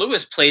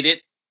 Lewis played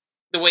it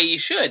the way you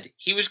should.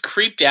 He was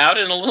creeped out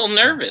and a little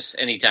nervous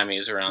anytime he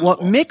was around. Well,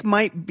 Mick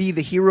might be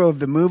the hero of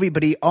the movie,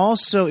 but he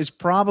also is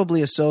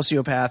probably a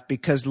sociopath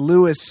because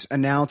Lewis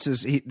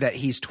announces that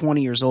he's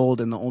 20 years old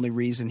and the only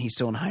reason he's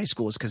still in high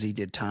school is because he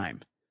did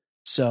time.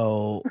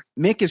 So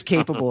Mick is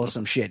capable of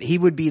some shit. He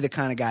would be the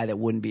kind of guy that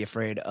wouldn't be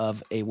afraid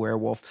of a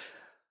werewolf.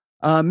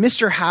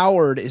 Mr.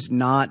 Howard is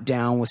not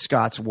down with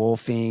Scott's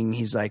wolfing.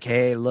 He's like,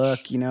 hey,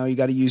 look, you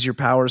got to use your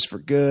powers for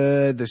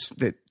good. This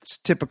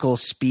typical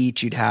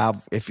speech you'd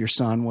have if your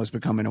son was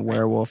becoming a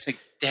werewolf. It's like,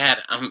 Dad,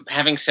 I'm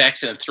having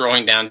sex and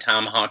throwing down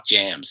Tomahawk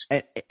jams.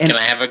 And can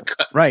I have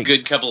a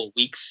good couple of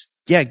weeks?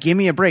 Yeah, give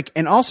me a break.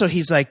 And also,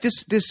 he's like,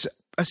 this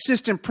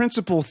assistant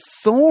principal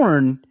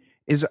Thorne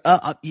is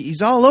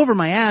he's all over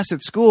my ass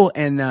at school.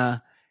 And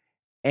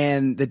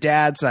the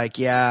dad's like,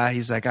 yeah,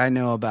 he's like, I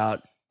know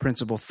about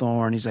Principal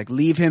Thorne. He's like,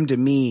 leave him to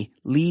me.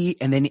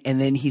 And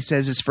then he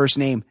says his first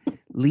name.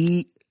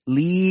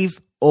 Leave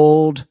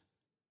old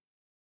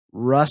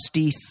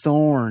Rusty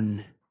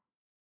Thorne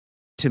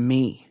to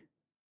me.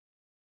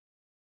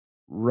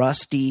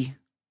 Rusty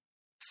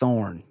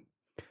Thorne.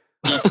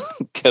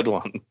 Good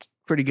one.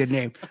 Pretty good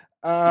name.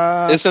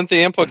 Isn't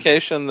the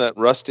implication that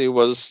Rusty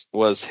was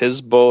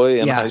his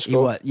boy in high school? He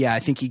was. Yeah, I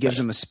think he gives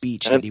him a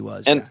speech that he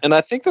was. And I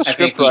think the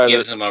scriptwriter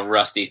gives him a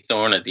Rusty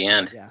Thorne at the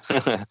end. Yeah.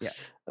 Yeah.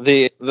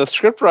 The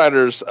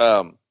scriptwriters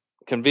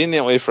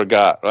conveniently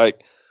forgot.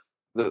 Like,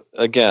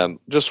 again,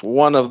 just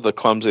one of the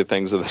clumsy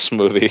things of this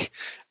movie.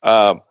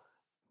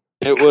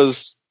 It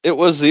was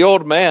the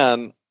old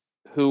man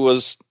who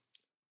was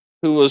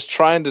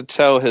trying to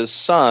tell his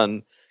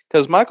son,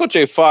 because Michael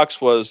J.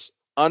 Fox was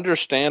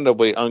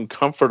understandably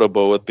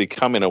uncomfortable with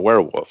becoming a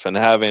werewolf and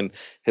having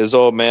his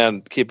old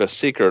man keep a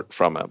secret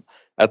from him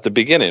at the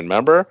beginning.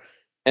 Remember?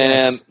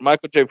 And yes.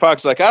 Michael J.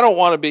 Fox is like, I don't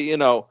want to be,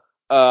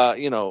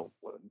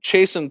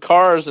 chasing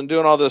cars and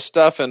doing all this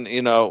stuff and,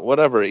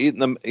 whatever, eating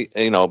them,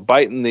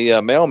 biting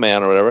the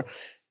mailman or whatever.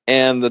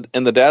 And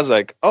the dad's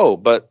like, oh,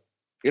 but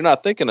you're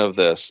not thinking of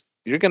this.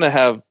 You're going to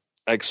have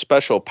like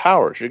special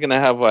powers. You're going to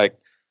have like,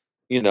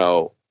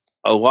 a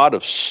lot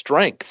of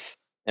strength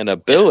and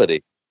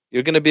ability.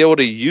 You're going to be able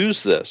to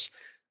use this.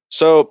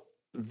 So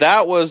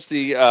that was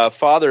the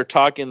father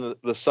talking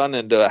the son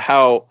into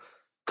how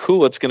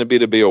cool it's going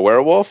to be a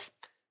werewolf.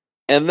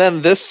 And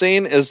then this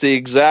scene is the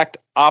exact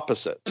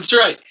opposite. That's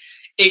right.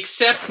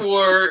 Except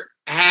for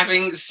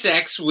having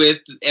sex with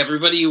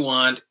everybody you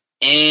want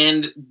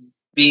and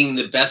being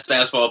the best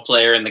basketball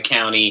player in the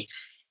county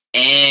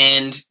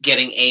and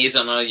getting A's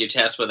on all your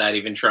tests without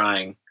even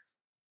trying.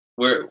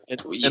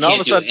 And all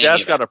of a sudden,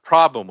 Dad's got a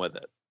problem with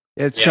it.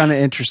 It's kind of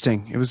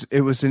interesting.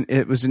 It was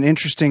an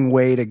interesting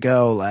way to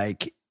go.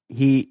 Like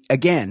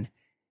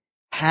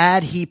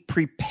had he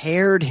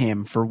prepared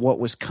him for what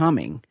was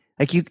coming.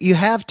 Like you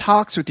have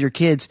talks with your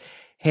kids.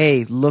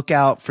 Hey, look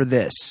out for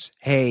this.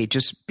 Hey,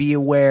 just be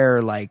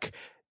aware. Like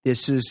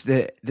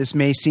this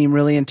may seem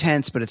really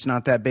intense, but it's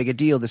not that big a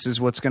deal. This is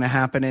what's going to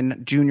happen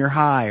in junior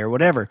high or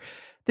whatever.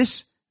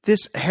 This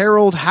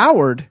Harold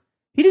Howard,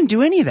 he didn't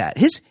do any of that.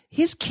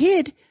 His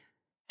kid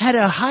had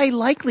a high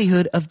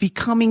likelihood of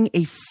becoming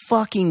a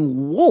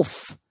fucking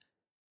wolf.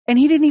 And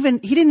he didn't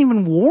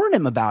even warn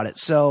him about it.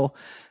 So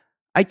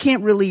I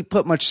can't really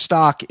put much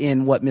stock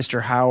in what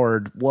Mr.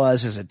 Howard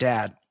was as a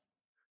dad.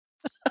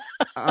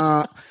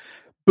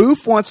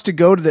 Boof wants to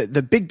go to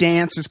the big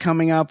dance is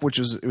coming up, which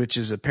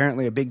is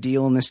apparently a big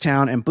deal in this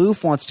town. And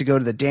Boof wants to go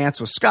to the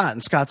dance with Scott.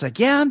 And Scott's like,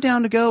 yeah, I'm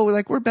down to go.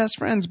 We're best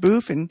friends,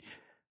 Boof. And,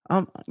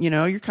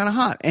 you're kind of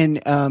hot.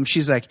 And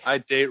she's like, I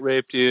date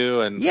raped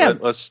you. And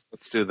let's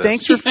do this.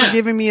 Thanks for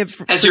forgiving me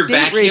for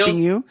date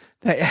raping you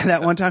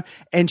that one time.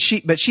 And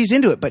she's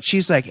into it. But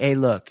she's like, hey,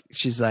 look,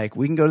 she's like,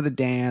 we can go to the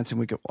dance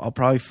and I'll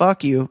probably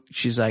fuck you.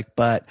 She's like,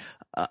 but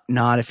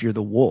not if you're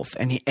the wolf.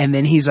 And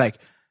then he's like,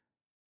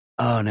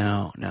 oh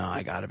no,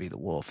 I gotta be the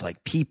wolf.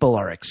 Like people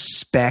are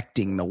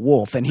expecting the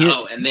wolf. And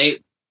here,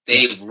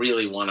 They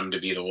really want him to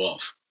be the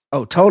wolf.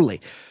 Oh,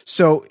 totally.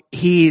 So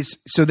he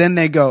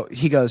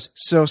goes,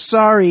 so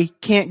sorry,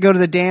 can't go to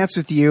the dance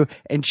with you.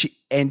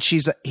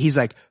 He's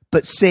like,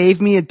 but save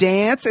me a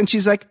dance. And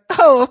she's like,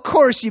 oh, of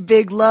course, you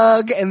big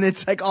lug. And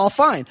it's like all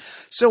fine.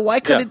 So why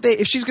couldn't they,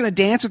 if she's going to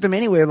dance with them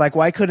anyway, like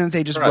why couldn't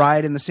they just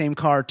ride in the same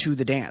car to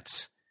the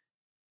dance?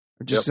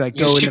 Or just go in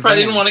the She probably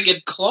van? didn't want to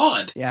get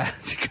clawed. Yeah,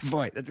 that's a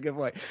good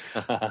point.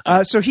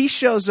 So he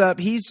shows up.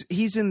 He's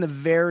in the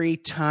very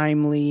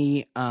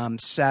timely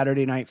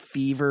Saturday Night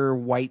Fever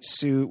white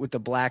suit with the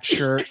black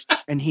shirt,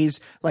 and he's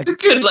like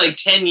it's a good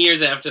 10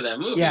 years after that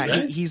movie. Yeah,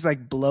 right? he's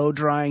like blow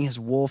drying his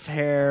wolf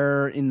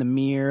hair in the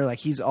mirror, like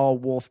he's all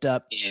wolfed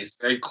up. Yeah, he's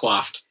very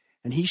coiffed.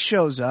 And he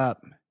shows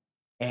up,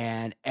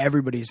 and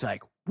everybody's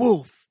like,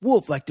 wolf,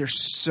 wolf. Like they're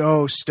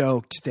so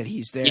stoked that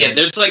he's there. Yeah,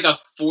 there's like a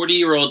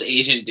 40-year-old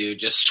Asian dude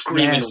just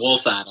screaming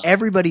wolf at him.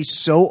 Everybody's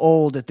so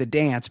old at the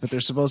dance, but they're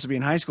supposed to be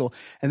in high school,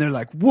 and they're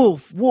like,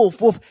 wolf, wolf,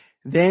 wolf.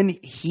 Then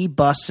he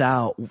busts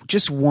out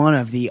just one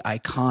of the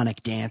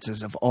iconic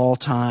dances of all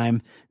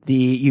time.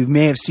 You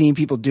may have seen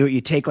people do it.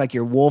 You take like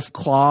your wolf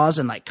claws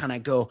and like kind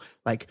of go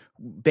like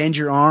bend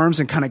your arms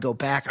and kind of go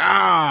back,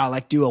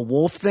 like do a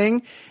wolf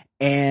thing.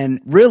 And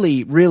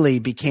really, really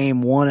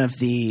became one of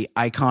the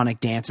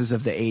iconic dances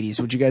of the 80s.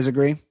 Would you guys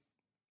agree?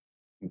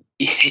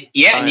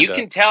 Yeah, and you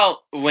can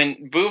tell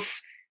when Boof,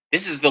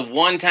 this is the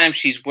one time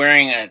she's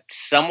wearing a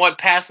somewhat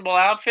passable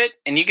outfit,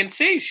 and you can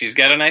see she's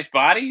got a nice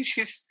body.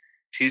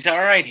 She's all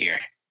right here.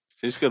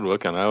 She's good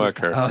looking. I like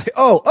her.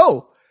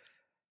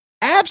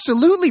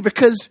 Absolutely,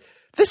 because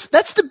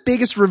that's the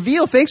biggest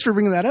reveal. Thanks for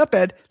bringing that up,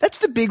 Ed. That's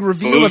the big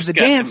reveal of the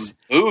dance.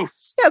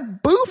 Boofs. Yeah,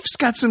 Boof's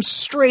got some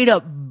straight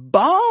up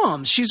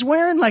bombs. She's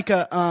wearing like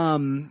a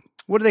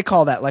what do they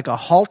call that? Like a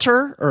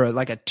halter or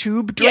like a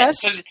tube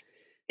dress?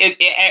 Yeah,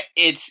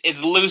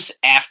 it's loose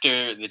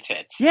after the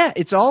tits. Yeah,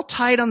 it's all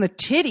tight on the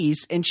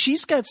titties, and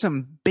she's got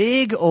some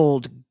big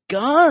old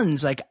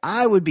guns. Like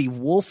I would be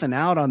wolfing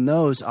out on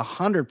those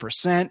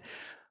 100%.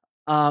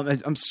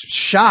 I'm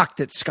shocked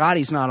that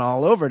Scotty's not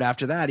all over it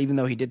after that, even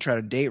though he did try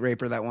to date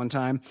rape her that one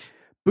time.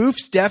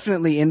 Boof's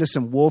definitely into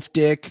some wolf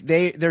dick.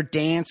 They're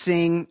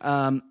dancing,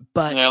 but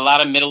there are a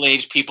lot of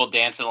middle-aged people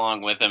dancing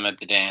along with him at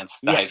the dance,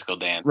 the high school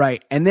dance.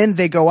 Right. And then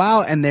they go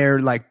out and they're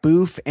like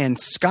Boof and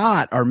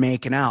Scott are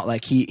making out.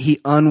 Like he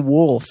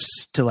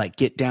unwolfs to like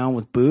get down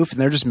with Boof, and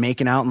they're just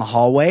making out in the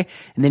hallway.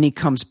 And then he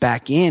comes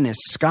back in as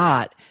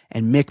Scott,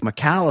 and Mick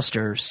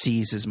McAllister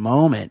sees his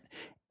moment,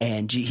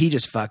 and he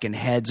just fucking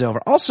heads over.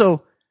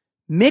 Also,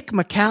 Mick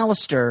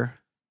McAllister,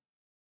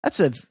 that's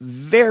a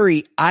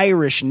very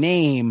Irish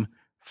name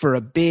for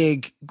a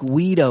big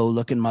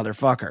Guido-looking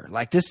motherfucker.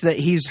 Like this, that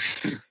he's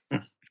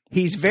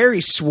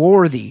very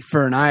swarthy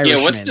for an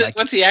Irishman. Yeah,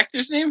 what's the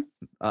actor's name?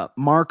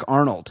 Mark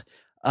Arnold.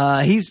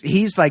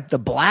 He's like the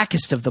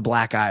blackest of the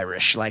black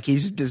Irish. Like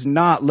does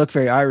not look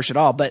very Irish at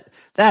all. But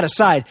that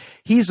aside,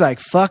 he's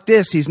like, fuck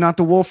this. He's not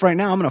the wolf right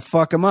now. I'm going to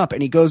fuck him up.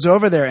 And he goes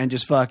over there and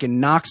just fucking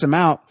knocks him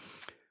out.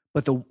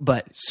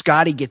 But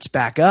Scotty gets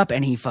back up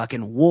and he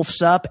fucking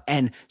wolfs up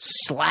and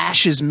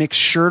slashes Mick's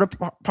shirt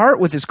apart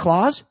with his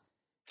claws.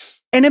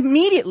 And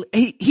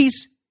immediately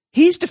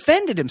he's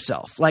defended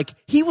himself. Like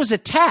he was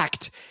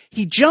attacked.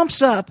 He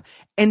jumps up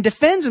and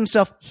defends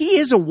himself. He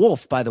is a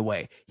wolf, by the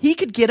way. He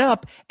could get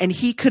up and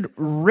he could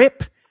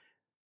rip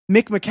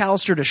Mick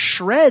McAllister to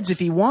shreds if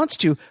he wants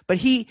to, but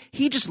he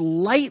just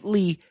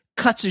lightly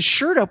cuts his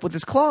shirt up with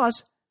his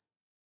claws.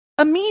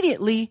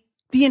 Immediately,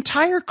 the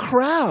entire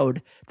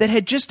crowd that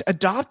had just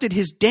adopted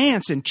his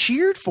dance and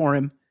cheered for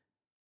him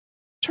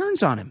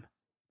turns on him.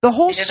 The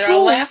whole school, they're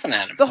all laughing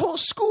at him. The whole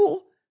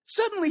school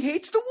suddenly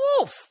hates the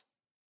wolf.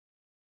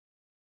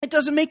 It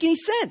doesn't make any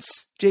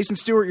sense. Jason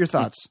Stewart, your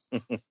thoughts?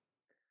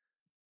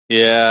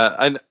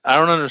 Yeah, I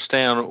don't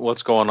understand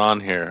what's going on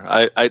here.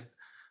 I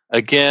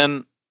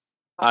don't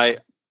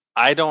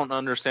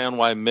understand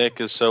why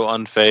Mick is so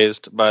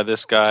unfazed by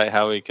this guy,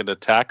 how he could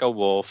attack a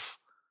wolf,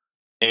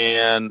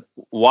 and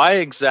why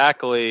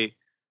exactly,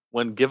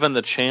 when given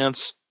the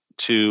chance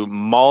to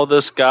maul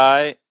this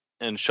guy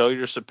and show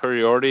your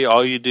superiority,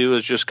 all you do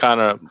is just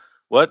kind of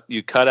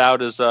you cut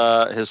out his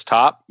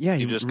top. Yeah,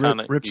 you just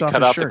kind of rips off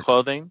cut his out shirt. the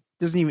clothing.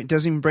 Doesn't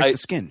even break the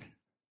skin.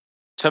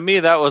 To me,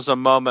 that was a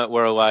moment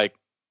where like,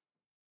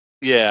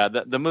 yeah,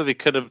 the movie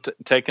could have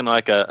taken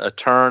like a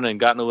turn and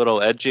gotten a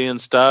little edgy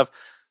and stuff,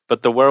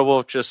 but the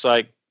werewolf just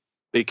like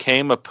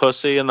became a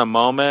pussy in the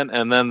moment,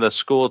 and then the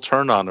school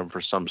turned on him for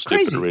some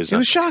stupid reason. It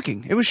was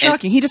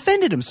shocking. He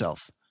defended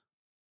himself.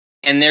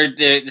 And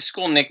the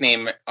school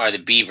nickname are the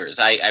Beavers.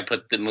 I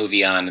put the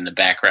movie on in the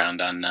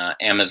background on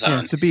Amazon. Yeah,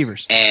 it's the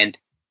Beavers. And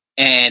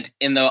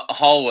in the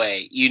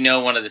hallway,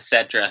 one of the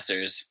set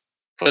dressers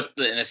put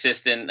an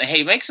assistant,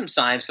 hey, make some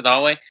signs for the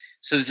hallway.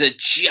 So there's a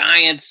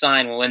giant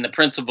sign when the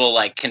principal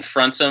like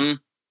confronts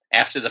him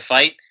after the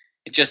fight.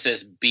 It just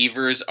says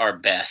 "Beavers are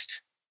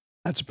best."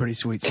 That's a pretty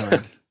sweet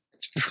sign.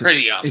 It's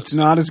pretty awesome. It's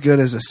not as good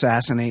as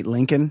Assassinate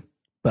Lincoln,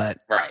 but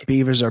right.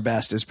 Beavers are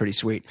best is pretty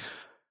sweet.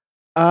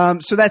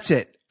 So that's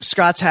it.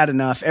 Scott's had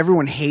enough.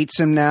 Everyone hates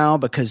him now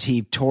because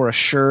he tore a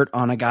shirt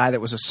on a guy that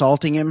was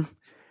assaulting him.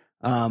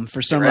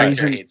 For some Director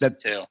reason hates him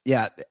too.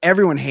 yeah,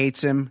 everyone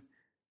hates him.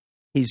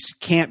 He's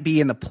can't be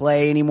in the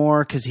play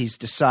anymore because he's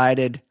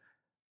decided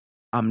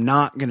I'm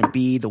not going to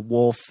be the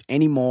Wolf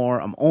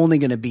anymore. I'm only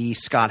going to be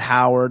Scott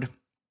Howard.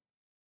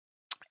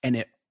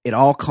 And it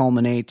all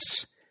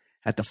culminates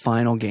at the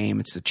final game.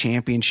 It's the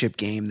championship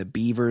game. The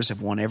Beavers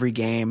have won every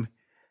game.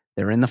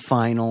 They're in the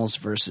finals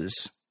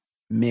versus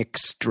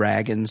Mick's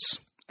Dragons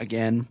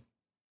again.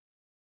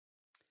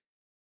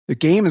 The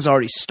game has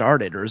already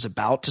started or is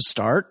about to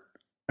start.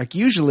 Like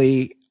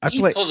usually I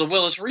play. Pulls a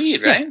Willis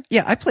Reed, right?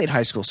 Yeah, I played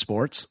high school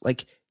sports.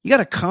 Like you got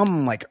to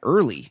come like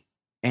early.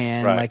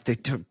 And like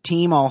the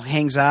team all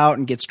hangs out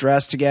and gets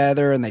dressed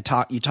together and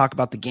you talk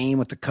about the game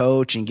with the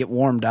coach and get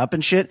warmed up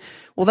and shit.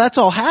 Well, that's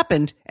all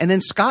happened. And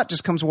then Scott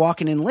just comes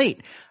walking in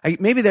late.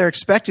 Maybe they're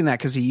expecting that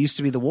because he used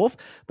to be the Wolf,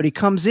 but he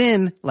comes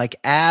in like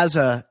as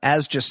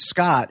just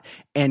Scott,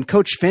 and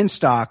Coach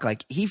Finstock,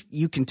 like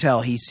you can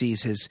tell he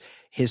sees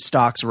his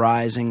stock's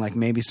rising. Like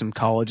maybe some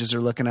colleges are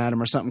looking at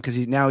him or something.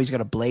 Cause now he's got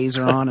a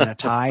blazer on and a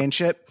tie and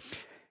shit.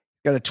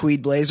 Got a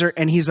tweed blazer,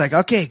 and he's like,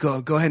 "Okay, go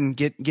ahead and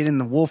get in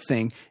the Wolf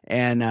thing."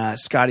 And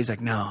Scotty's like,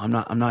 "No,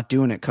 I'm not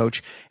doing it,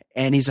 Coach."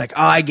 And he's like,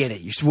 "Oh, I get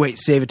it. You should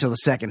save it till the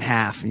second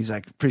half." And he's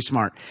like, "Pretty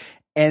smart."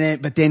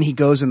 But then he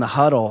goes in the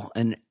huddle,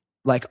 and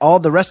like all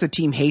the rest of the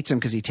team hates him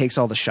because he takes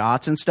all the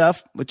shots and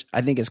stuff, which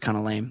I think is kind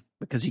of lame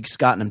because he's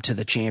gotten them to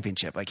the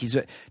championship. Like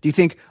do you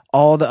think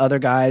all the other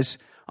guys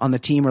on the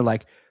team are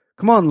like,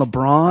 "Come on,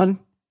 LeBron,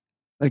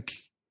 like,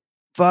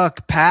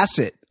 fuck, pass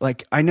it.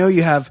 Like, I know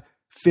you have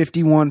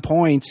 51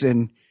 points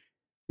and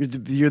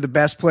you're the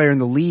best player in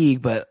the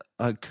league, but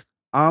like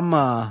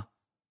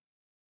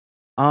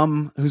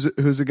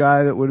who's a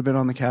guy that would have been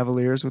on the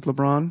Cavaliers with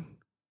LeBron?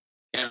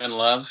 Kevin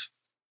Love,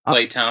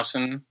 Klay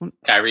Thompson,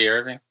 Kyrie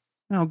Irving.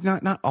 No,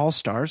 not all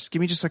stars. Give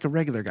me just like a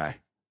regular guy.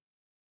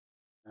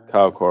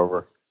 Kyle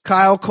Korver.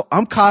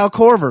 I'm Kyle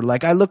Korver.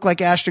 Like I look like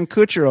Ashton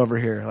Kutcher over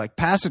here. Like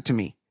pass it to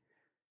me.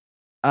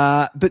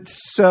 But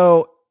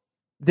so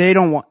they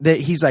don't want that.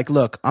 He's like,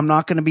 "Look, I'm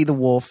not going to be the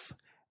Wolf."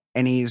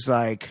 And he's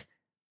like,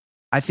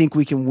 "I think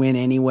we can win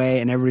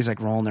anyway." And everybody's like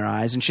rolling their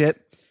eyes and shit.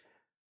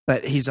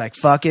 But he's like,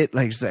 "Fuck it."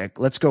 Like, he's like,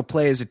 "Let's go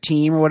play as a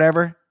team or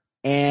whatever."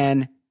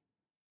 And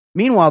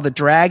meanwhile, the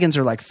Dragons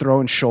are like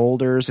throwing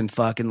shoulders and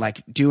fucking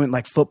like doing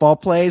like football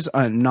plays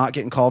and not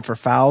getting called for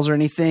fouls or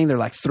anything. They're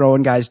like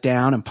throwing guys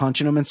down and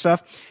punching them and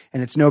stuff.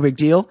 And it's no big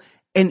deal.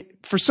 And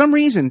for some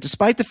reason,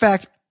 despite the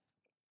fact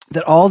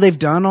that all they've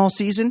done all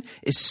season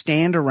is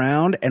stand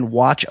around and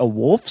watch a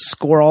Wolf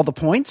score all the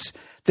points,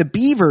 the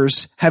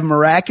Beavers have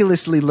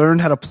miraculously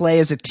learned how to play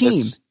as a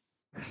team.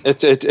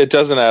 It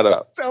doesn't add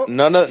up. So,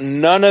 none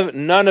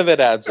of it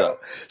adds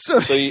up.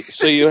 So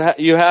you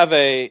have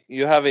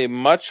a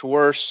much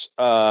worse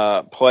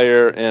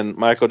player in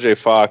Michael J.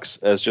 Fox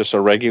as just a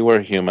regular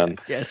human.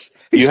 Yes,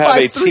 you have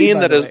a team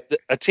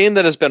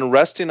that has been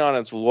resting on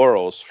its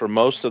laurels for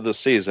most of the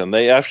season.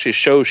 They actually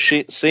show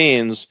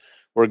scenes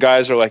where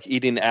guys are like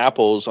eating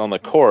apples on the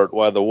court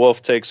while the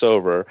Wolf takes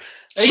over.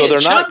 So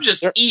they're not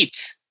just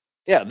eat.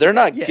 Yeah, they're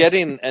not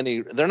getting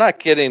they're not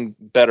getting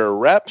better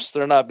reps.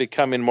 They're not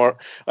becoming more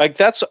like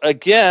that's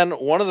again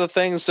one of the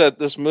things that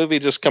this movie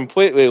just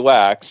completely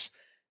lacks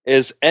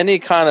is any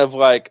kind of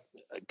like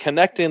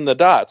connecting the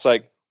dots.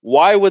 Like,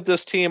 why would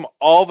this team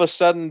all of a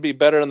sudden be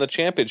better in the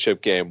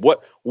championship game?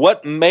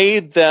 What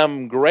made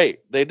them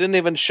great? They didn't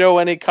even show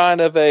any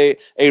kind of a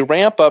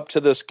ramp up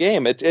to this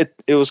game. It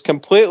was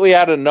completely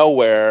out of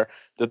nowhere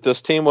that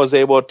this team was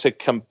able to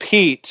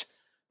compete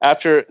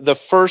after the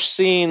first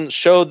scene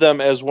showed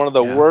them as one of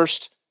the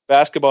worst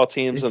basketball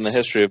teams in the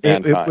history of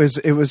mankind.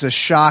 It was a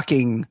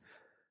shocking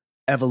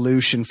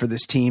evolution for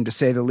this team, to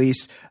say the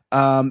least.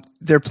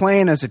 They're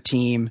playing as a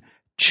team.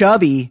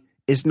 Chubby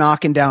is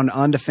knocking down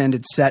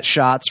undefended set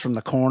shots from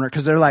the corner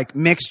because they're like,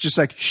 Mick's just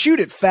like, "Shoot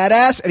it, fat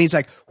ass," and he's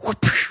like,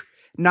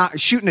 not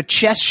shooting a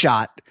chest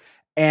shot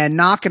and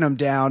knocking them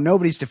down.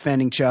 Nobody's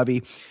defending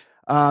Chubby.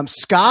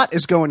 Scott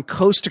is going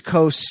coast to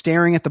coast,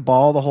 staring at the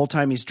ball the whole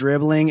time he's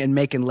dribbling and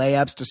making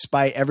layups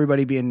despite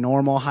everybody being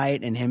normal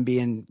height and him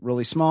being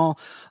really small.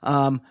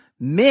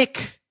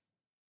 Mick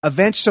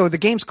so the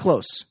game's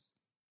close.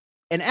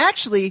 And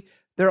actually,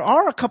 there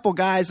are a couple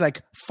guys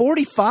like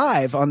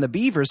 45 on the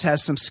Beavers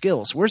has some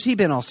skills. Where's he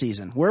been all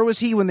season? Where was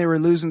he when they were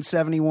losing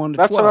 71-12?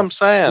 That's what I'm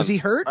saying. Was he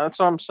hurt? That's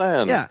what I'm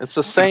saying. Yeah. It's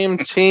the same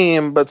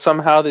team, but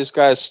somehow these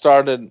guys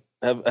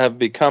have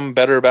become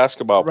better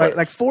basketball players. Right,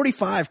 like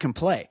 45 can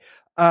play.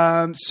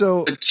 But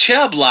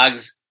Chubb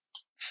logs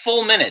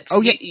full minutes. Oh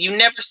yeah, you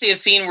never see a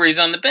scene where he's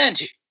on the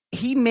bench.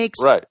 He makes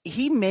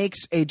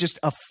just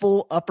a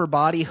full upper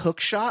body hook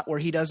shot where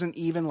he doesn't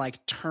even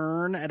like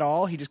turn at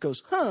all. He just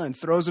goes and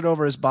throws it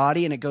over his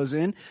body and it goes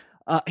in.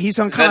 He's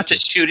unconscious.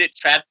 Is that to shoot it,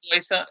 fat boy?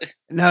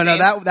 No,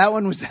 that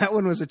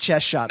one was a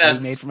chest shot that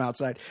he made from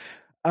outside.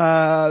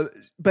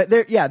 But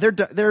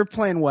they're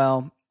playing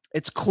well.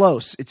 It's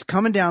close. It's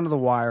coming down to the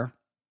wire.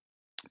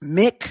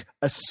 Mick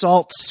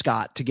assaults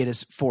Scott to get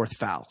his fourth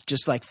foul.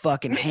 Just like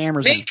fucking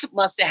hammers him. Mick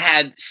must have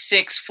had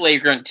 6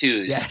 flagrant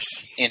twos Yes.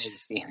 in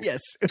his team.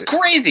 Yes. It's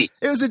crazy.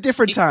 It was a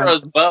different He time.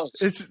 throws bows.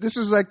 This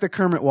was like the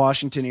Kermit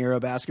Washington era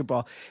of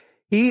basketball.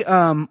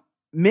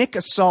 Mick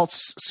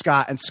assaults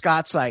Scott, and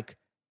Scott's like,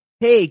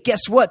 hey,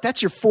 guess what?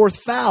 That's your fourth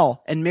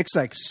foul. And Mick's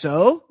like,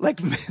 so? Like,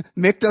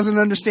 Mick doesn't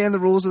understand the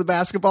rules of the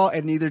basketball,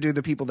 and neither do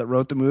the people that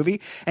wrote the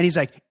movie. And he's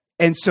like,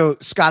 and so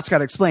Scott's got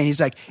to explain.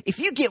 He's like, if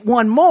you get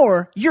one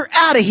more, you're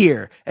out of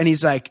here. And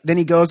he's like, then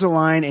he goes to the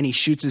line and he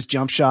shoots his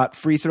jump shot,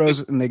 free throws,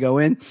 and they go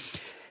in.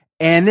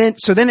 And then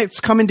it's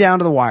coming down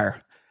to the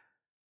wire.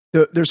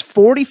 There's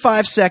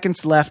 45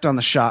 seconds left on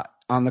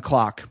the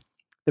clock.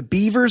 The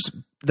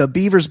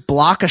Beavers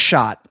block a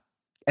shot,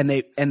 and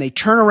they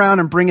turn around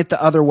and bring it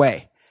the other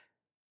way.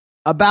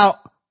 About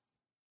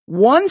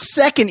 1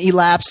 second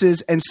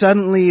elapses, and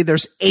suddenly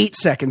there's 8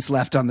 seconds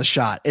left on the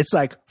shot. It's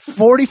like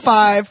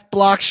 45,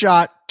 block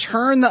shot,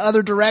 turn the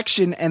other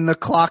direction, and the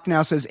clock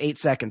now says 8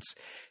 seconds.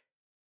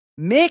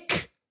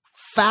 Mick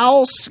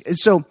fouls.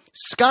 So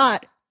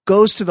Scott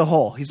goes to the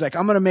hole. He's like,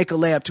 I'm going to make a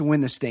layup to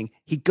win this thing.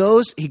 He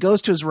goes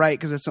to his right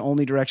because that's the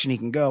only direction he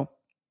can go.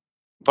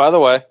 By the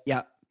way,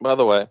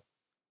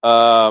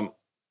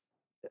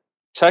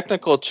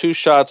 technical 2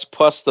 shots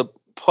plus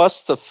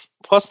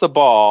the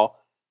ball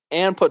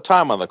and put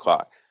time on the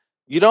clock.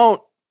 You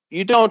don't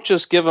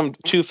just give them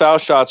 2 foul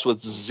shots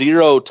with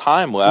 0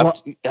 time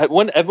left.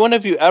 When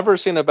have you ever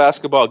seen a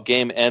basketball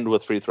game end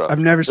with free throws? I've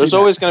never seen. There's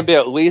always going to be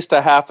at least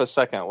a half a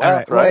second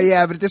left, right? Well,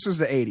 yeah, but this was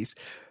the 80s.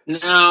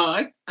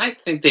 No, I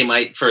think they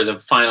might for the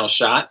final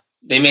shot.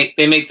 They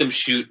make them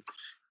shoot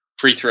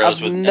free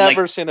throws. I've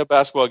never seen a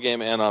basketball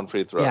game end on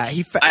free throws. Yeah,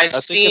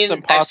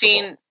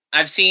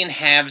 I've seen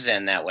halves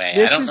end that way.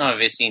 I don't know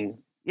if I've seen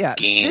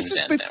games. This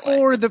is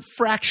before the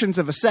fractions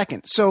of a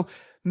second. So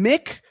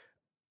Mick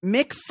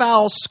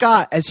fouls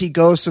Scott as he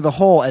goes to the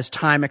hole as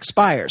time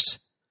expires.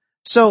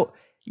 So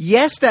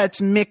yes,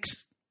 that's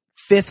Mick's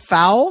 5th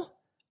foul,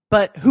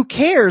 but who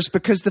cares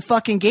because the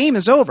fucking game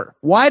is over.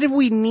 Why do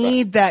we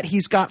need that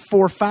he's got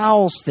 4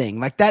 fouls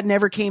thing? Like that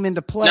never came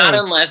into play. Not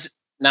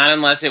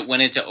unless it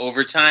went into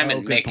overtime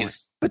and Mick point.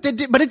 is. But it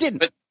didn't. But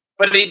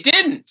it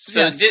didn't. So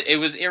yes. it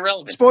was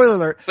irrelevant. Spoiler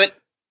alert. But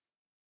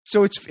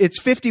so it's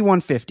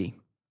 51-50.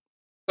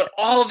 But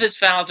all of his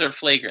fouls are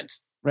flagrant.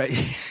 Right.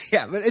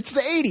 Yeah, but it's the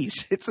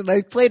 80s.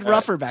 They played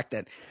rougher back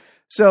then.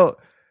 So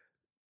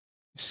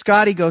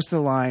Scotty goes to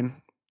the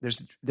line.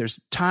 There's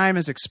time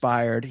has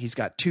expired. He's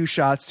got 2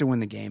 shots to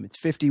win the game. It's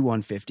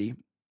 51-50.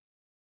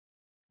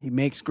 He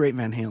makes great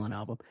Van Halen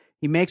album.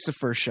 He makes the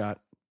first shot.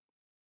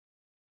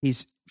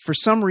 For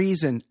some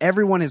reason,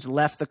 everyone has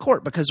left the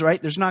court because,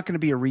 right, there's not going to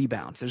be a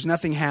rebound. There's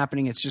nothing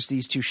happening. It's just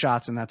these 2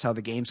 shots, and that's how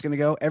the game's going to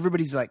go.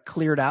 Everybody's like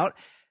cleared out.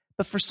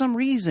 But for some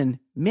reason,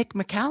 Mick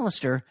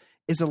McAllister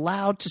is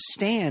allowed to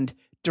stand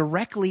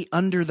directly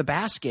under the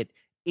basket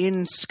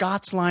in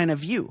Scott's line of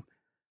view.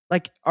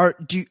 Like, are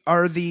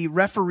the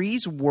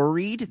referees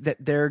worried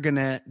that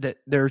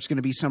there's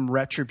gonna be some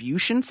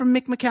retribution from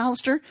Mick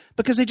McAllister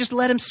because they just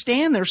let him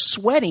stand there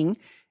sweating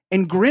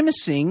and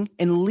grimacing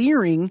and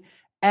leering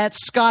at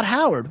Scott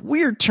Howard?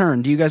 Weird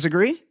turn. Do you guys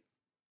agree?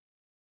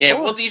 Yeah,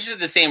 well, these are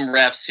the same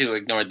refs who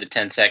ignored the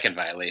 10-second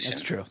violation.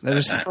 That's true.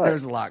 There's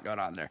a lot going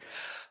on there.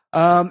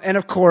 And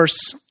of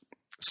course,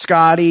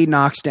 Scotty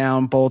knocks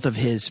down both of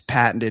his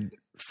patented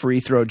free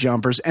throw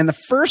jumpers. And the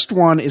first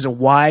one is a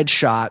wide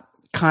shot,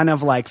 kind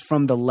of like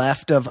from the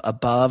left of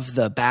above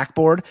the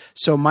backboard.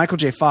 So Michael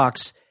J.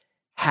 Fox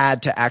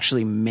had to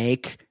actually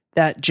make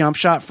that jump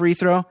shot free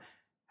throw.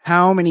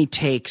 How many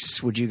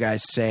takes would you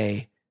guys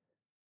say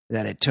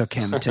that it took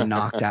him to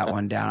knock that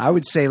one down? I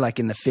would say like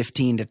in the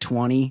 15 to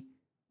 20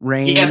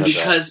 range. Yeah,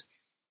 because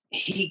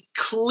he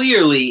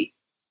clearly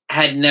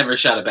had never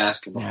shot a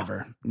basketball.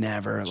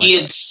 Never. He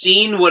had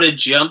seen what a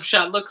jump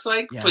shot looks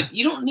like, but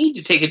you don't need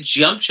to take a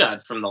jump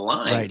shot from the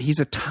line. Right. He's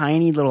a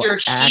tiny little Your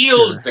actor.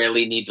 heels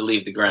barely need to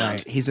leave the ground.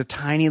 Right. He's a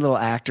tiny little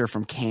actor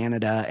from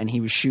Canada, and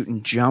he was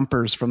shooting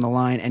jumpers from the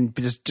line. And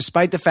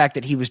despite the fact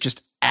that he was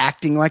just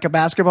acting like a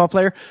basketball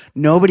player,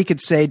 nobody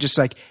could say just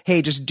like,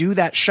 hey, just do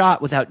that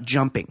shot without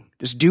jumping.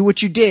 Just do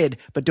what you did,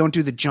 but don't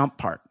do the jump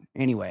part.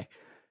 Anyway,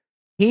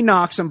 he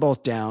knocks them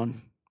both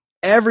down.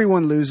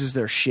 Everyone loses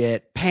their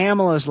shit.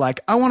 Pamela's like,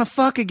 I want to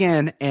fuck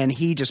again. And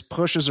he just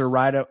pushes her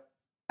right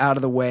out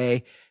of the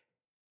way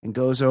and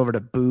goes over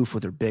to Boof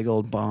with her big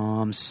old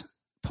bombs,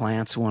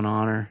 plants one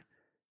on her.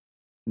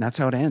 And that's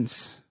how it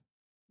ends.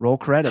 Roll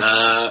credits.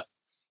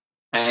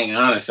 Hang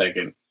on a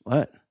second.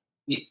 What?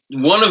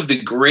 One of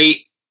the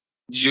great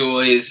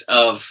joys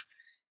of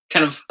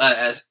kind of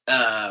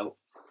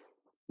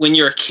when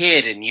you're a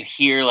kid and you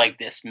hear like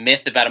this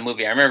myth about a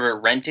movie. I remember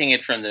renting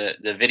it from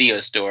the video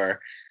store.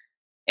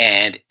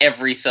 And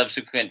every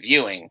subsequent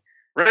viewing,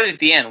 right at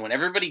the end, when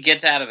everybody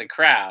gets out of the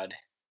crowd,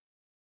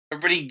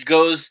 everybody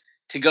goes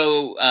to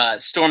go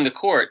storm the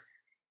court.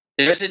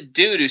 There's a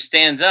dude who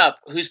stands up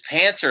whose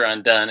pants are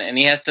undone, and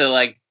he has to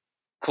like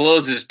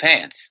close his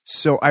pants.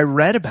 So I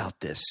read about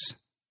this.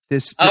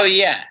 Oh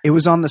yeah. It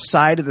was on the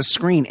side of the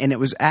screen, and it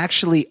was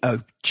actually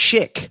a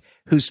chick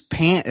whose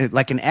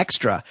like an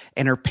extra,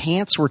 and her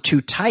pants were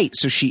too tight,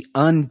 so she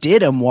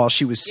undid them while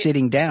she was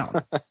sitting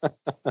down.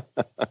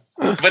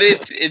 But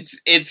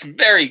it's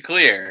very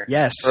clear.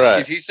 Yes. Right.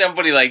 You see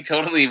somebody like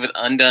totally with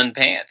undone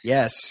pants.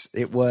 Yes,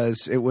 it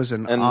was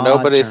an And odd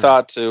nobody turn.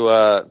 thought to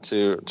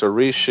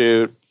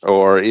reshoot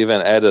or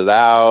even edit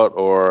out,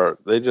 or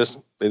they just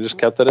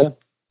kept it in.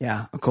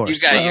 Yeah, of course. You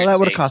got Well, your that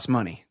would have take. cost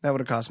money. That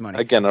would have cost money.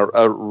 Again,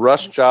 a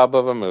rush job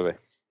of a movie.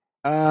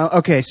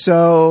 Okay,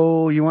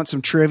 so you want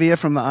some trivia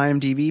from the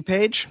IMDb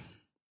page?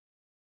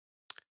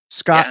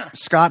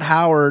 Scott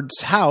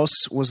Howard's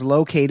house was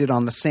located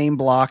on the same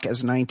block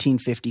as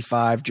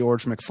 1955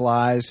 George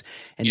McFly's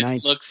and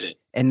It looks it.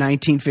 and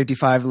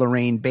 1955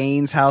 Lorraine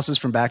Baines' houses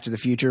from Back to the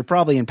Future,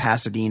 probably in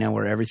Pasadena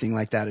where everything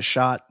like that is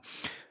shot.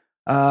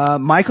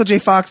 Michael J.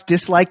 Fox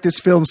disliked this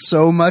film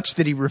so much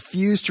that he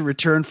refused to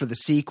return for the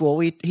sequel.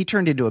 He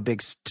turned into a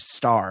big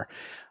star.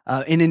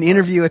 In an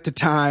interview at the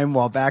time,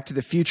 while Back to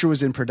the Future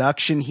was in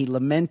production, he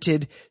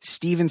lamented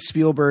Steven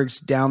Spielberg's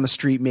down the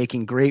street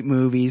making great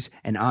movies,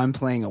 and I'm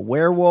playing a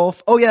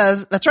werewolf. Oh yeah,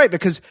 that's right,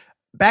 because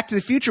Back to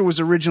the Future was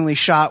originally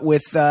shot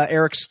with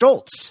Eric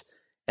Stoltz,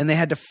 and they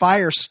had to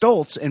fire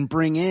Stoltz and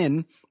bring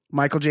in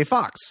Michael J.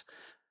 Fox.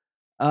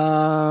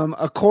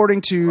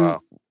 According to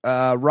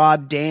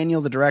Rod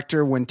Daniel, the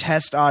director, when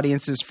test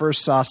audiences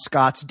first saw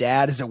Scott's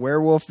dad as a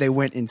werewolf, they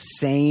went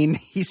insane.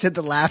 He said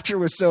the laughter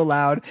was so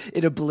loud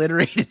it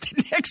obliterated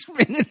the next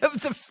minute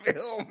of the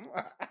film.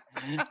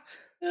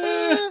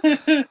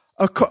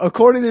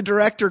 According to the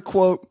director,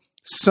 quote,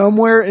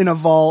 "Somewhere in a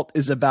vault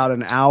is about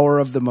an hour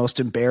of the most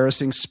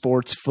embarrassing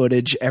sports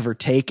footage ever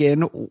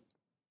taken."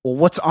 Well,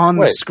 what's on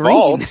the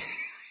screen? Vault?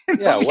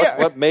 Yeah,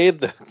 what made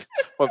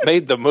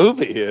the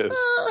movie is.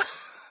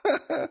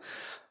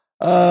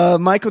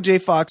 Michael J.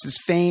 Fox's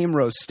fame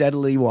rose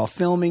steadily while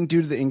filming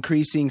due to the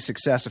increasing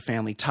success of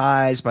Family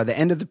Ties. By the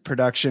end of the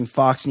production,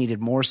 Fox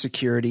needed more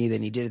security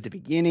than he did at the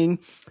beginning.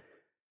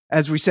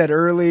 As we said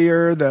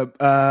earlier,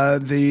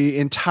 the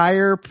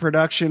entire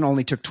production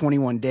only took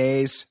 21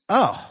 days.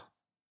 Oh,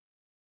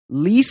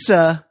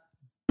 Lisa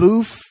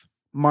Boof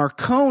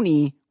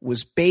Marconi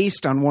was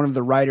based on one of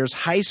the writer's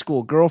high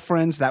school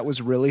girlfriends. That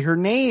was really her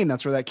name.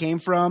 That's where that came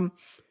from.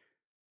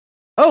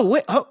 Oh,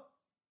 wait. Oh,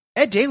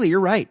 Ed Daly, you're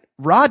right.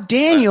 Rod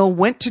Daniel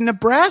went to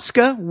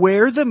Nebraska,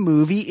 where the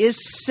movie is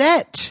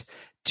set,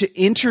 to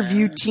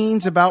interview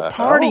teens about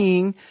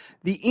partying.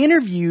 The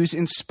interviews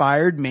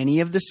inspired many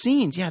of the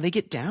scenes. Yeah, they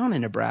get down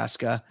in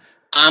Nebraska.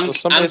 I'm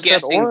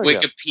guessing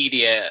Oregon.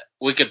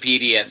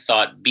 Wikipedia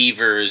thought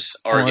Beavers,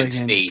 Oregon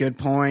State. Good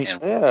point.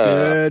 And-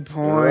 Good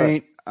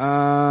point.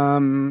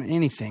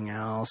 Anything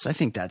else? I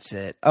think that's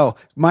it. Oh,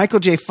 Michael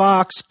J.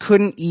 Fox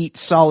couldn't eat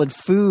solid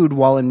food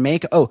while in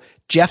makeup. Oh,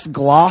 Jeff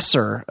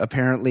Glosser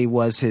apparently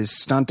was his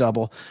stunt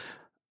double.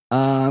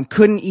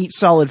 Couldn't eat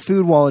solid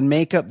food while in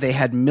makeup. They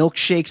had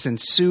milkshakes and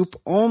soup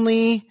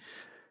only.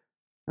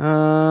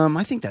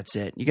 I think that's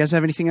it. You guys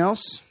have anything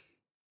else?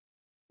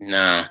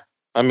 No.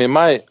 I mean,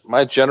 my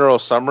general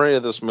summary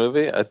of this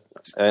movie,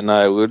 and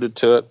I alluded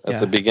to it at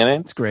the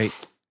beginning. It's great.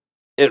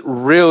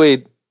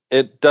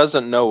 It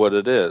doesn't know what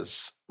it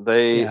is.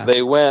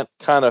 They went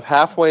kind of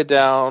halfway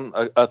down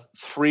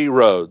three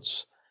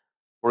roads.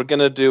 We're going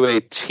to do a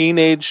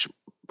teenage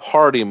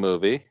party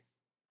movie.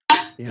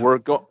 Yeah.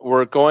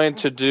 We're going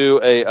to do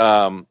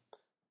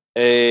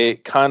a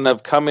kind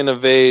of coming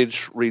of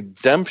age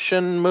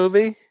redemption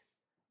movie.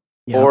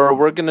 Yeah. Or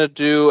we're going to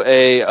do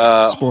a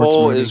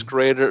whole movie. is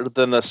greater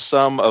than the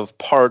sum of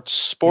parts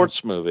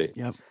sports movie.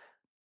 Yep.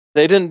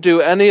 They didn't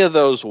do any of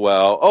those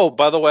well. Oh,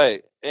 by the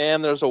way,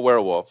 and there's a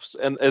werewolf.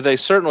 And they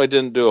certainly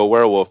didn't do a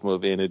werewolf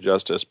movie any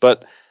justice.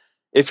 But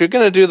if you're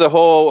going to do the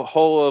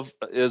whole of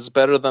is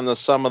better than the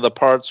sum of the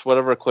parts,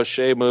 whatever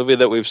cliche movie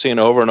that we've seen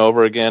over and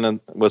over again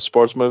with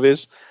sports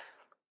movies,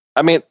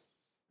 I mean,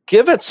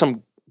 give it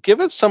some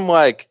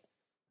like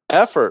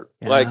effort,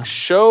 like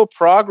show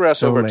progress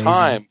So over lazy.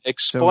 time,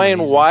 explain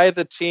lazy. why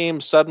the team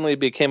suddenly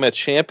became a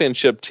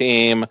championship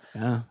team.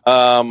 Yeah.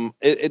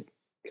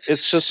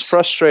 It's just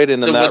frustrating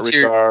in So that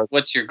regard.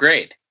 what's your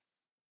grade?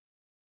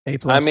 A+.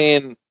 I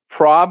mean,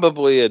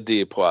 probably a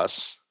D+.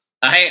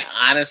 I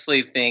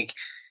honestly think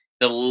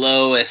the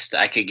lowest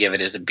I could give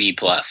it is a B+.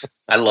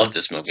 I love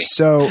this movie.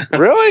 So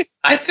Really?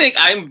 I think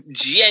I'm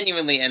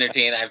genuinely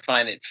entertained. I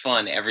find it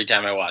fun every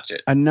time I watch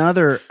it.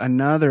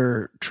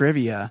 another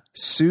trivia: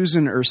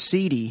 Susan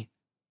Ursitti,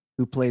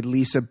 who played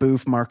Lisa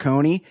Boof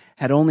Marconi,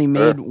 had only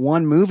made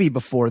one movie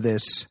before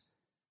this.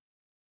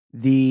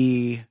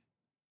 The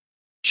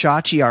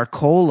Chachi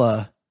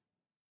Arcola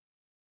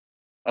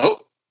Oh,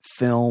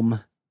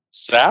 film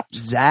Zapped?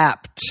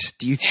 Zapped.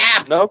 Do you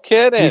No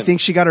kidding. Do you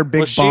think she got her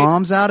big Was she-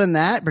 bombs out in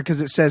that?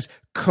 Because it says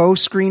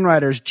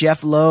co-screenwriters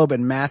Jeff Loeb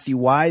and Matthew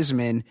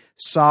Wiseman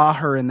saw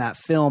her in that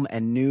film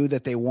and knew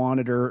that they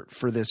wanted her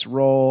for this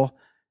role.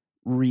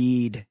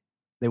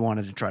 They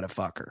wanted to try to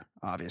fuck her,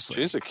 obviously.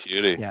 She's a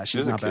cutie. Yeah,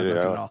 she's not bad cutie.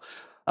 looking at all.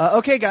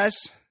 Okay,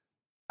 guys.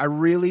 I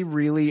really,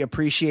 really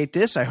appreciate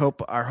this. I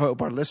hope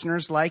our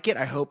listeners like it.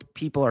 I hope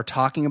people are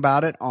talking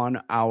about it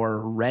on our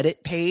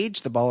Reddit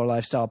page, the Baller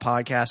Lifestyle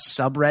Podcast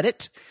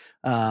subreddit.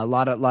 A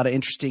lot of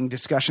interesting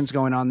discussions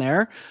going on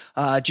there.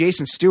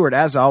 Jason Stewart,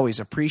 as always,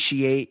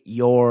 appreciate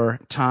your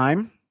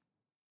time.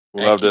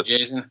 Loved it,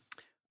 Jason.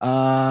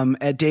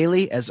 Ed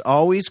Daly, as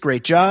always,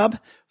 great job.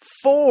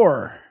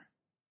 For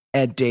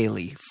Ed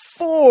Daly,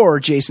 for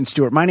Jason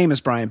Stewart, my name is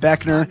Brian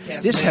Beckner.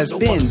 This has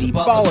been the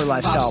Baller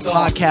Lifestyle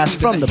Podcast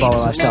from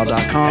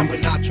theballerlifestyle.com.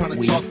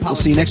 We'll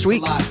see you next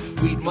week.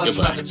 We'd much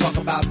rather talk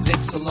about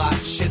dicks a lot.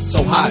 Shit's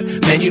so hot,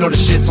 man, you know the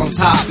shit's on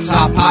top.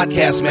 Top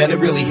podcast, man, it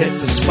really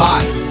hits the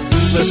spot.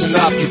 Listen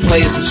up, you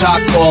players and shot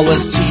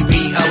callers.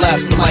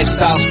 TBLS, the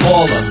Lifestyle's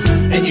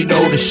Baller. And you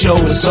know the show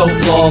is so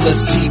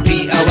flawless.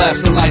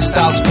 TBLS, the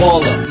Lifestyle's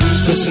Baller.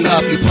 Listen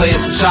up, you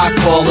players and shot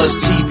callers.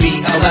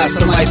 TBLS,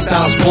 the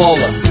Lifestyle's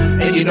Baller.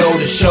 And you know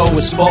the show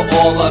is for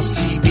all us.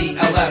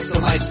 TBLS, the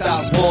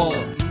Lifestyle's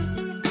Baller.